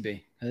needs to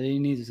be. He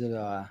needs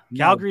to.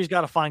 Calgary's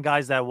got to find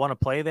guys that want to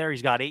play there.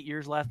 He's got 8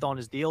 years left on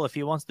his deal. If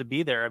he wants to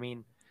be there, I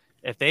mean,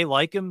 if they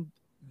like him,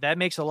 that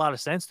makes a lot of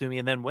sense to me.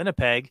 And then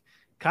Winnipeg,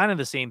 kind of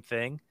the same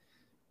thing.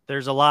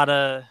 There's a lot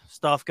of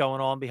stuff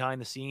going on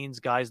behind the scenes.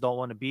 Guys don't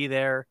want to be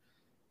there.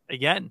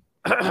 Again,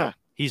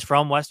 he's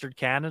from Western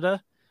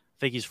Canada. I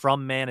think he's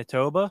from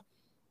Manitoba.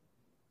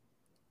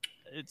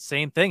 It's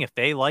same thing. If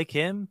they like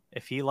him,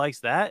 if he likes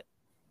that,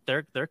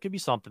 there could be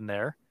something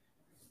there.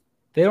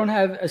 They don't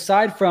have,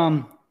 aside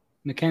from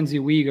Mackenzie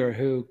Weegar,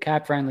 who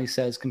Cap Friendly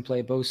says can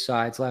play both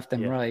sides, left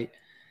and right,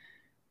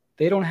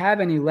 they don't have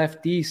any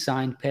lefties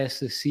signed past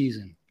this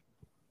season.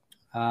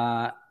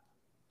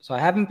 So I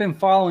haven't been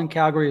following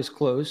Calgary as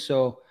close.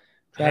 So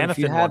Travis,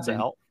 if you have been,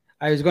 out.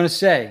 I was going to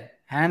say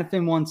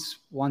Hanifin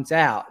wants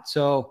out.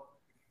 So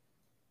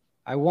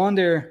I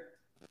wonder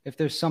if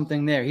there's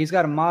something there. He's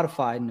got a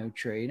modified no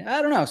trade.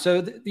 I don't know.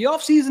 So the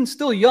offseason's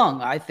still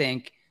young, I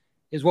think,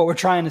 is what we're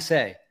trying to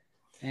say.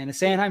 And a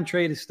Sanheim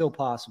trade is still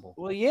possible.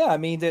 Well, yeah. I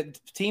mean, the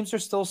teams are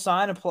still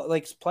signing,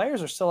 like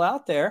players are still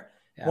out there.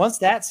 Yeah. Once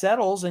that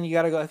settles and you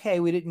got to go, hey,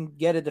 we didn't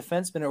get a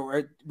defenseman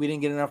or we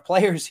didn't get enough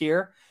players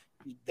here,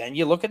 then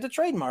you look at the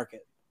trade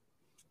market.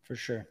 For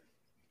sure.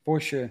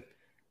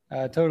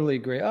 Totally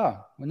agree. Oh,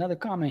 another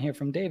comment here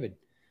from David.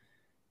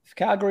 If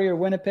Calgary or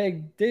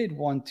Winnipeg did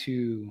want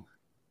to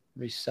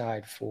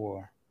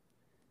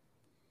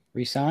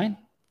resign,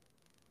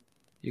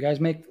 you guys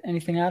make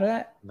anything out of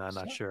that? No,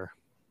 not sure.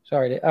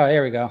 Sorry.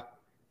 Here we go.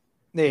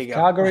 There you go.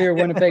 Calgary or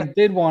Winnipeg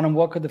did want him.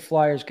 What could the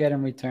Flyers get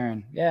in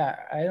return? Yeah,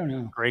 I don't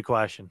know. Great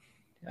question.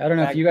 I don't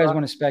know if you guys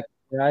want to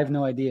speculate. I have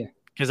no idea.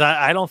 Because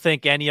I don't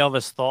think any of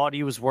us thought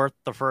he was worth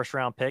the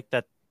first-round pick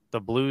that the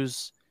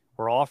Blues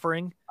were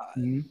offering.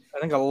 I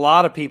think a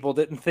lot of people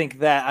didn't think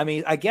that. I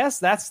mean, I guess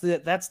that's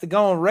the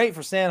going rate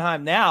for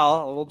Sanheim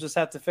now. We'll just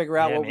have to figure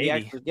out what we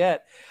actually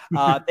get.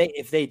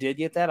 If they did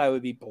get that, I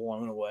would be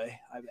blown away.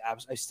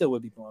 I still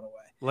would be blown away.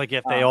 Like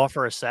if they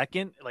offer a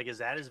second, like is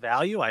that his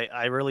value?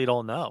 I really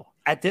don't know.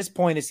 At this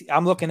point,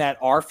 I'm looking at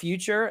our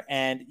future,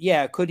 and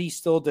could he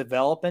still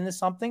develop into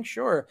something?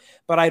 Sure,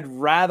 but I'd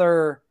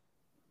rather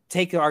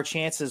take our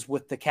chances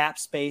with the cap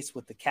space,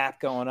 with the cap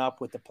going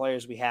up, with the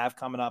players we have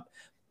coming up.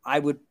 I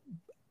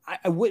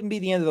wouldn't be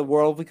the end of the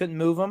world if we couldn't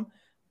move them,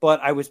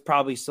 but I would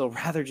probably still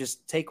rather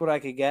just take what I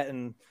could get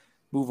and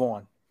move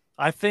on.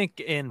 I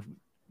think in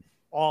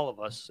all of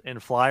us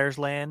in Flyers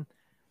land,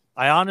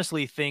 I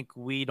honestly think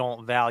we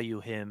don't value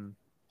him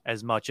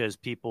as much as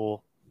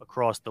people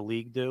across the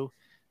league do,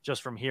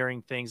 just from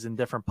hearing things in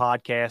different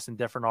podcasts and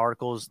different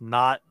articles,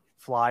 not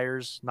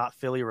Flyers, not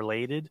Philly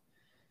related.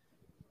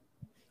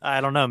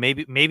 I don't know.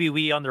 Maybe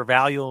we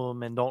undervalue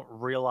him and don't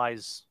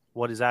realize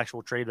what his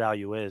actual trade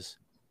value is.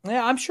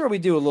 Yeah, I'm sure we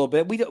do a little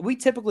bit. We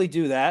typically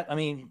do that. I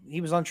mean,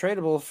 he was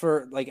untradeable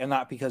for and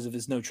not because of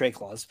his no trade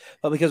clause,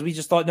 but because we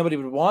just thought nobody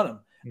would want him.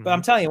 Mm-hmm. But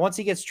I'm telling you, once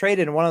he gets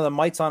traded and one of the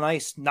mites on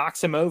ice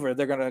knocks him over,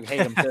 they're going to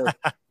hate him too.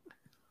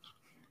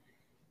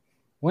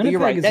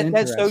 You're right.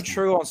 That's so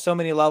true on so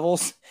many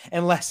levels.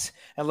 Unless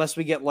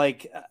we get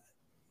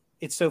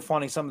it's so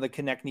funny. Some of the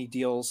Konechny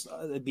deals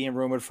being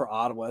rumored for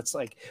Ottawa. It's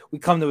like we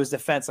come to his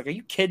defense. Like, are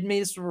you kidding me?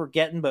 This is what we're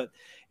getting, but it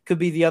could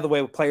be the other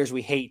way with players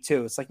we hate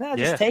too. It's like,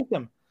 just take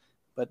them.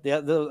 But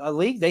the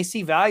league, they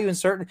see value in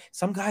certain.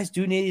 Some guys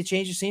do need to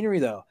change the scenery,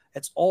 though.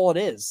 That's all it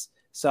is.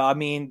 So, I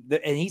mean,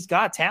 and he's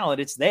got talent.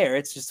 It's there.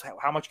 It's just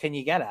how much can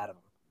you get out of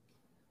him?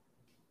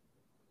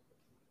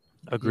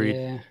 Agreed.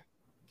 Yeah.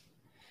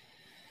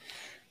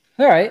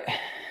 All right.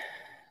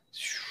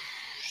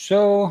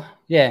 So,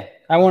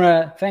 I want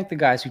to thank the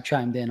guys who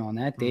chimed in on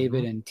that,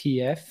 David and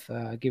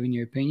TF, giving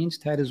your opinions,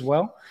 Ted as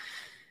well.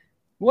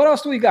 What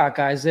else do we got,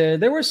 guys?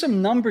 There were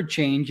some number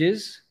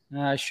changes.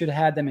 I should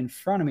have had them in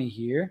front of me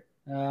here.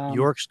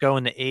 York's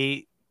going to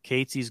 8.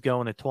 Catesey's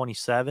going to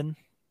 27.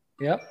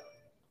 Yep.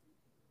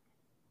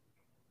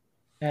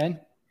 And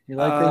you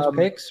like those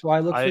picks? Why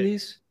look for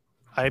these?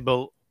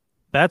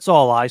 That's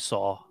all I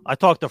saw. I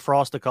talked to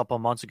Frost a couple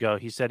of months ago.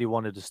 He said he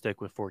wanted to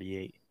stick with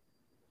 48.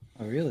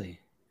 Oh, really?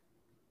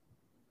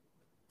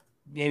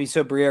 Maybe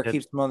so Briere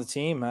keeps him on the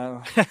team.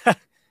 I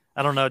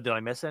don't know. Did I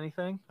miss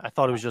anything? I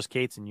thought it was just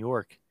Cates and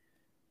York.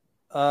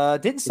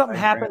 Didn't something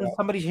happen?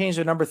 Somebody changed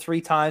their number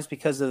 3 times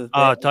because of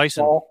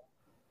Tyson. ball?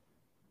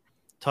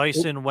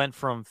 Tyson went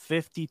from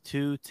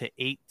 52 to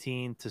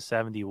 18 to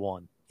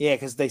 71. Yeah,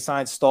 because they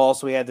signed Stahl,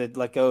 so we had to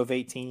let go of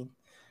 18.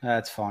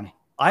 That's funny.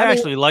 I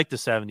actually like the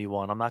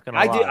 71. I'm not going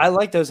to lie. I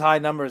like those high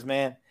numbers,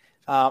 man.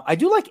 I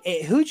do like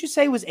 8. Who'd you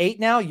say was 8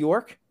 now?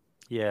 York?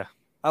 Yeah.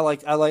 I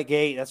like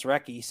 8. That's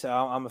Recchi, so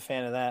I'm a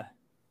fan of that.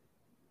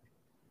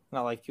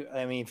 Not like,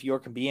 I mean, if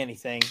York can be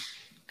anything.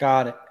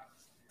 Got it.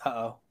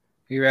 Uh-oh.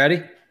 You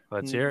ready?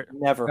 Let's hear it.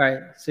 Never. All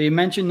right. So you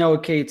mentioned Noah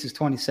Cates is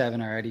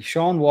 27 already.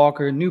 Sean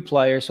Walker, new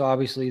player, so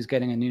obviously he's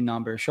getting a new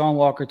number. Sean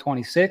Walker,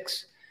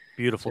 26.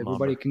 Beautiful so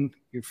everybody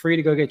you're free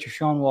to go get your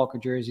Sean Walker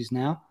jerseys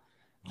now.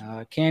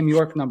 Cam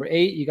York, number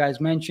 8. You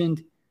guys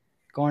mentioned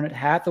Garnet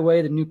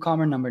Hathaway, the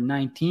newcomer, number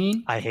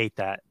 19. I hate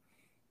that.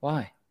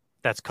 Why?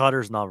 That's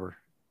Cutter's number.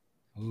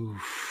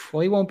 Oof.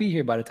 Well, he won't be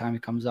here by the time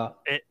it comes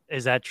up.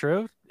 Is that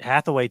true?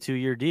 Hathaway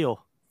 2-year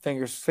deal.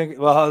 Fingers.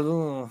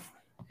 Well,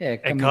 yeah.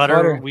 And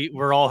Cutter,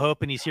 we're all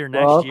hoping he's here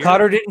next year.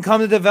 Cutter didn't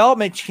come to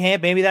development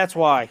camp. Maybe that's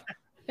why.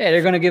 Yeah,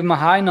 they're going to give him a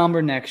high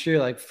number next year,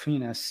 like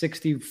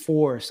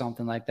 64 or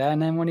something like that.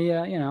 And then when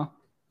he'll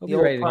be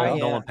ready to go.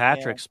 Nolan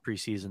Patrick's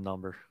preseason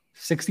number.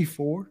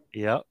 64?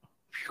 Yep.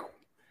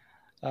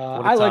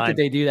 I like that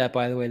they do that,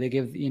 by the way. They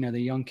give, the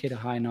young kid a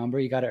high number.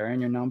 You got to earn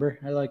your number.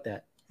 I like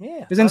that.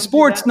 Yeah. Because in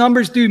sports,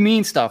 numbers do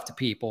mean stuff to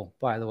people,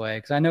 by the way.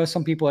 Because I know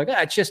some people are like,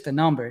 it's just a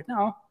number.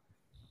 No.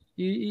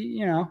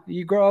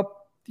 You grow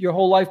up your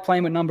whole life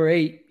playing with number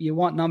 8. You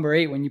want number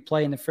 8 when you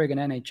play in the friggin'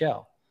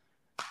 NHL.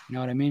 You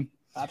know what I mean?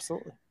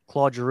 Absolutely.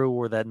 Claude Giroux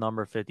wore that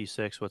number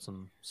 56 with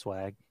some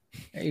swag.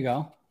 There you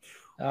go.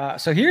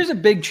 So here's a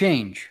big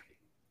change.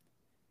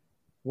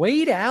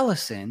 Wade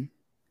Allison.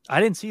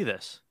 I didn't see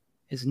this.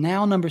 Is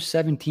now number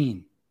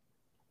 17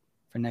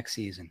 for next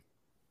season.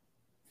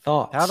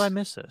 Thoughts? How did I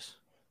miss this?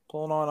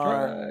 Pulling on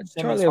our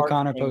Charlie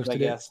O'Connor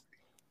posted it.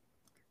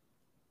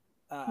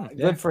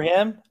 Good for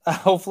him.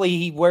 Hopefully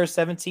he wears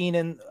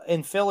 17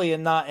 in Philly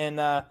and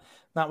not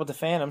with the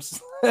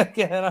Phantoms.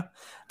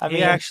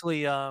 He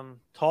actually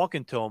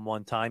talking to him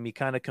one time, he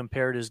kind of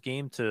compared his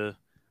game to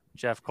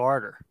Jeff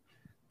Carter.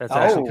 That's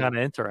actually kind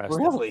of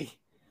interesting. Really?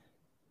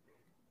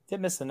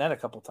 Did miss the net a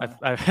couple times.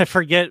 I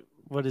forget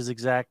what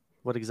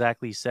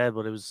exactly he said,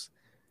 but it was.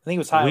 I think it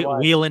was high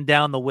wheeling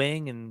down the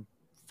wing and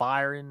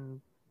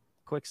firing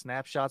quick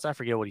snapshots. I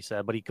forget what he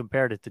said, but he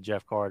compared it to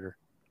Jeff Carter.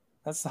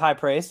 That's the high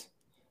praise.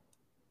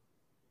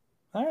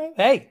 All right,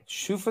 hey,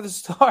 shoot for the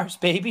stars,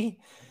 baby.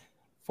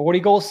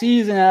 40-goal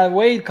season out of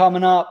Wade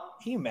coming up.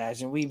 Can you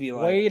imagine? We'd be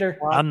like, Wader.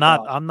 I'm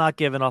not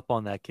giving up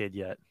on that kid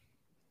yet.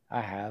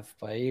 I have,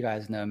 but you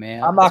guys know,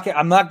 man. I'm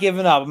not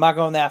giving up. I'm not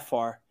going that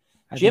far.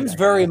 Jim's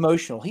very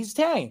emotional. He's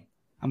Italian.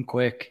 I'm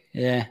quick.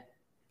 Yeah.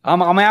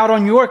 I'm out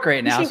on York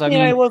right now. So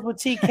I was with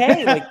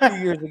TK like 2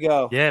 years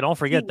ago. Yeah, don't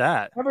forget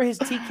that. Remember his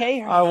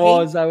TK? I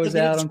was out on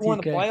TK. In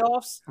the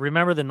playoffs.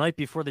 Remember the night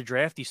before the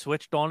draft, he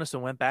switched on us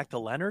and went back to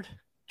Leonard?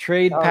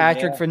 Trade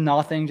Patrick for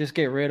nothing. Just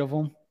get rid of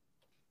him.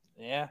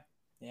 Yeah.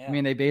 I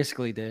mean, they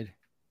basically did.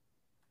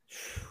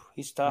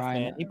 He's tough,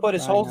 man. He put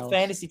his whole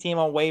fantasy team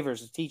on waivers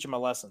to teach him a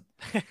lesson.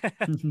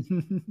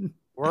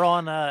 We're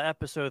on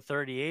episode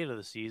 38 of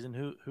the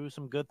season. Who's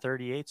some good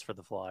 38s for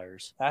the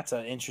Flyers? That's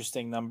an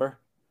interesting number.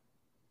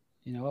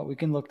 You know what? We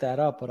can look that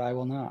up, but I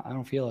will not. I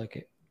don't feel like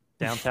it.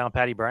 Downtown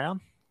Patty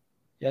Brown?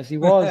 Yes, he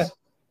was.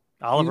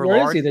 Oliver Where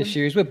Larson? is he this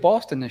year? He's with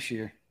Boston this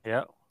year.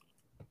 Yeah.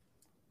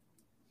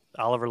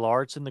 Oliver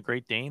Larson, the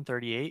Great Dane,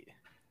 38.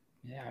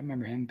 Yeah, I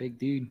remember him. Big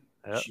dude.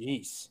 Yep.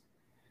 Jeez.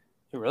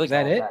 Is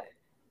that it?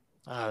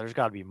 There's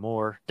got to be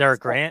more.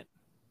 Derek Grant.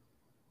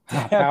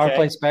 Power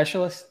play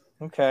specialist.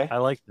 Okay. I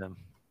like them.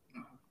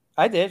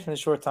 I did in a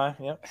short time.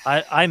 Yep.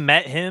 I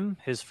met him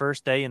his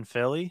first day in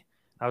Philly.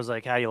 I was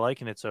like, how you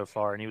liking it so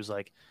far? And he was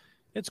like,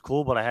 it's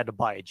cool, but I had to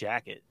buy a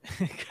jacket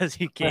because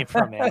he came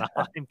from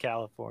Anaheim,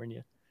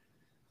 California.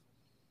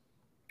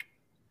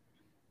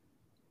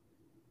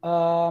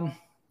 All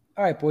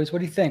right, boys. What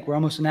do you think? We're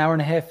almost an hour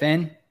and a half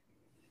in.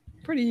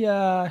 Pretty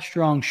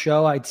strong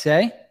show, I'd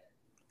say.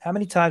 How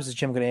many times is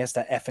Jim going to ask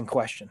that effing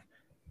question?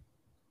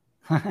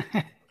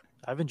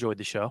 I've enjoyed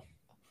the show.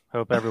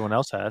 Hope everyone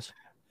else has.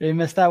 Did you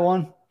miss that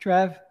one,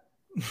 Trev?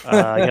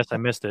 I guess I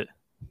missed it.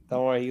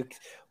 Don't worry. You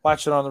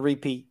watch it on the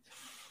repeat.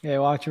 Yeah,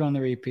 watch it on the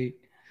repeat.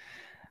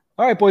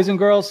 All right, boys and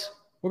girls.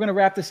 We're going to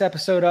wrap this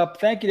episode up.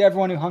 Thank you to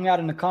everyone who hung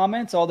out in the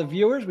comments, all the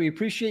viewers. We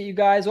appreciate you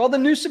guys, all the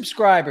new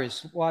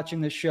subscribers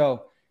watching this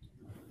show.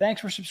 Thanks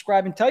for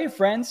subscribing. Tell your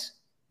friends.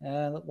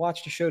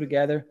 Watch the show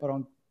together, but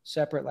on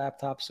separate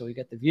laptops so we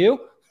get the view.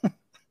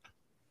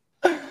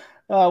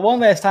 One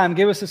last time,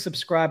 give us a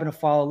subscribe and a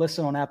follow.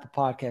 Listen on Apple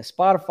Podcasts,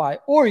 Spotify,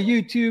 or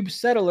YouTube.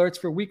 Set alerts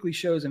for weekly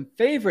shows and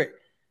favorite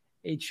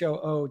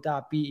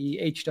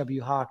HOO.be,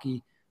 HW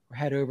Hockey, or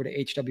head over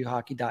to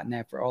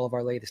hwhockey.net for all of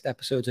our latest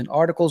episodes and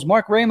articles.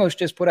 Mark Ramos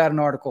just put out an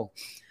article.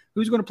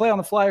 Who's going to play on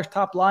the Flyers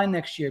top line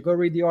next year? Go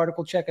read the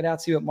article, check it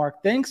out, see what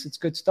Mark thinks. It's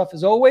good stuff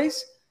as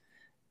always.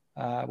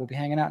 We'll be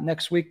hanging out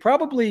next week,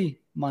 probably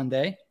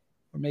Monday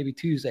or maybe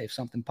Tuesday if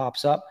something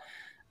pops up.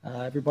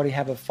 Everybody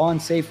have a fun,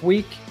 safe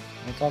week.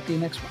 We'll talk to you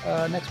next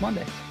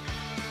Monday.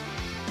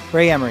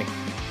 Ray Emery.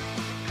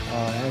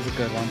 Oh, that was a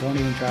good one. Don't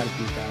even try to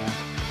keep that one.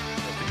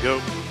 That's a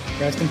goat.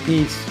 Rest in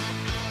peace.